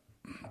up.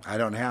 I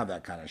don't have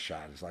that kind of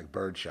shot. It's like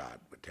bird shot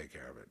would take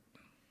care of it.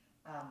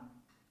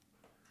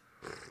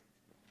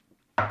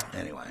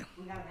 Anyway.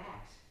 We got an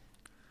axe.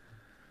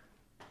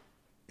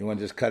 You want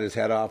to just cut his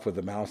head off with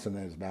the mouse in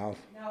his mouth?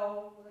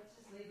 No, let's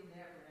just leave him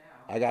there for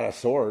now. I got a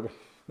sword.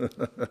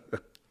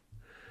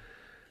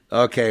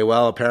 Okay,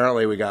 well,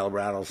 apparently we got a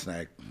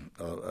rattlesnake.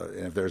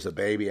 And if there's a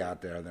baby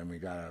out there, then we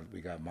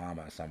got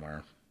Mama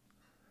somewhere.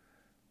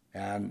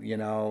 And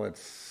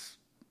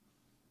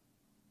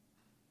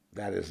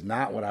that is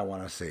not what I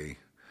want to see.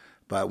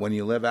 But when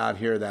you live out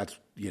here, that's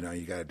you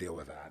got to deal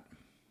with that.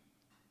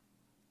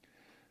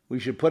 We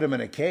should put him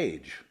in a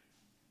cage.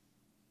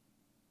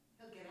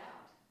 He'll get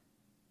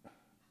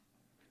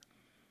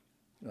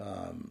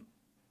out.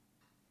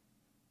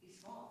 He's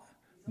small.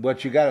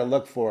 What you got to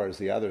look for is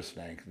the other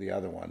snake, the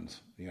other ones.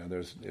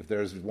 If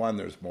there's one,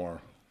 there's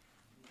more.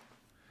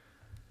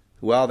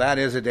 Well, that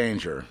is a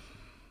danger.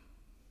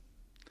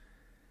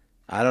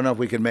 I don't know if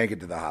we can make it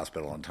to the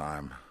hospital in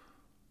time.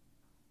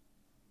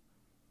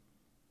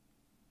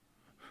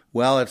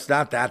 Well, it's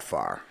not that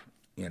far,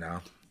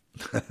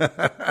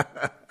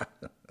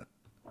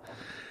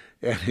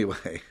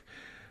 Anyway,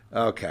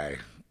 okay.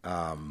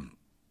 Well,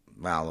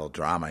 a little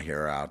drama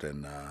here out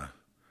in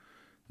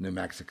New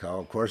Mexico.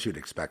 Of course, you'd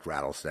expect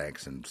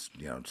rattlesnakes and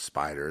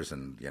spiders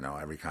and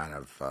every kind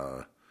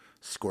of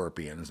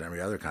scorpions and every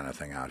other kind of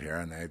thing out here,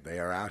 and they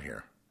are out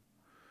here.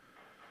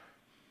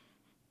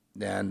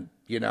 And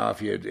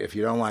if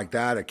you don't like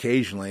that,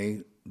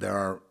 occasionally there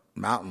are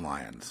mountain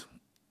lions,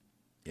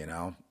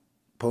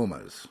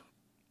 pumas.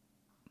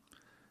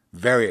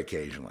 Very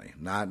occasionally,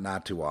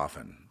 not too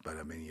often, but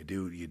I mean you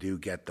do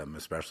get them,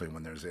 especially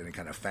when there's any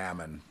kind of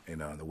famine. In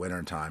the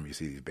wintertime, you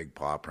see these big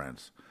paw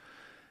prints.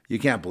 You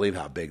can't believe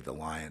how big the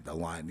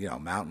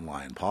mountain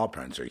lion paw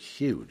prints are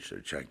huge. They're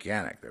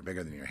gigantic. They're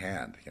bigger than your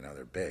hand.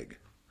 They're big,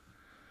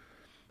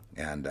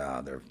 and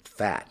they're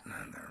fat.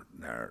 And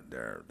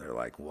they're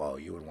like, whoa,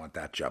 you would want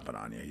that jumping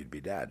on you. You'd be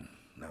dead.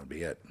 That would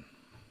be it.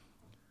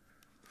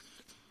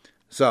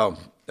 So,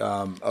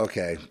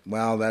 okay,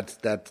 well, that's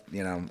I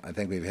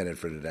think we've hit it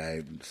for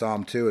today.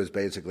 Psalm 2 is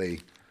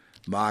basically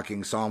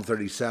mocking. Psalm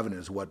 37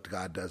 is what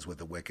God does with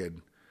the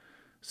wicked.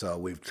 So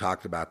we've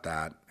talked about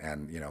that,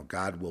 and,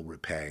 God will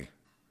repay.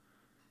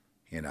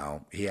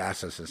 He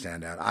asks us to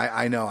stand out.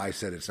 I know I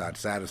said it's not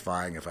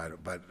satisfying,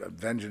 but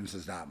vengeance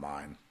is not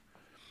mine.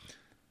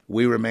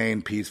 We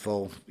remain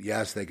peaceful.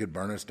 Yes, they could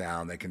burn us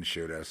down. They can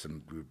shoot us,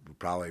 and we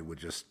probably would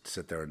just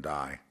sit there and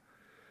die.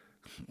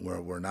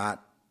 We're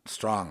not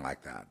strong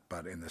like that,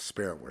 but in the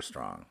spirit we're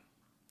strong.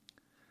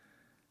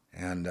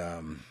 And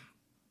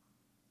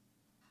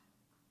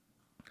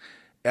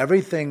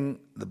everything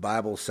the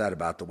Bible said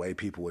about the way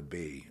people would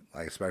be,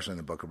 like especially in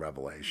the book of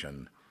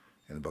Revelation,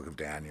 in the book of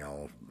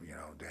Daniel,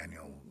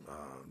 Daniel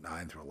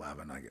 9 through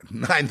 11,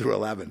 9 through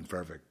 11,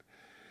 perfect.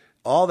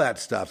 All that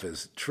stuff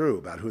is true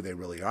about who they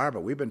really are,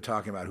 but we've been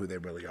talking about who they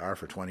really are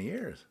for 20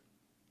 years.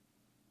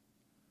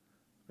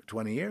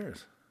 20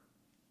 years.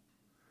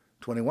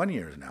 21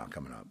 years now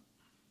coming up.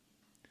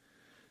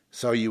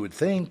 So you would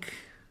think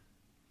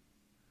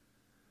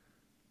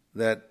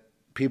that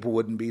people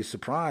wouldn't be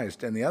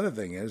surprised. And the other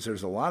thing is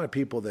there's a lot of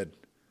people that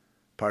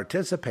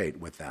participate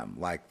with them,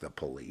 like the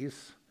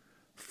police,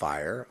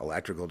 fire,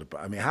 electrical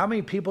department. I mean, how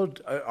many people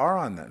are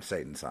on the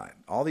Satan side?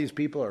 All these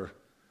people are,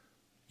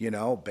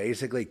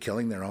 basically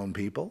killing their own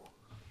people?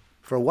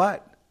 For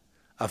what?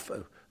 A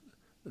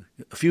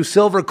few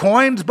silver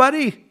coins,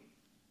 buddy?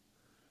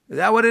 Is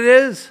that what it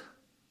is?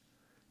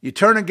 You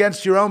turn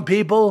against your own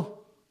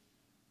people?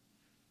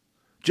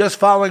 Just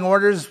following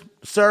orders,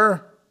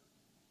 sir?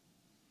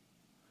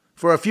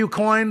 For a few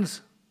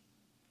coins?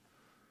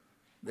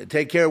 They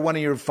take care of one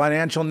of your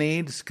financial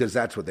needs? Because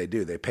that's what they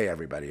do. They pay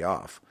everybody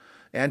off.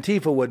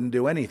 Antifa wouldn't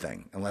do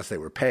anything unless they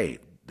were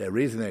paid. The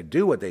reason they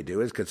do what they do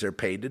is because they're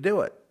paid to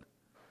do it.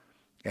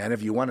 And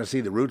if you want to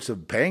see the roots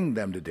of paying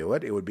them to do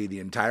it, it would be the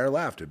entire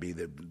left. It would be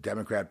the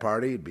Democrat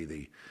Party. It would be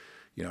the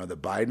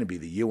Biden. It would be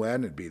the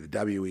UN. It would be the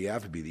WEF.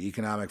 It would be the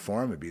Economic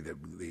Forum. It would be the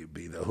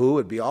WHO. It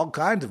would be all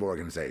kinds of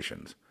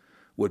organizations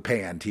would pay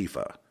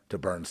Antifa to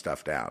burn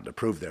stuff down, to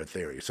prove their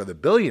theory. So the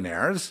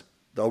billionaires,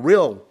 the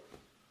real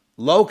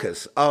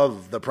locus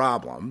of the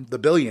problem, the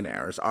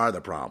billionaires are the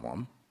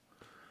problem.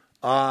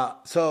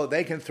 So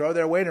they can throw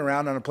their weight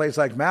around on a place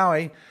like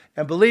Maui.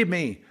 And believe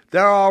me,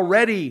 they're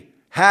already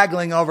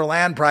haggling over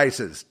land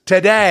prices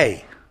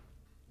today.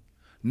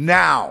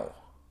 Now.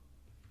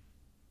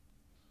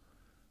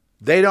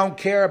 They don't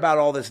care about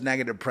all this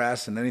negative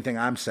press and anything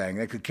I'm saying.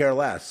 They could care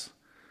less.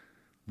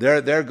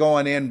 They're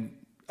going in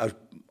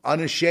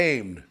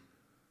unashamed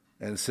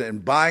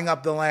and buying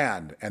up the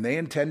land. And they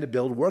intend to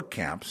build work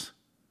camps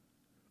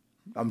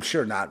I'm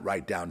sure not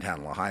right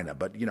downtown Lahaina,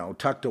 but,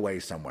 tucked away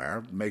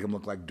somewhere, make them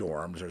look like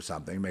dorms or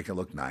something, make it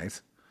look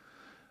nice.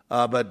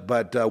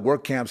 But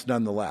work camps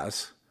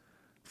nonetheless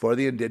for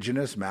the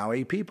indigenous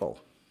Maui people.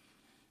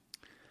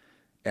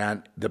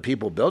 And the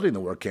people building the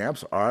work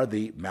camps are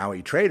the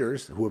Maui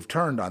traders who have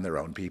turned on their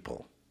own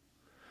people.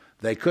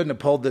 They couldn't have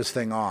pulled this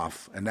thing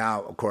off, and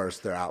now, of course,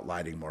 they're out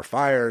lighting more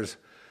fires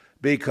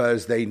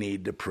because they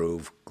need to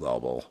prove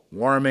global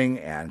warming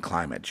and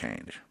climate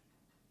change.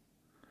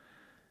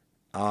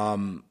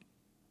 So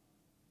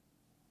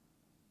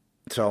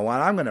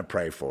what I'm going to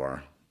pray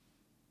for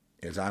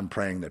is I'm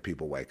praying that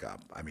people wake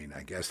up. I mean,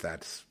 I guess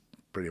that's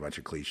pretty much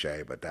a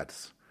cliche, but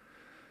that's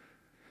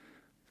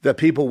that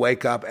people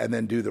wake up and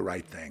then do the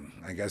right thing.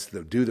 I guess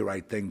the do the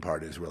right thing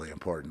part is really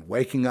important.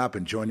 Waking up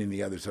and joining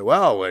the others. So,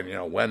 well,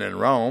 when in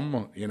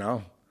Rome,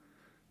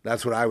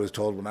 that's what I was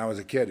told when I was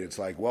a kid. It's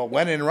like, well,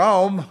 when in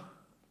Rome.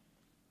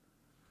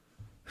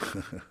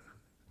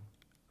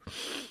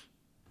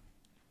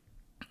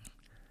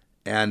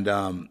 And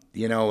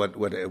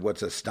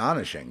what's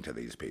astonishing to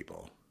these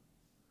people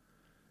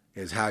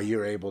is how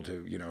you're able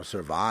to,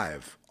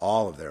 survive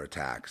all of their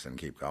attacks and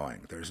keep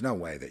going. There's no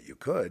way that you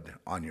could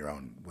on your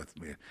own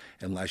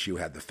unless you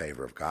had the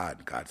favor of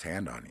God, God's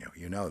hand on you.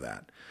 You know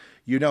that.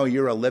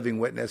 You're a living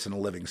witness and a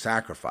living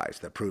sacrifice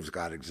that proves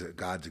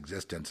God's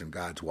existence, and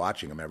God's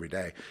watching them every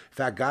day. In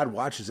fact, God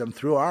watches them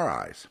through our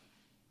eyes,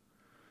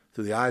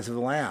 through the eyes of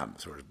the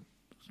lambs, or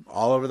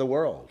all over the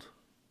world.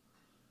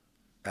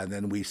 And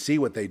then we see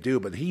what they do,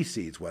 but he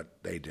sees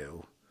what they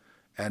do.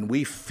 And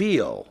we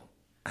feel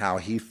how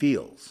he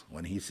feels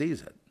when he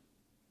sees it.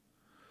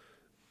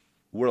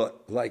 We're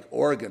like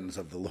organs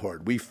of the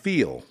Lord. We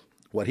feel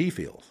what he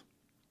feels.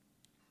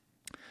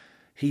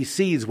 He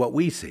sees what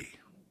we see.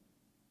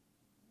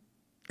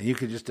 And you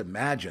can just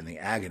imagine the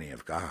agony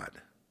of God.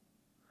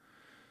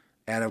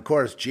 And of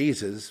course,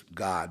 Jesus,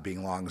 God,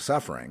 being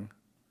long-suffering,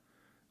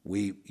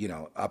 we,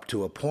 up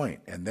to a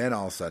point, and then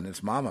all of a sudden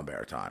it's mama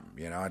bear time.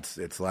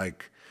 It's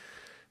like,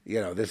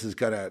 this is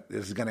gonna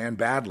end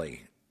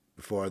badly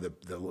for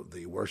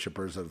the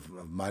worshipers of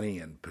money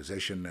and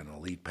position and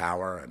elite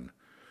power and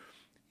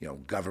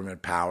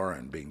government power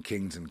and being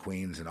kings and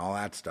queens and all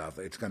that stuff.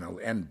 It's going to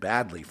end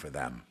badly for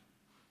them.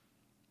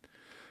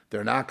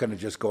 They're not going to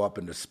just go up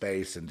into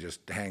space and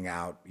just hang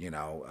out,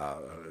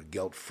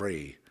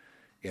 guilt-free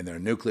in their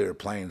nuclear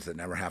planes that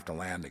never have to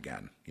land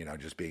again.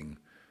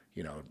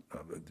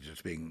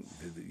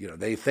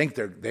 They think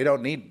they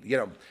don't need,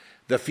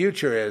 the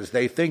future is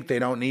they think they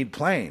don't need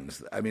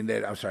planes. I mean, they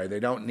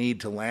don't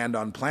need to land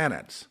on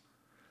planets.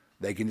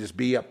 They can just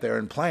be up there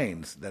in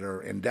planes that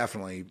are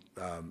indefinitely,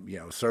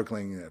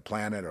 circling the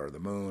planet or the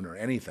moon or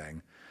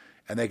anything,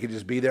 and they can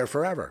just be there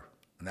forever.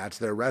 And that's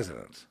their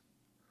residence.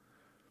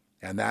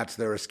 And that's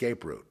their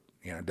escape route.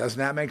 Doesn't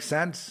that make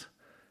sense?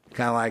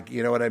 Kind of like,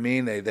 you know what I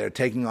mean? They're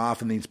taking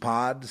off in these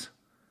pods.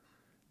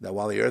 That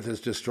while the earth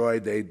is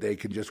destroyed, they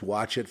can just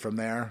watch it from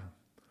there,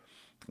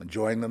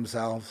 enjoying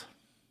themselves.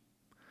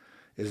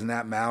 Isn't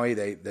that Maui?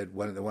 That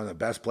one of the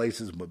best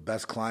places,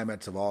 best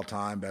climates of all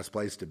time, best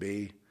place to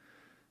be.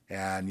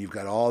 And you've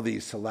got all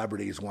these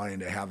celebrities wanting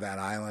to have that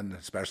island,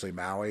 especially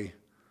Maui.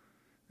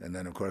 And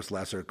then, of course,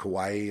 lesser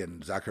Kauai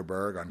and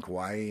Zuckerberg on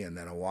Kauai, and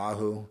then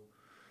Oahu.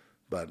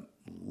 But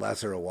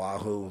lesser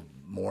Oahu,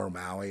 more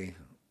Maui.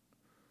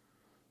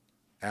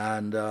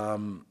 And,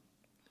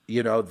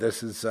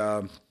 this is...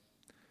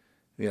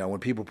 when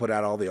people put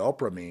out all the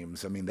Oprah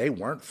memes, I mean, they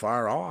weren't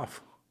far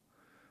off.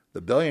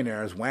 The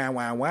billionaires,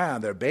 wah,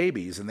 they're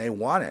babies, and they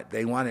want it.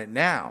 They want it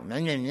now.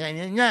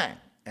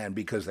 And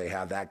because they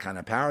have that kind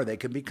of power, they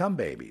can become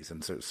babies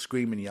and sort of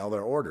scream and yell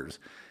their orders.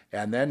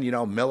 And then,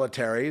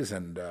 militaries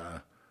and,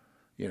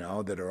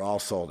 that are all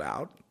sold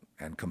out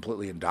and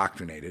completely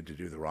indoctrinated to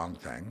do the wrong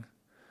thing.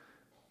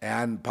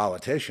 And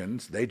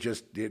politicians, they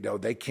just,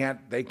 they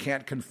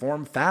can't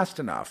conform fast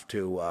enough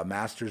to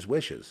masters'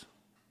 wishes.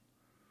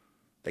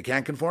 They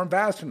can't conform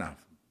fast enough.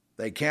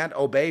 They can't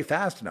obey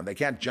fast enough. They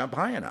can't jump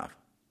high enough.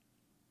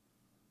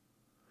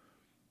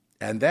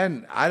 And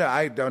then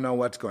I don't know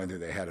what's going through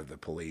the head of the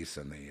police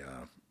and the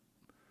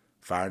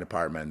fire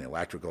department and the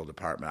electrical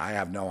department. I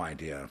have no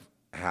idea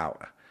how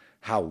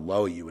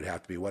low you would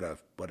have to be. What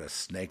a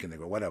snake in the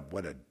grass.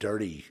 What a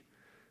dirty,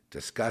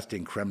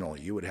 disgusting criminal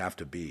you would have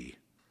to be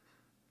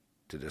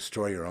to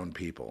destroy your own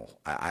people.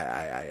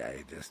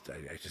 I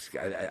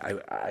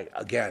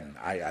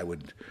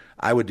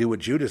would do what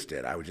Judas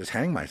did. I would just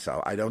hang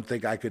myself. I don't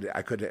think I could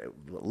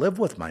live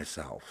with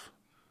myself.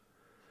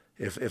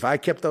 If I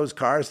kept those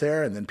cars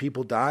there and then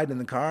people died in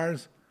the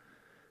cars,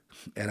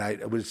 and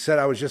I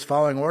was just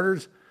following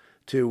orders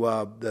to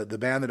the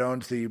man that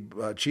owns the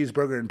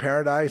Cheeseburger in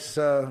Paradise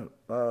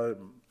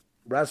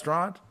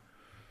restaurant,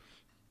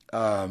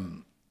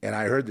 and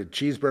I heard the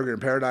Cheeseburger in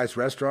Paradise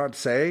restaurant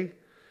say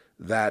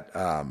that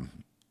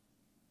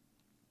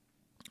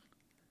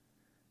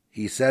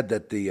he said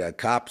that the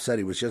cop said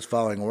he was just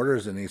following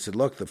orders, and he said,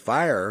 look, the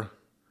fire,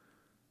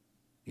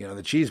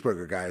 the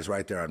cheeseburger guy is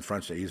right there on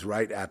Front Street. He's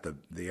right at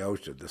the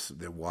ocean,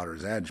 the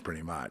water's edge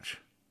pretty much.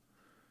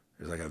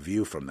 There's like a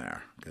view from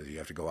there because you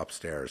have to go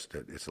upstairs.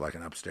 It's like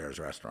an upstairs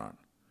restaurant.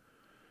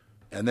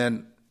 And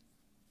then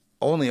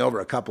only over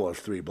a couple of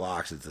 3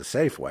 blocks is the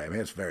Safeway. I mean,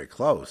 it's very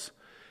close.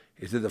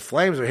 He said, the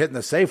flames are hitting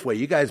the Safeway.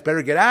 You guys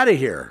better get out of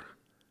here.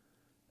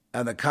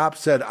 And the cop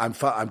said,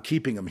 I'm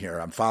keeping them here.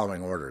 I'm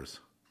following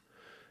orders.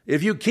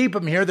 If you keep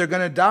them here, they're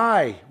going to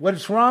die.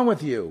 What's wrong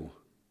with you?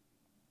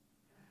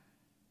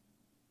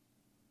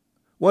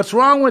 What's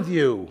wrong with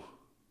you?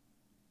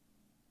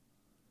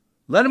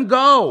 Let them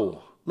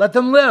go. Let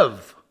them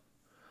live.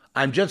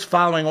 I'm just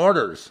following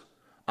orders.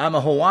 I'm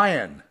a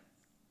Hawaiian.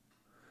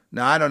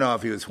 Now, I don't know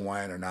if he was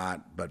Hawaiian or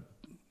not, but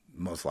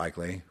most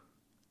likely.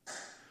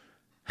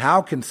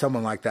 How can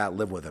someone like that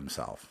live with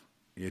himself?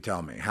 You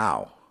tell me.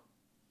 How?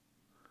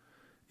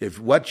 If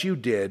what you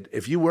did,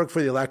 if you work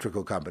for the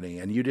electrical company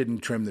and you didn't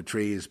trim the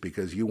trees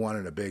because you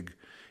wanted a big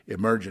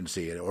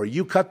emergency, or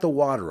you cut the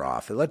water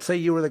off, and let's say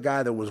you were the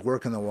guy that was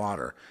working the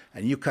water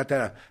and you cut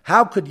that off,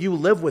 how could you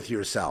live with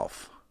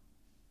yourself?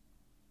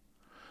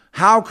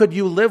 How could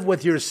you live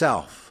with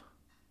yourself?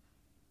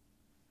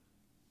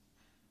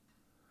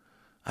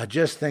 I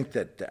just think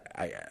that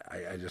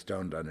I just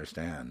don't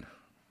understand.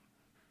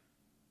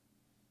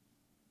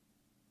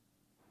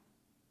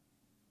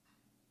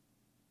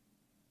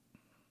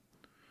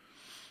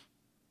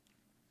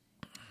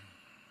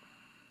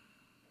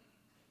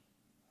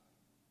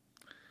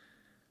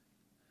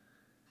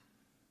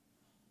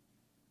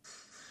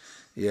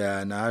 Yeah,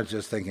 and I was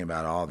just thinking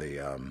about all the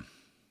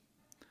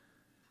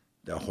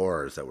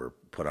horrors that were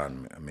put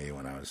on me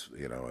when I was,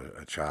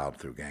 a child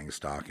through gang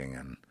stalking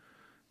and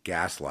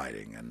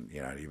gaslighting, and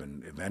it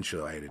even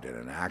eventuated in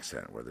an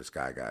accident where this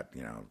guy got,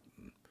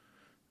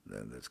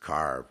 this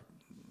car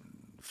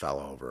fell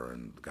over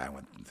and the guy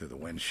went through the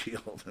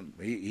windshield, and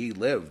he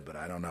lived, but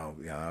I don't know,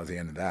 that was the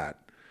end of that.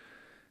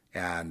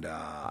 And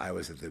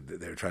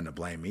they were trying to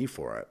blame me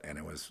for it, and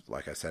it was,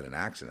 like I said, an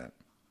accident.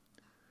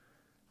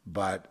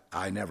 But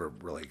I never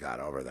really got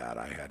over that.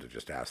 I had to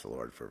just ask the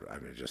Lord I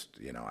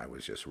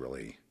was just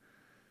really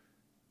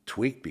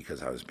tweaked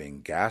because I was being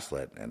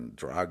gaslit and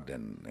drugged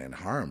and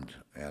harmed.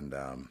 And,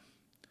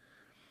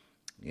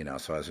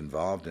 so I was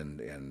involved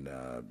in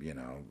a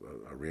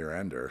rear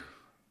ender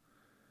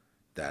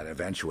that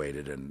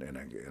eventuated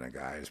in a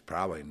guy who's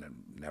probably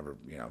never,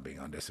 being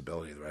on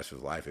disability the rest of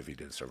his life if he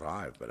did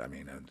survive. But I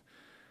mean,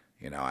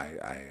 it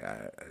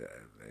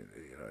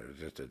was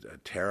just a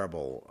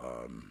terrible,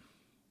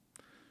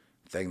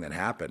 thing that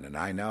happened, and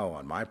I know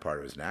on my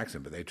part it was an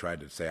accident, but they tried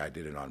to say I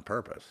did it on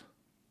purpose,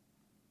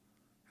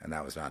 and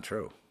that was not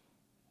true.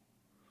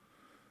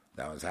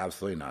 That was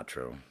absolutely not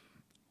true.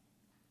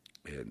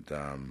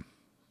 And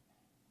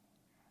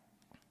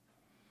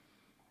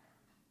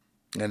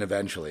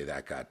eventually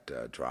that got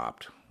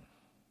dropped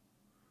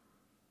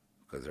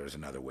because there was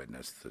another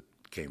witness that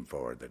came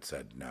forward that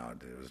said no,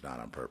 it was not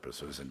on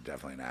purpose. It was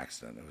definitely an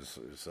accident. It was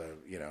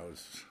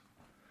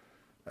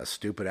a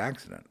stupid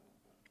accident.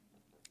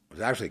 It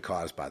was actually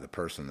caused by the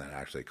person that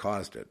actually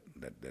caused it,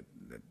 that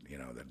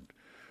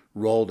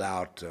rolled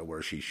out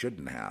where she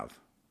shouldn't have,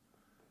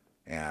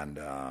 and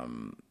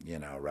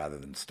rather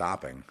than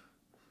stopping,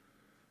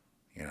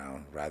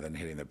 rather than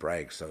hitting the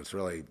brakes. So it's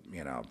really,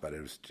 but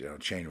it was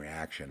chain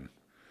reaction.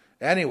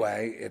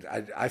 Anyway,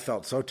 I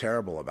felt so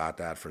terrible about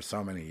that for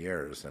so many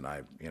years, and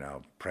I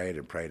prayed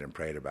and prayed and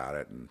prayed about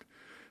it, and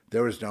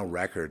there was no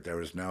record. There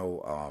was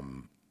no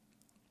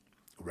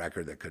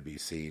record that could be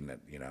seen that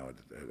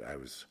I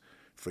was,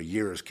 for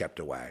years, kept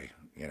away,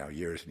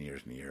 years and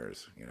years and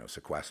years,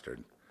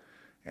 sequestered.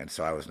 And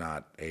so I was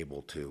not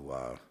able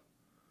to,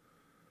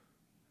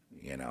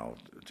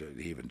 to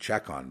even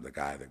check on the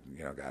guy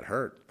that, got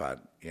hurt.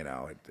 But,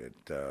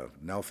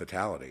 no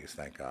fatalities,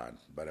 thank God.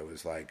 But it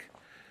was like,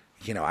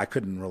 I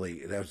couldn't really,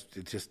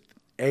 it just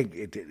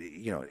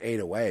ate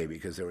away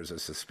because there was a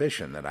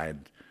suspicion that I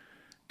had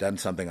done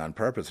something on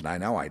purpose. And I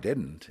know I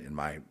didn't in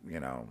my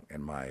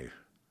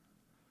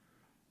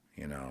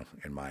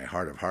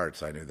heart of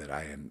hearts. I knew that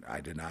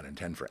I did not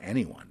intend for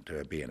anyone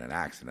to be in an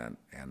accident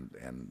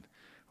and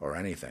or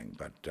anything,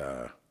 but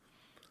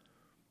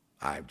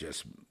I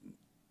just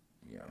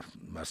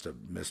must have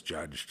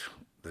misjudged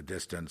the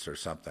distance or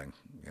something.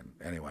 And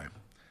anyway,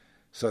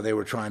 so they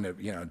were trying to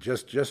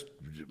just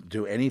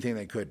do anything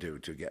they could do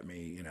to get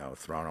me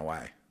thrown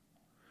away,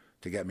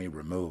 to get me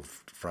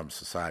removed from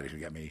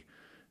society,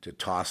 to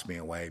toss me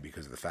away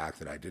because of the fact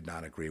that I did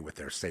not agree with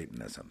their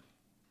Satanism.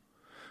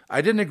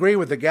 I didn't agree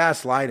with the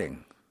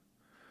gaslighting.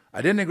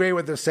 I didn't agree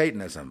with the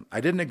Satanism. I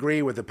didn't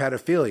agree with the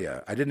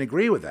pedophilia. I didn't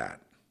agree with that.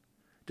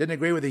 Didn't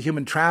agree with the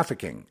human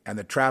trafficking and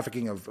the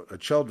trafficking of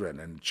children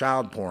and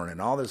child porn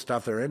and all this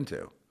stuff they're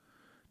into.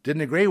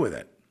 Didn't agree with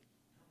it.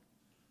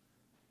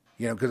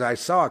 Because I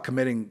saw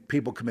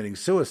people committing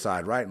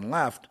suicide right and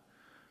left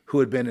who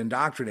had been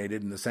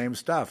indoctrinated in the same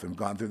stuff and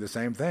gone through the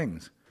same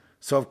things.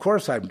 So of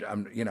course I'm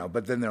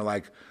but then they're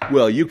like,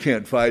 well, you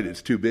can't fight,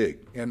 it's too big.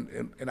 And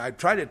I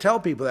try to tell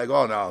people, they go,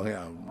 oh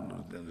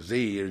no,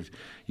 Z,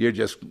 you're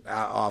just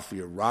off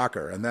your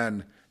rocker. And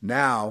then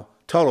now,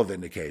 total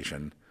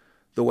vindication.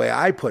 The way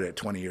I put it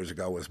 20 years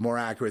ago was more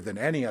accurate than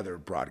any other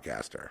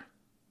broadcaster.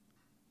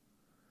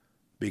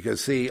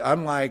 Because, see,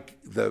 unlike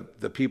the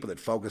people that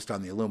focused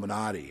on the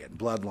Illuminati and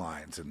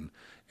bloodlines and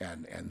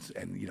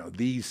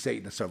these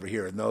Satanists over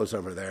here and those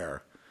over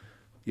there,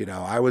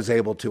 I was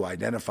able to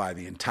identify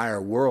the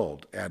entire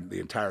world and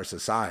the entire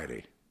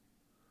society,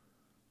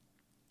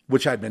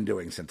 which I'd been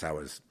doing since I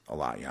was a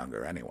lot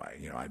younger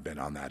anyway. I'd been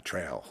on that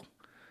trail.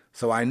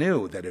 So I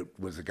knew that it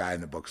was the guy in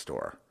the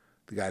bookstore,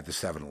 the guy at the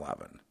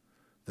 7-Eleven,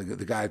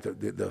 the guy at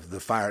the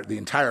fire, the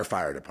entire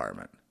fire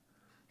department,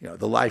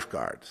 the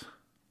lifeguards.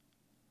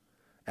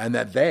 And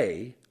that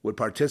they would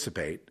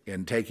participate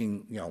in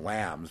taking,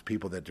 lambs,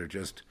 people that are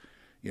just,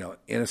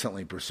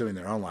 innocently pursuing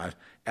their own lives,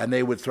 and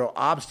they would throw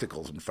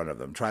obstacles in front of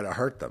them, try to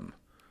hurt them,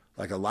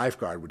 like a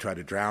lifeguard would try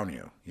to drown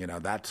you,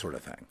 that sort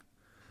of thing.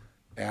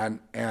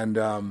 And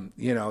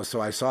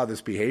so I saw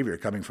this behavior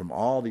coming from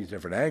all these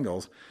different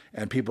angles,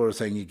 and people are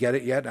saying, "You get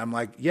it yet?" And I'm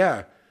like,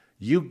 "Yeah,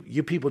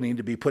 you people need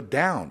to be put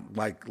down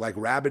like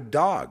rabid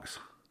dogs.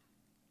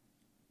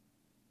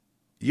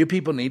 You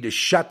people need to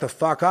shut the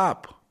fuck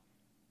up.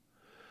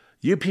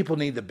 You people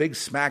need the big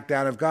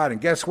smackdown of God."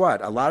 And guess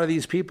what? A lot of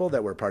these people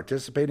that were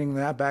participating in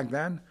that back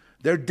then,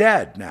 they're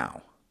dead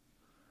now.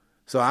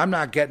 So I'm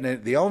not getting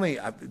it.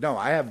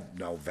 I have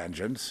no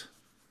vengeance.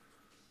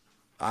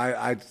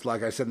 I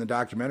like I said in the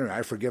documentary,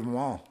 I forgive them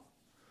all.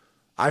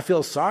 I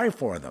feel sorry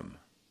for them.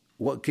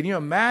 What can you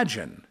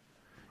imagine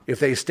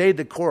if they stayed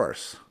the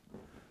course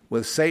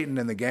with Satan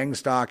and the gang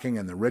stalking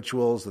and the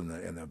rituals and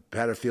the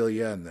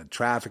pedophilia and the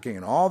trafficking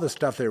and all the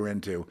stuff they were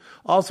into?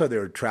 Also, they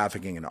were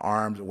trafficking in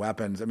arms,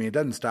 weapons. I mean, it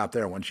doesn't stop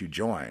there once you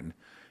join.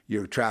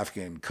 You're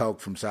trafficking in coke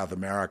from South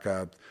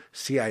America,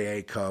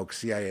 CIA coke,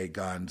 CIA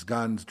guns,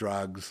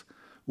 drugs,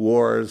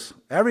 wars,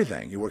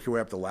 everything. You work your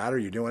way up the ladder.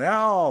 You're doing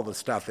all the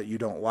stuff that you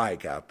don't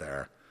like out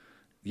there.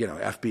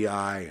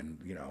 FBI and,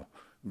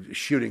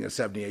 shooting a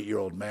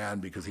 78-year-old man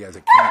because he has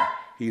a cane.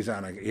 He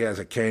has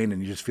a cane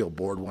and you just feel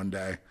bored one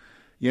day.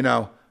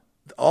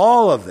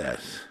 All of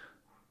this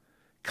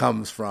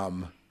comes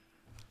from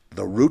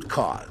the root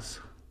cause.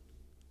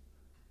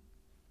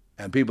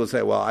 And people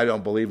say, "Well, I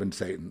don't believe in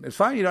Satan." It's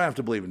fine. You don't have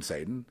to believe in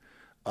Satan.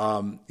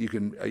 You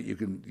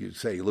can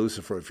say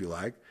Lucifer if you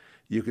like.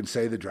 You can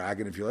say the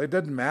dragon if you like. It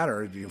doesn't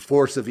matter. The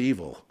force of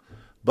evil.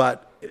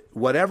 But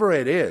whatever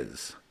it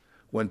is,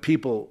 when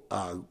people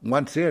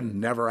once in,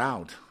 never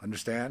out.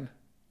 Understand?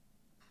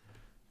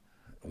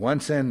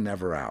 Once in,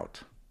 never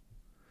out.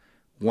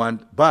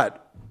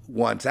 But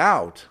once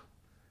out,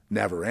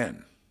 never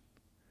in.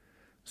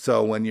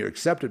 So when you're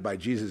accepted by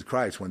Jesus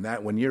Christ,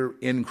 when you're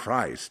in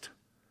Christ,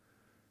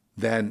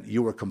 then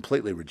you were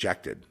completely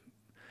rejected.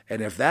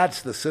 And if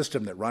that's the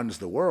system that runs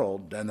the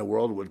world, then the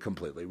world would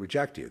completely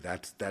reject you.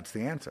 That's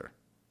the answer.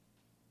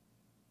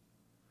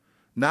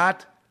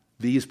 Not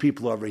these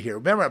people over here.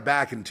 Remember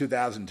back in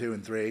 2002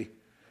 and 2003,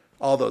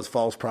 all those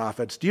false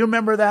prophets? Do you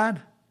remember that?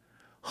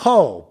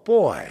 Oh,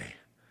 boy.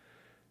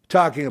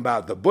 Talking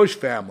about the Bush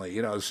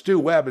family. Stu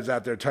Webb is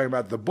out there talking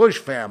about the Bush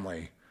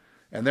family.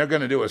 And they're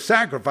going to do a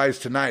sacrifice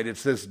tonight.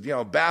 It's this,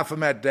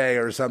 Baphomet Day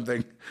or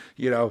something.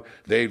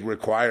 They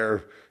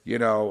require, they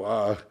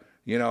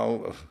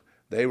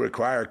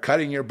require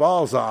cutting your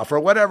balls off or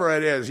whatever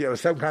it is.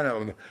 Some kind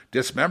of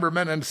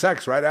dismemberment and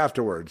sex right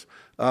afterwards.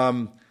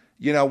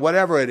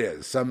 Whatever it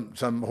is,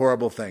 some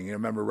horrible thing.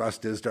 Remember Russ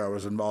Dizdar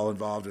was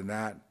involved in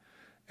that.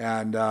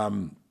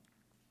 And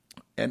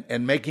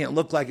making it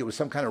look like it was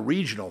some kind of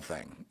regional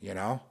thing,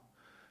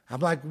 I'm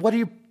like, what are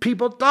you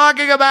people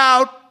talking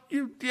about?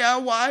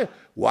 Why?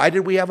 Why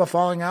did we have a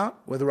falling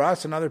out with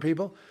Russ and other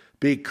people?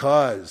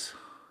 Because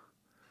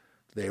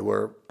they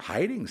were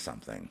hiding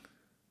something.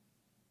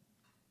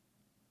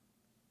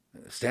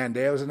 Stan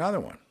Day was another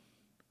one.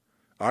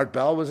 Art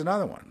Bell was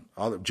another one.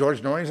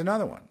 George Norrie's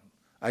another one.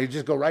 I could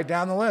just go right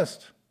down the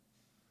list.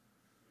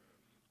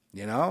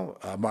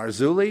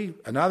 Marzulli,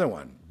 another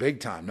one, big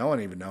time. No one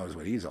even knows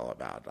what he's all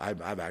about.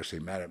 I've actually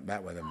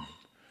met with him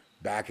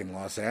back in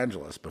Los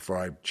Angeles before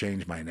I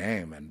changed my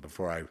name and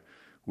before I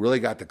really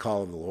got the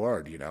call of the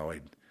Lord.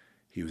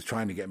 He was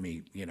trying to get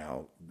me,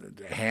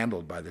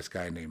 handled by this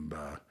guy named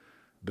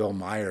Bill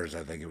Myers.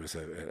 I think it was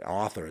an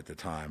author at the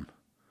time.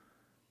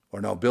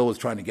 Or no, Bill was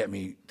trying to get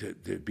me to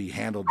be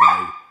handled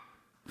by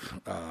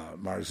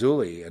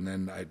Marzulli, and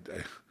then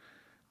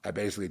I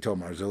basically told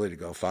Marzulli to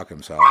go fuck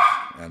himself,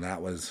 and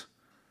that was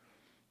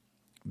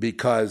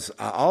because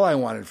all I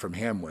wanted from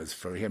him was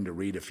for him to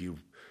read a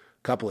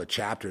couple of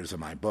chapters of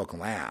my book,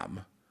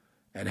 Lamb,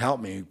 and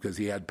help me because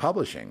he had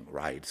publishing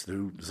rights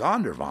through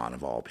Zondervan,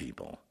 of all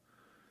people.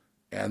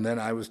 And then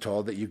I was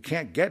told that you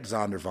can't get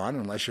Zondervan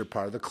unless you're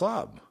part of the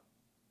club.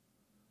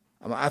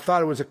 I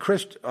thought it was a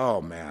Christian.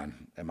 Oh,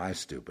 man, am I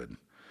stupid.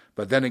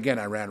 But then again,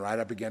 I ran right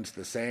up against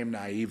the same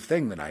naive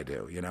thing that I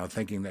do,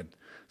 thinking that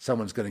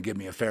someone's going to give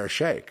me a fair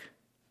shake.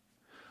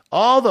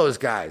 All those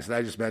guys that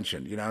I just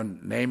mentioned,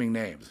 naming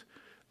names.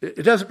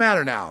 It doesn't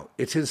matter now.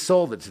 It's his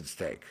soul that's at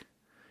stake.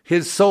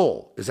 His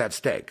soul is at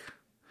stake.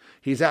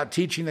 He's out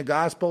teaching the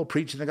gospel,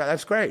 preaching the gospel.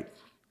 That's great.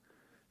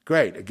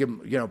 Great. I give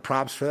him,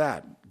 props for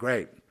that.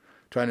 Great.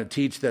 Trying to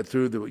teach that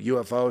through the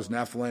UFOs,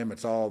 Nephilim,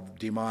 it's all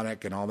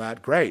demonic and all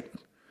that. Great.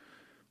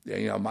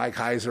 Mike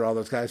Heiser, all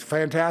those guys,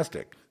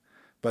 fantastic.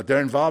 But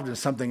they're involved in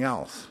something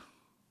else.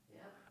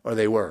 Yeah. Or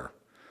they were.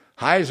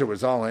 Heiser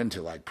was all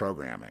into like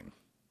programming.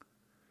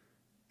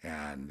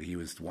 And he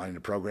was wanting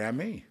to program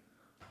me.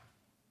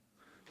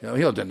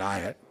 He'll deny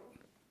it.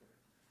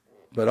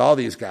 But all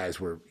these guys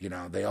were,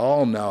 they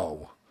all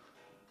know.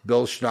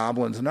 Bill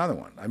Schnobelin's another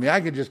one. I mean, I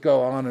could just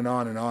go on and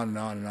on and on and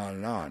on and on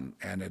and on.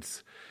 And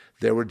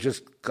they were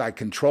just like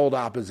controlled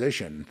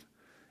opposition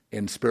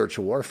in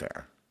spiritual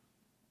warfare.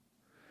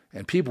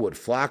 And people would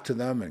flock to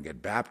them and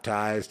get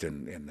baptized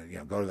and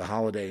go to the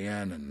Holiday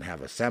Inn and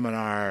have a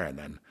seminar and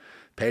then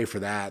pay for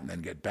that and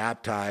then get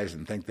baptized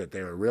and think that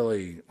they were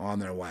really on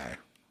their way.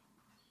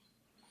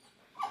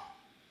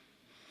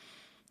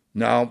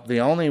 No, the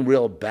only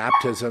real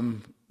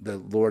baptism the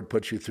Lord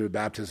puts you through,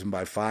 baptism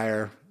by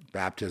fire,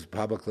 baptism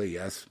publicly,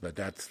 yes, but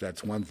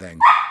that's one thing.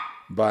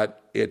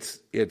 But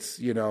it's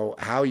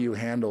how you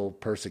handle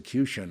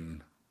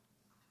persecution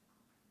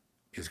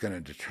is going to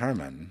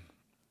determine,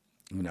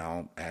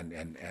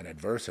 and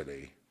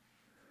adversity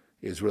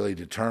is really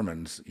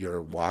determines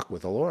your walk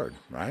with the Lord,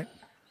 right?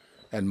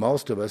 And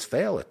most of us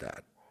fail at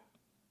that.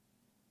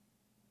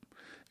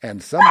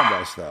 And some of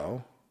us,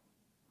 though,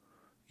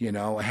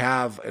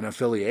 have an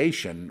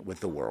affiliation with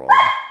the world.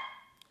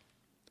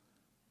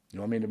 You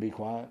want me to be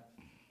quiet?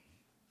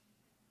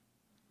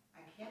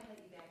 I can't let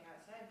you back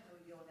outside until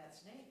we deal with that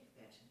snake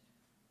you mentioned.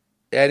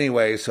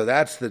 Anyway, so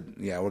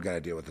we're going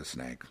to deal with the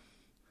snake.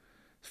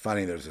 It's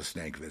funny there's a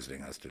snake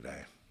visiting us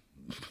today.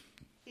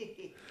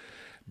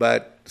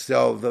 But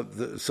so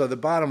the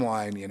bottom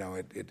line,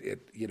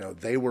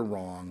 they were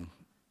wrong.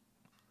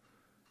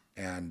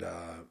 And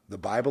the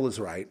Bible is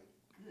right.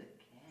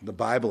 The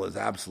Bible is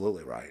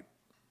absolutely right.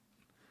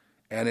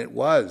 And it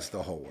was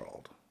the whole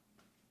world.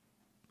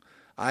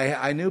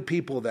 I knew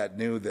people that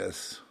knew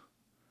this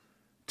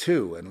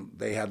too, and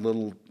they had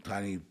little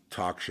tiny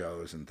talk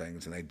shows and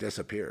things, and they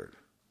disappeared.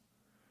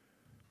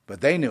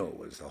 But they knew it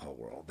was the whole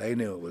world. They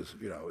knew it was,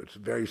 it's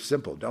very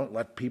simple. Don't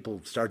let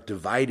people start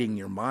dividing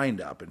your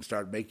mind up and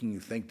start making you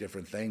think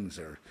different things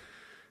or,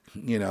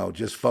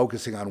 just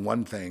focusing on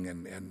one thing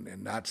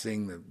and not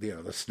seeing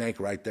the snake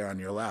right there on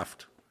your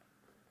left.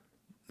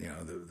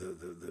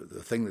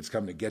 The thing that's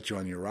come to get you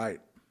on your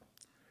right.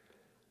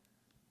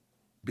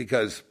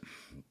 Because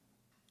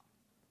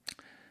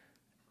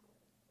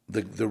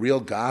the real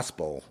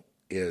gospel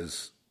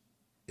is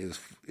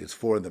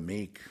for the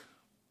meek.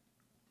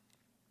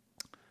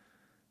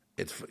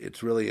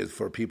 It's really is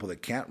for people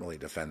that can't really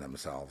defend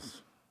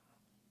themselves.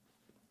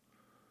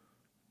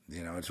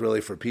 It's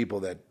really for people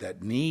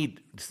that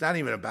need. It's not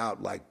even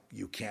about like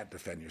you can't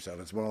defend yourself.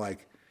 It's more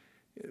like,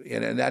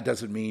 and that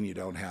doesn't mean you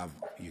don't have.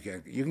 You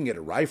can get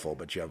a rifle,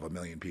 but you have 1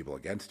 million people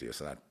against you.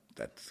 So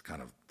that's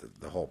kind of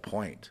the whole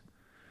point.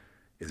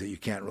 Is that you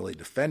can't really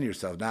defend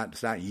yourself.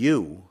 It's not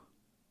you.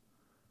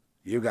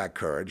 You got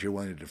courage. You're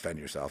willing to defend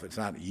yourself. It's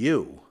not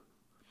you.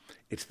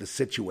 It's the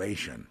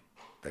situation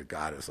that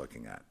God is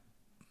looking at.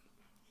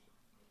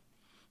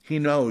 He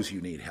knows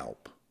you need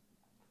help.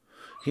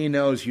 He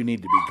knows you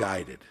need to be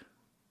guided.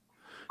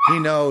 He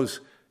knows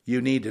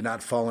you need to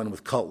not fall in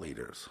with cult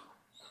leaders.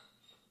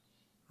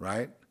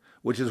 Right?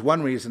 Which is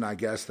one reason, I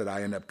guess, that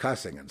I end up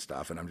cussing and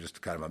stuff, and I'm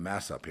just kind of a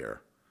mess up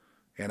here.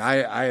 And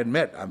I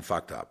admit I'm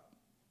fucked up.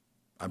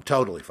 I'm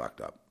totally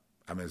fucked up.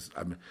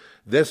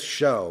 This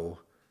show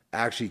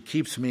actually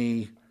keeps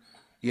me,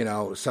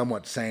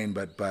 somewhat sane,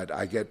 but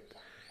I get,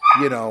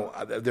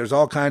 there's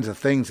all kinds of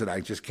things that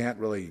I just can't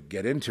really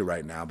get into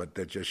right now, but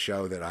that just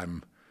show that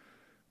I'm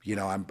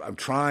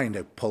trying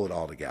to pull it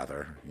all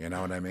together. You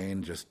know what I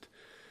mean? Just,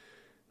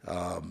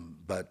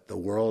 but the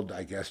world,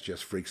 I guess,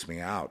 just freaks me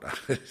out.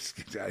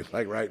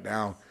 Like right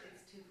now,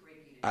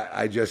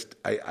 I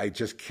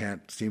just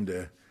can't seem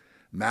to.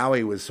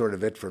 Maui was sort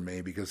of it for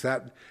me because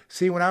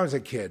when I was a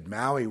kid,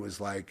 Maui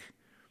was like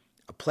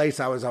a place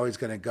I was always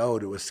going to go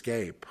to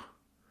escape.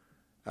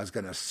 I was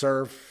going to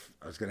surf.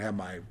 I was going to have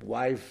my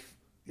wife,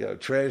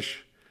 Trish,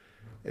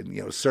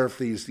 and, surf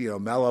these,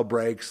 mellow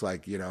breaks,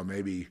 like,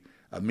 maybe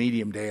a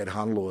medium day at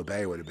Honolulu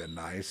Bay would have been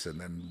nice.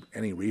 And then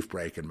any reef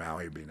break in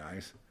Maui would be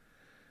nice.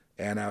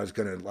 And I was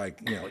going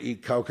to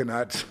eat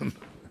coconuts and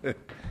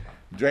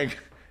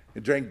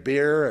drink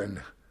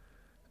beer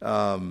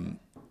and,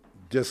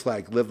 just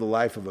like live the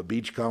life of a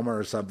beachcomber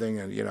or something,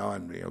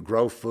 and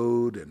grow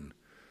food, and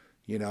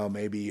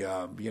maybe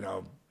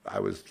I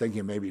was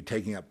thinking maybe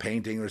taking up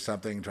painting or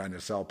something, trying to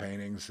sell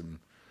paintings, and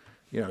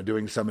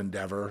doing some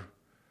endeavor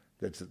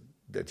that's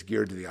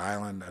geared to the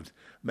island.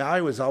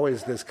 Maui was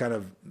always this kind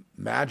of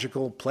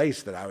magical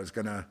place that I was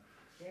gonna.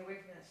 Stay away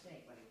from that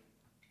snake, buddy.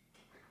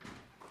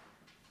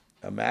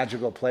 A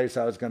magical place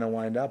I was gonna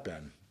wind up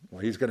in. Well,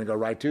 he's gonna go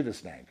right to the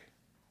snake.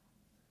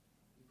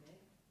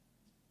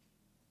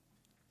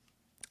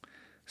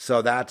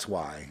 So that's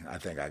why I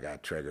think I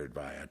got triggered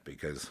by it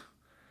because,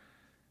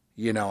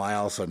 I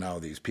also know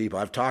these people.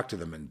 I've talked to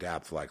them in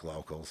depth, like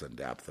locals in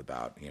depth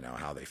about,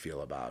 how they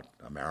feel about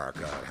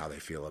America and how they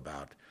feel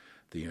about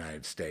the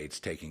United States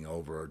taking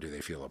over. Do they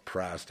feel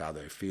oppressed? How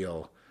they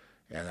feel.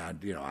 And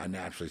I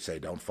naturally say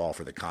don't fall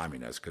for the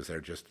communists because they're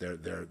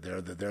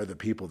the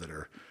people that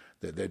are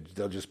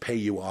they'll just pay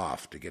you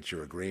off to get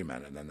your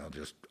agreement, and then they'll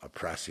just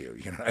oppress you.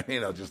 You know what I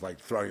mean? They'll just like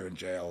throw you in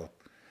jail.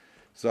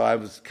 So I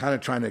was kind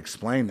of trying to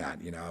explain that,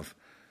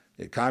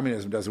 if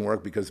communism doesn't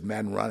work because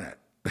men run it,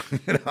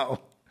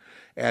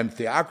 and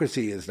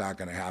theocracy is not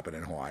going to happen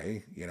in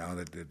Hawaii.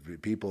 The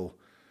people,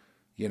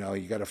 you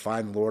got to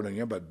find the Lord in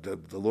you, but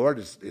the Lord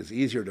is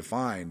easier to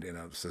find in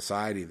a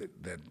society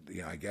that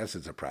I guess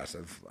is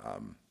oppressive.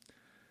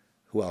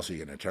 Who else are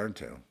you going to turn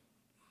to?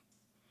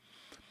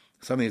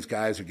 Some of these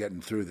guys are getting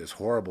through this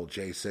horrible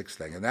J6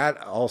 thing, and that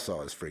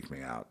also has freaked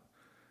me out.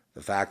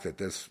 The fact that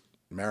this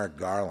Merrick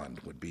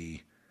Garland would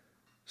be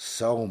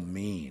so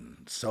mean,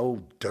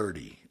 so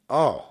dirty.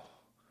 Oh,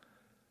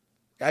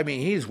 I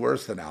mean, he's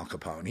worse than Al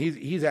Capone.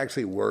 He's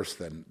actually worse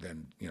than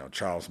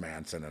Charles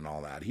Manson and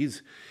all that.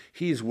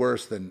 He's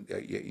worse than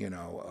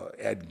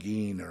Ed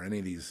Gein or any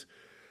of these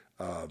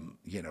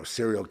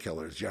serial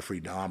killers, Jeffrey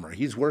Dahmer.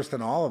 He's worse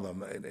than all of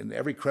them and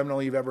every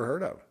criminal you've ever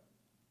heard of.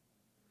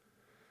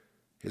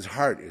 His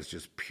heart is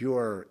just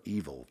pure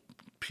evil,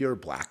 pure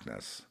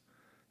blackness.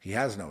 He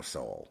has no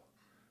soul.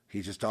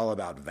 He's just all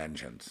about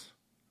vengeance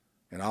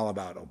and all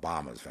about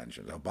Obama's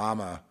vengeance.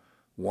 Obama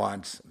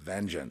wants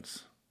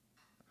vengeance.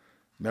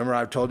 Remember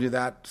I've told you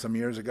that some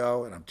years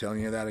ago, and I'm telling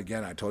you that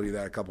again. I told you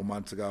that a couple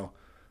months ago.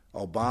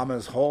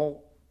 Obama's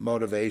whole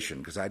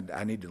motivation, because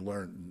I need to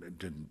learn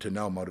to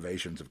know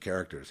motivations of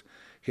characters.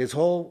 His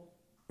whole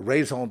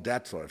raison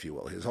d'etre, if you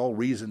will, his whole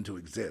reason to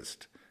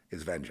exist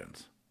is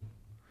vengeance.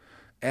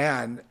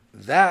 And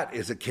that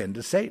is akin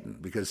to Satan,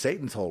 because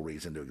Satan's whole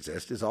reason to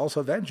exist is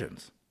also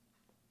vengeance.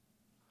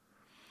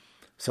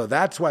 So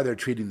that's why they're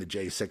treating the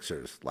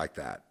J6ers like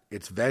that.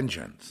 It's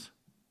vengeance.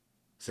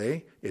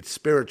 See? It's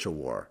spiritual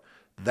war.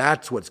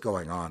 That's what's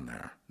going on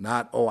there.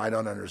 Not, I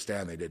don't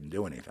understand, they didn't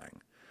do anything.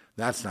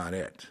 That's not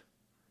it.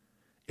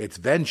 It's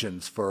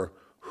vengeance for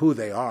who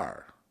they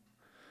are.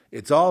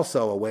 It's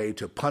also a way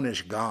to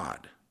punish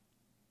God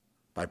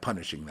by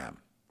punishing them.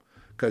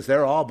 Because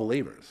they're all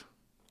believers.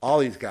 All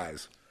these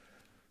guys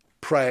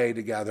pray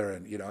together,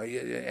 and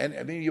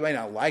I mean, you may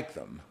not like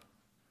them.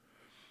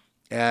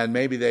 And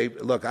maybe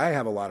I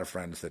have a lot of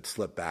friends that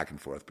slip back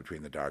and forth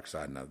between the dark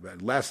side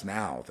and less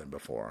now than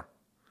before.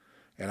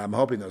 And I'm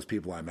hoping those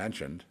people I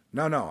mentioned,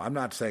 no, I'm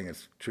not saying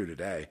it's true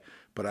today,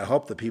 but I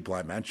hope the people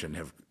I mentioned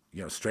have,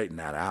 straightened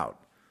that out.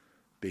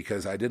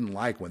 Because I didn't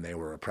like when they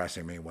were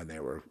oppressing me, when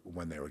they were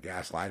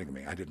gaslighting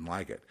me. I didn't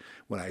like it.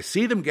 When I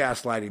see them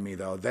gaslighting me,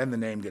 though, then the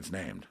name gets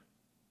named.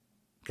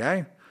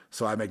 Okay?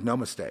 So I make no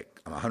mistake.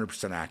 I'm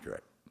 100%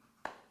 accurate.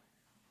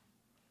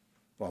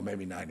 Well,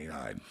 maybe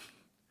 99.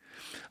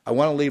 I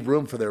want to leave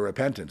room for their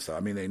repentance, though. I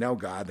mean, they know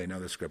God, they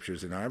know the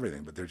scriptures, they know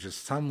everything, but there's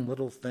just some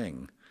little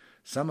thing,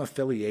 some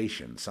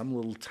affiliation, some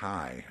little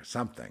tie,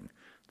 something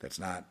that's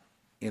not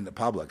in the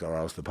public, or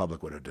else the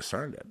public would have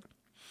discerned it.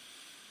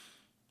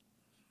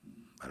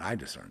 But I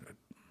discerned it.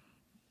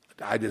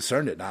 I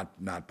discerned it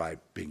not by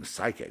being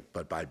psychic,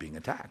 but by being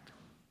attacked.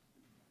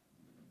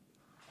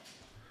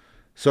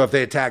 So if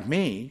they attack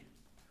me,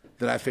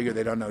 then I figure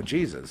they don't know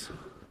Jesus.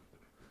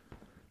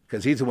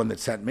 Because he's the one that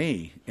sent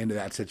me into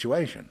that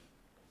situation.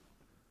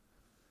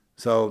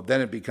 So then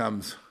it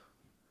becomes,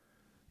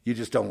 you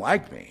just don't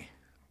like me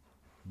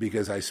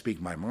because I speak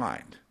my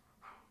mind.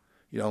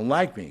 You don't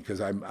like me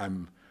because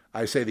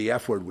I say the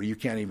F word where you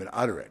can't even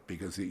utter it,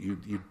 because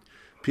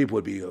people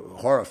would be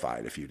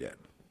horrified if you did.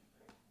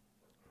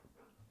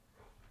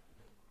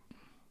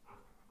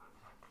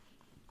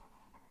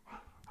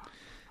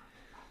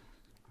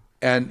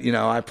 And,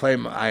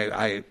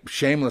 I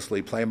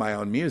shamelessly play my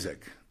own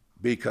music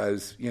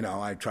because,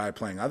 I try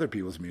playing other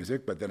people's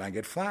music, but then I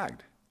get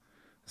flagged.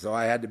 So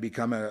I had to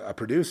become a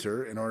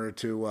producer in order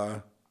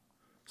to,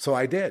 so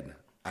I did.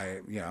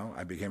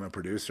 I became a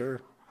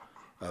producer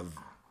of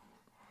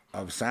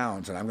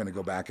sounds, and I'm going to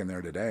go back in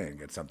there today and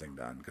get something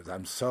done because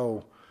I'm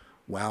so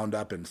wound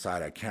up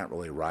inside. I can't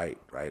really write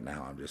right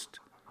now. I'm just,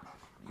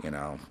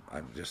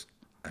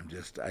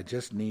 I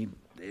just need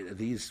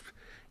these.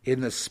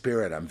 In the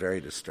spirit, I'm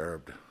very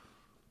disturbed.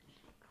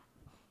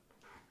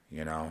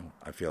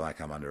 I feel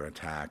like I'm under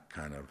attack,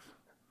 kind of.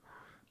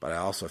 But I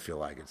also feel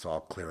like it's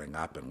all clearing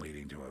up and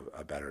leading to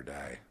a better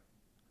day.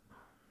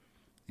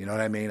 You know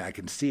what I mean? I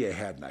can see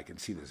ahead, and I can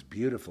see this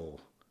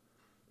beautiful,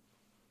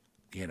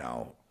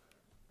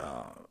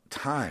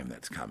 time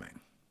that's coming.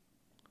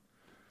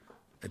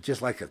 It's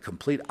just like a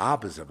complete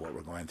opposite of what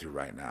we're going through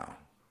right now.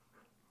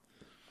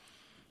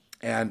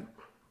 And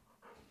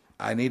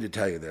I need to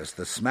tell you this.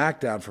 The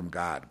smackdown from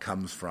God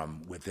comes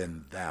from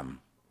within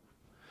them.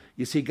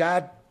 You see,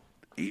 God,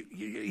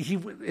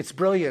 it's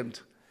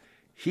brilliant.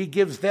 He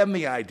gives them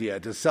the idea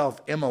to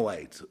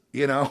self-immolate,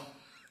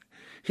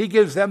 He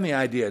gives them the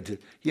idea to,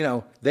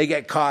 they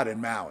get caught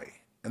in Maui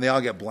and they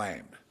all get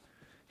blamed.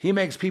 He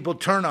makes people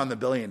turn on the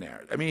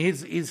billionaires. I mean,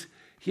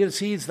 he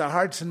sees the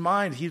hearts and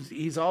minds.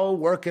 He's all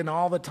working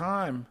all the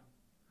time.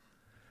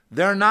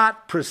 They're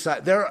not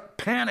precise. They're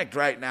panicked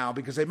right now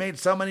because they made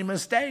so many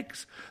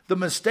mistakes. The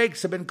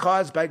mistakes have been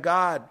caused by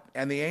God,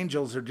 and the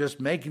angels are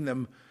just making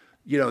them,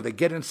 they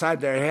get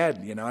inside their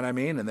head, you know what I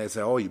mean? And they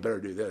say, oh, you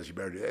better do this, you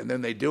better do that. And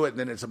then they do it, and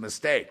then it's a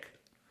mistake.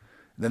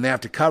 And then they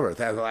have to cover it.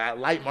 They have to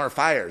light more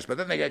fires, but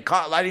then they get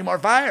caught lighting more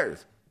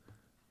fires.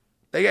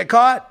 They get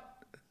caught.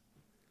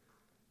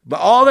 But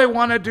all they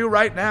want to do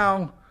right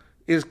now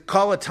is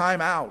call a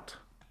timeout,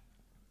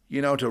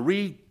 to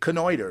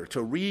reconnoiter, to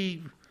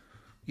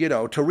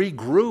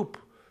regroup.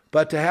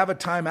 But to have a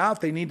timeout,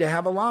 they need to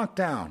have a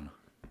lockdown.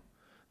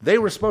 They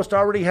were supposed to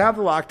already have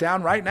the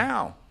lockdown right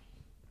now.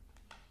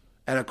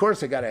 And of course,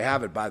 they got to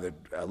have it by the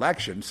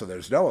election, so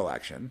there's no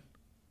election.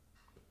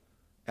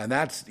 And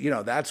that's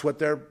what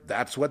they're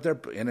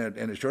in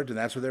a short term.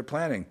 That's what they're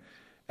planning.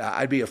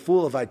 I'd be a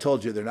fool if I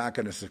told you they're not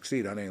going to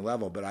succeed on any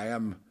level, but I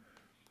am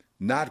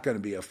not going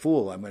to be a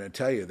fool. I'm going to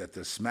tell you that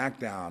the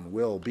smackdown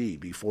will be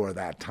before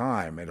that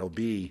time. It'll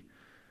be,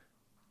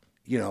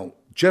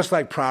 just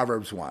like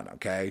Proverbs 1,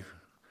 okay?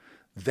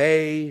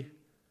 They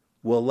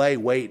will lay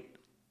wait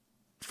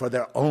for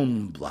their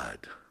own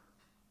blood.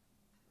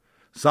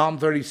 Psalm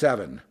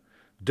 37,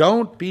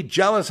 don't be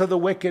jealous of the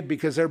wicked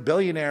because they're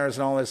billionaires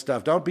and all this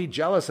stuff. Don't be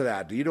jealous of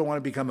that. You don't want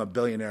to become a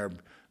billionaire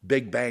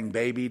big bang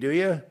baby, do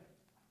you?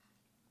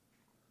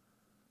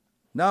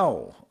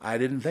 No, I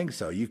didn't think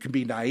so. You can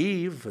be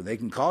naive, and they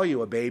can call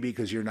you a baby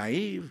because you're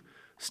naive.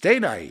 Stay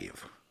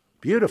naive.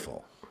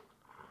 Beautiful.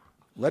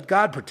 Let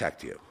God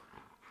protect you.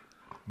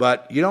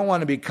 But you don't want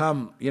to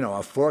become,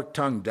 a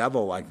fork-tongued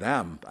devil like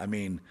them. I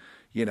mean,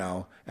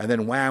 and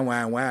then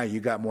wah, you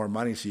got more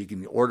money so you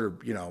can order,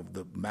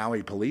 the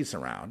Maui police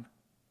around.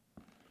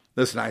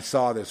 Listen, I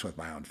saw this with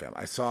my own family.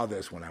 I saw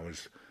this when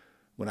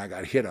I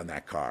got hit on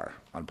that car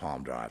on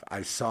Palm Drive.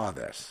 I saw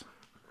this.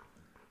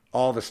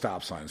 All the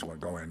stop signs were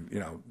going,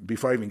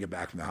 before I even get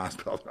back from the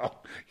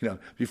hospital.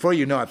 Before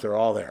you know it, they're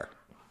all there.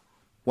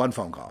 One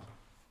phone call.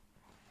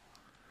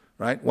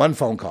 Right? One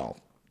phone call.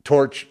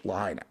 Torch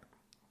Lahaina.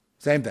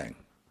 Same thing.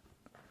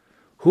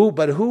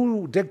 But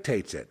who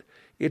dictates it?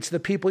 It's the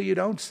people you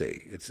don't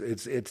see. It's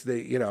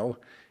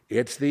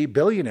the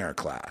billionaire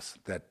class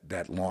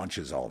that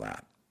launches all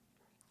that.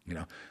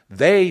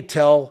 They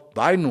tell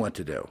Biden what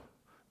to do.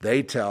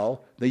 They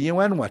tell the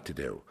UN what to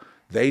do.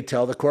 They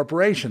tell the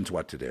corporations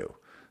what to do.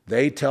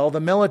 They tell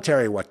the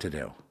military what to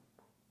do.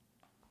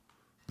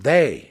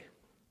 The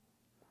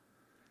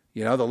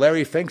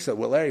Larry Fink said,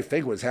 Larry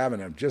Fink was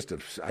having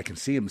I can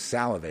see him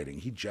salivating.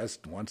 He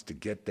just wants to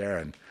get there,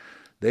 and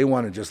they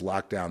want to just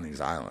lock down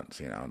these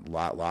islands,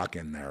 lock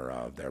in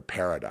their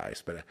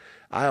paradise. But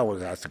I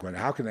always ask the question,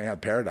 how can they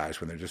have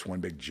paradise when they're just one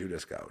big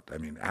Judas goat? I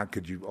mean, how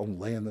could you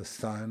lay in the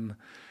sun?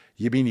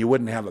 You mean you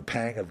wouldn't have a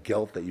pang of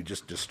guilt that you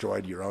just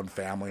destroyed your own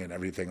family and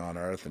everything on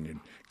earth, and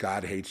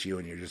God hates you,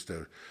 and you're just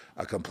a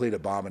complete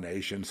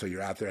abomination, so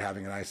you're out there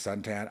having a nice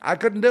suntan? I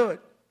couldn't do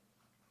it.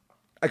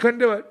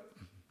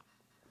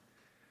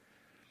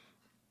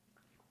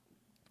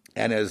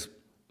 And as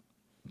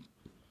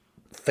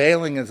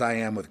failing as I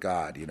am with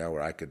God,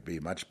 where I could be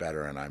much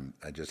better, and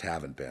I just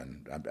haven't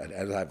been.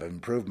 As I've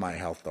improved my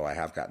health, though, I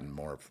have gotten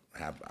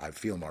I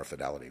feel more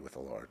fidelity with the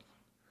Lord.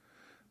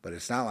 But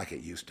it's not like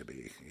it used to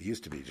be. It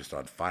used to be just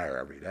on fire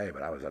every day,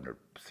 but I was under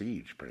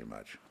siege pretty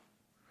much.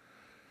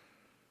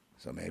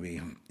 So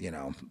maybe,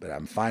 but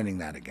I'm finding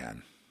that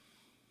again.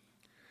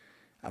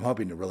 I'm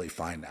hoping to really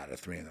find that at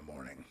 3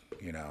 a.m,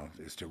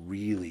 is to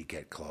really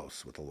get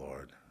close with the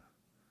Lord.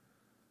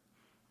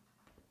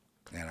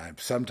 And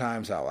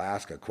sometimes I'll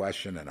ask a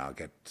question and I'll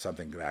get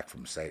something back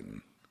from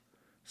Satan,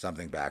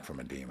 something back from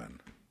a demon,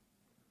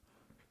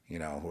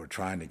 who are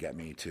trying to get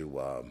me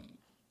to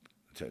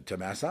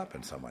mess up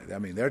in some way. I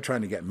mean, they're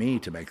trying to get me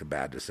to make a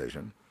bad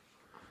decision.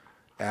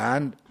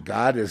 And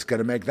God is going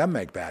to make them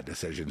make bad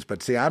decisions.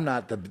 But see, I'm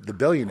not the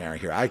billionaire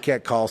here. I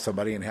can't call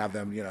somebody and have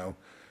them,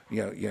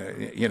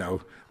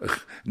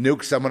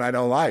 nuke someone I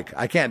don't like.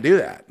 I can't do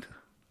that.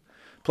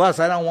 Plus,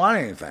 I don't want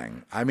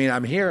anything. I mean,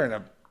 I'm here in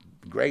a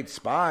great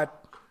spot,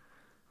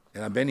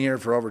 and I've been here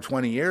for over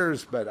 20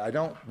 years, but I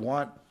don't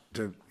want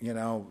to,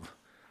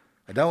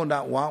 I do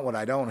not want what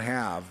I don't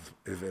have.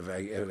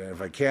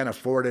 If I can't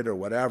afford it or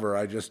whatever,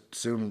 I just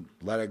soon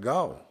let it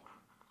go.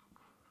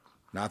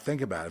 Not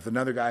think about it. If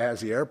another guy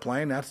has the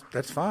airplane,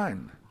 that's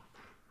fine.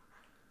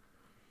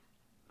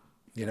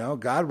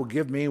 God will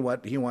give me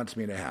what he wants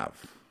me to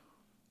have.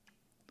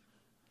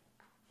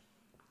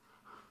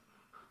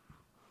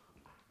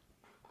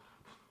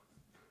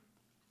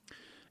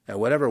 And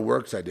whatever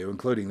works I do,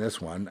 including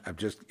this one,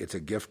 it's a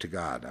gift to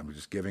God. I'm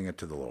just giving it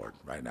to the Lord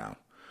right now.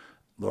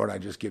 Lord, I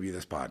just give you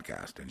this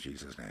podcast in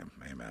Jesus' name.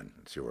 Amen.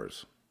 It's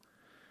yours.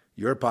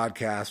 Your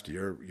podcast,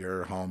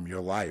 your home, your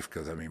life,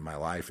 because, my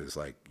life is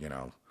like,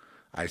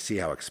 I see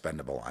how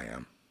expendable I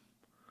am.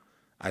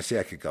 I see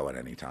I could go at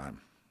any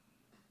time,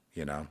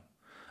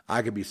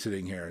 I could be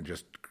sitting here and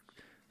just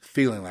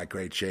feeling like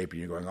great shape, and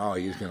you're going, oh,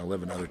 he's going to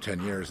live another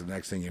 10 years. The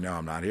next thing you know,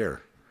 I'm not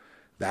here.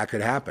 That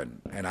could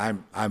happen.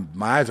 And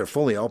my eyes are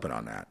fully open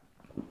on that.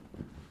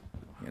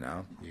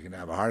 You can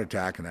have a heart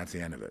attack, and that's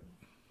the end of it.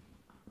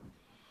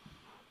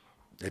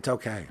 It's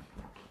okay.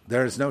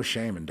 There's no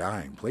shame in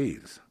dying,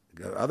 please.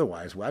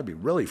 Otherwise, I'd be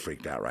really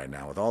freaked out right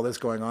now with all this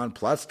going on,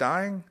 plus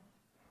dying,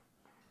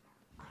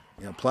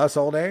 plus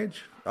old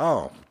age.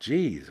 Oh,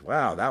 geez,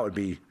 wow, that would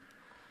be.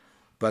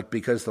 But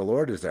because the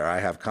Lord is there, I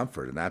have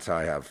comfort, and that's how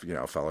I have,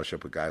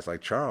 fellowship with guys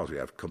like Charles. We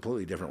have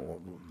completely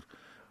different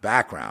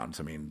backgrounds.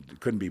 I mean, it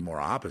couldn't be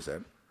more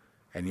opposite,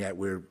 and yet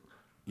we're,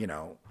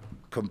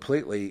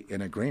 completely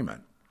in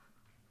agreement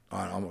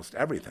on almost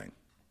everything.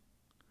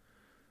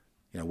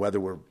 Whether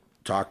we're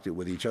talked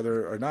with each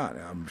other or not.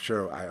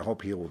 I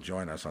hope he will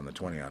join us on the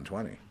 20 on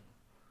 20.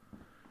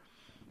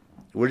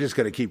 We're just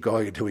going to keep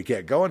going until we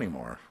can't go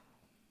anymore.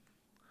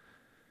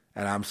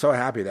 And I'm so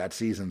happy that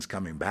season's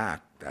coming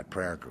back, that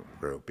prayer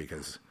group,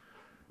 because,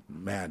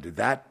 man, did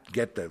that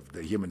get the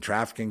human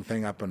trafficking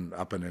thing up in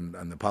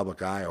the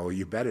public eye? Oh,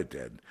 you bet it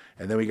did.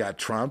 And then we got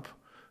Trump,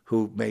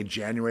 who made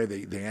January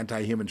the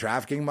anti-human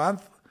trafficking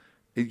month.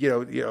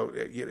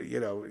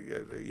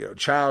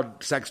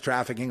 Child sex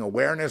trafficking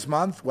awareness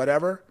month,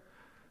 whatever.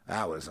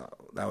 That was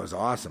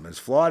awesome. As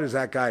flawed as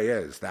that guy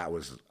is, that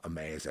was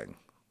amazing.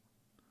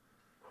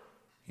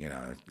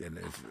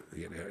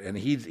 And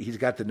he's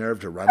got the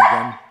nerve to run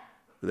again.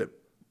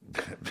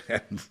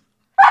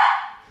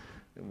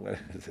 What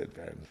is it,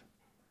 Ben?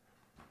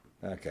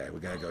 Okay, we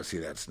gotta go see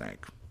that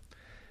snake.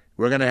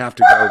 We're gonna have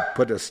to go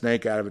put a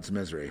snake out of its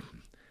misery.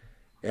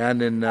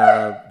 And in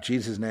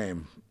Jesus'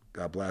 name,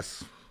 God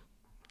bless.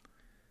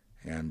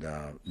 And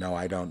no,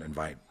 I don't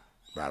invite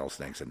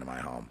rattlesnakes into my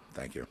home.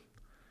 Thank you.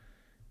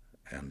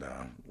 And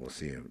we'll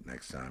see you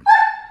next time.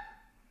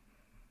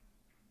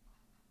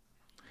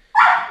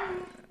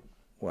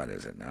 What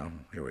is it now?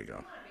 Here we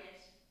go.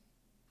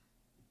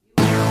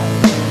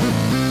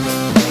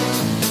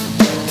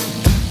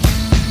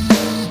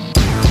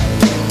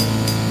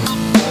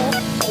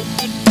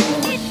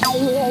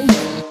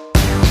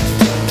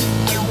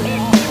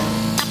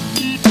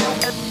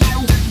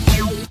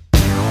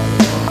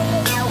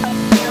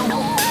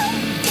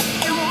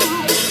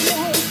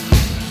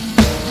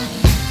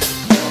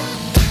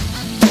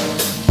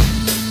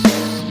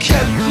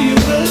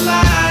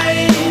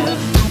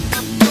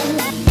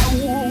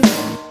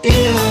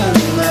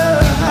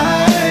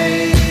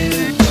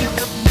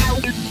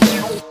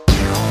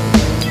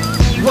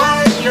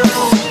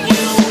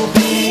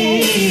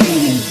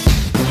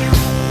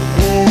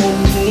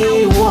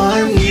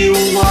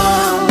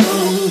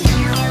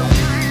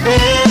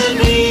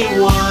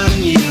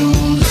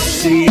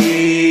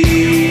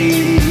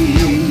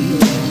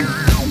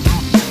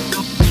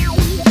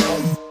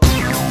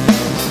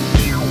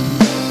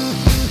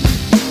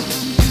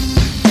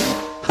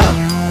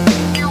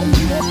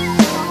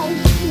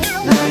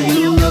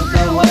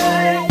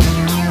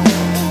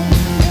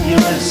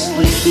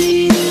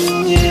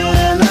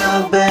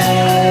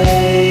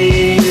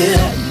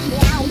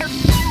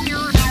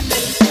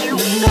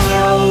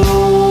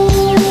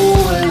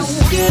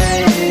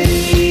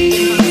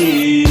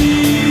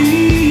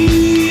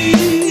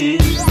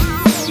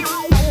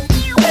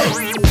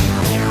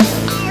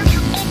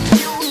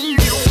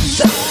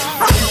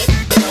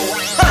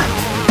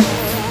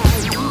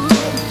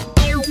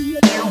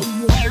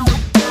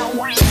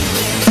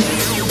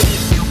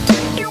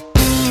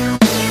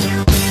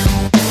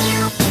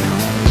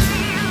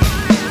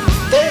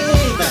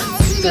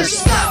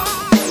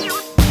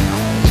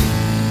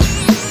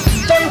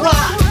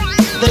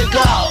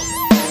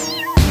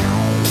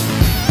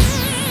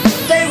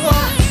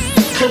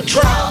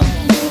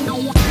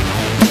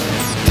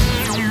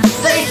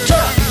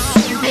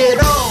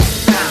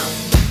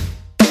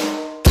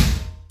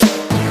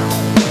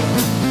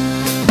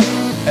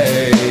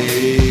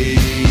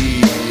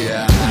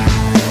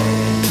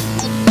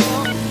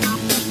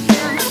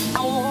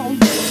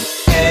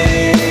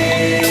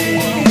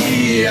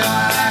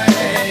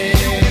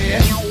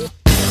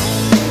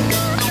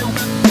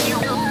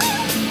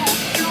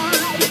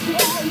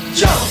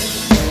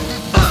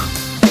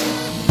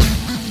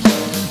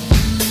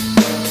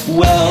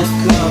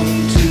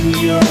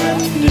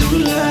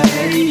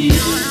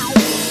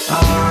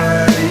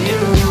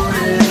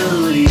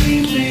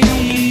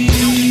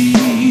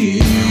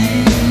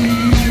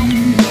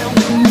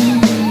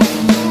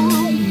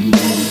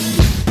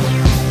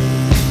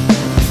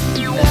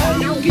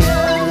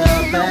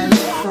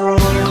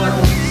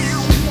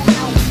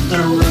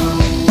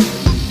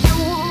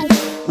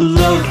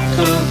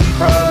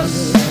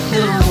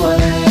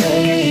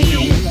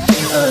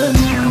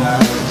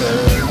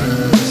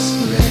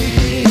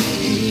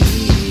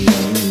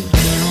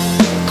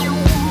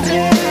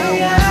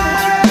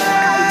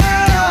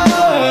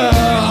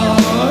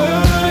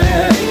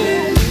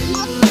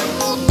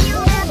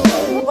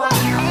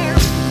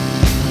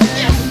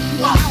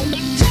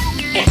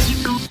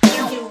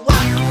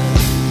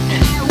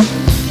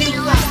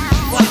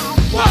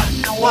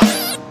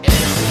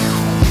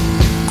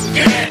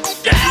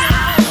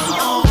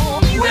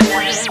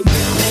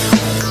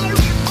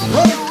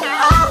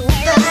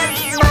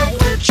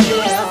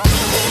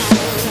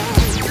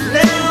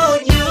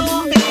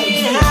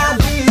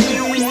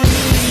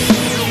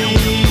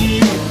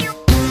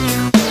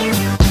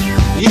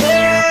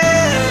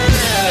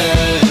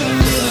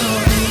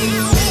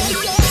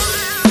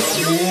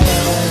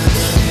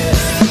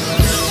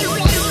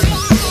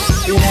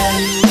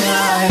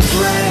 I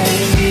pray.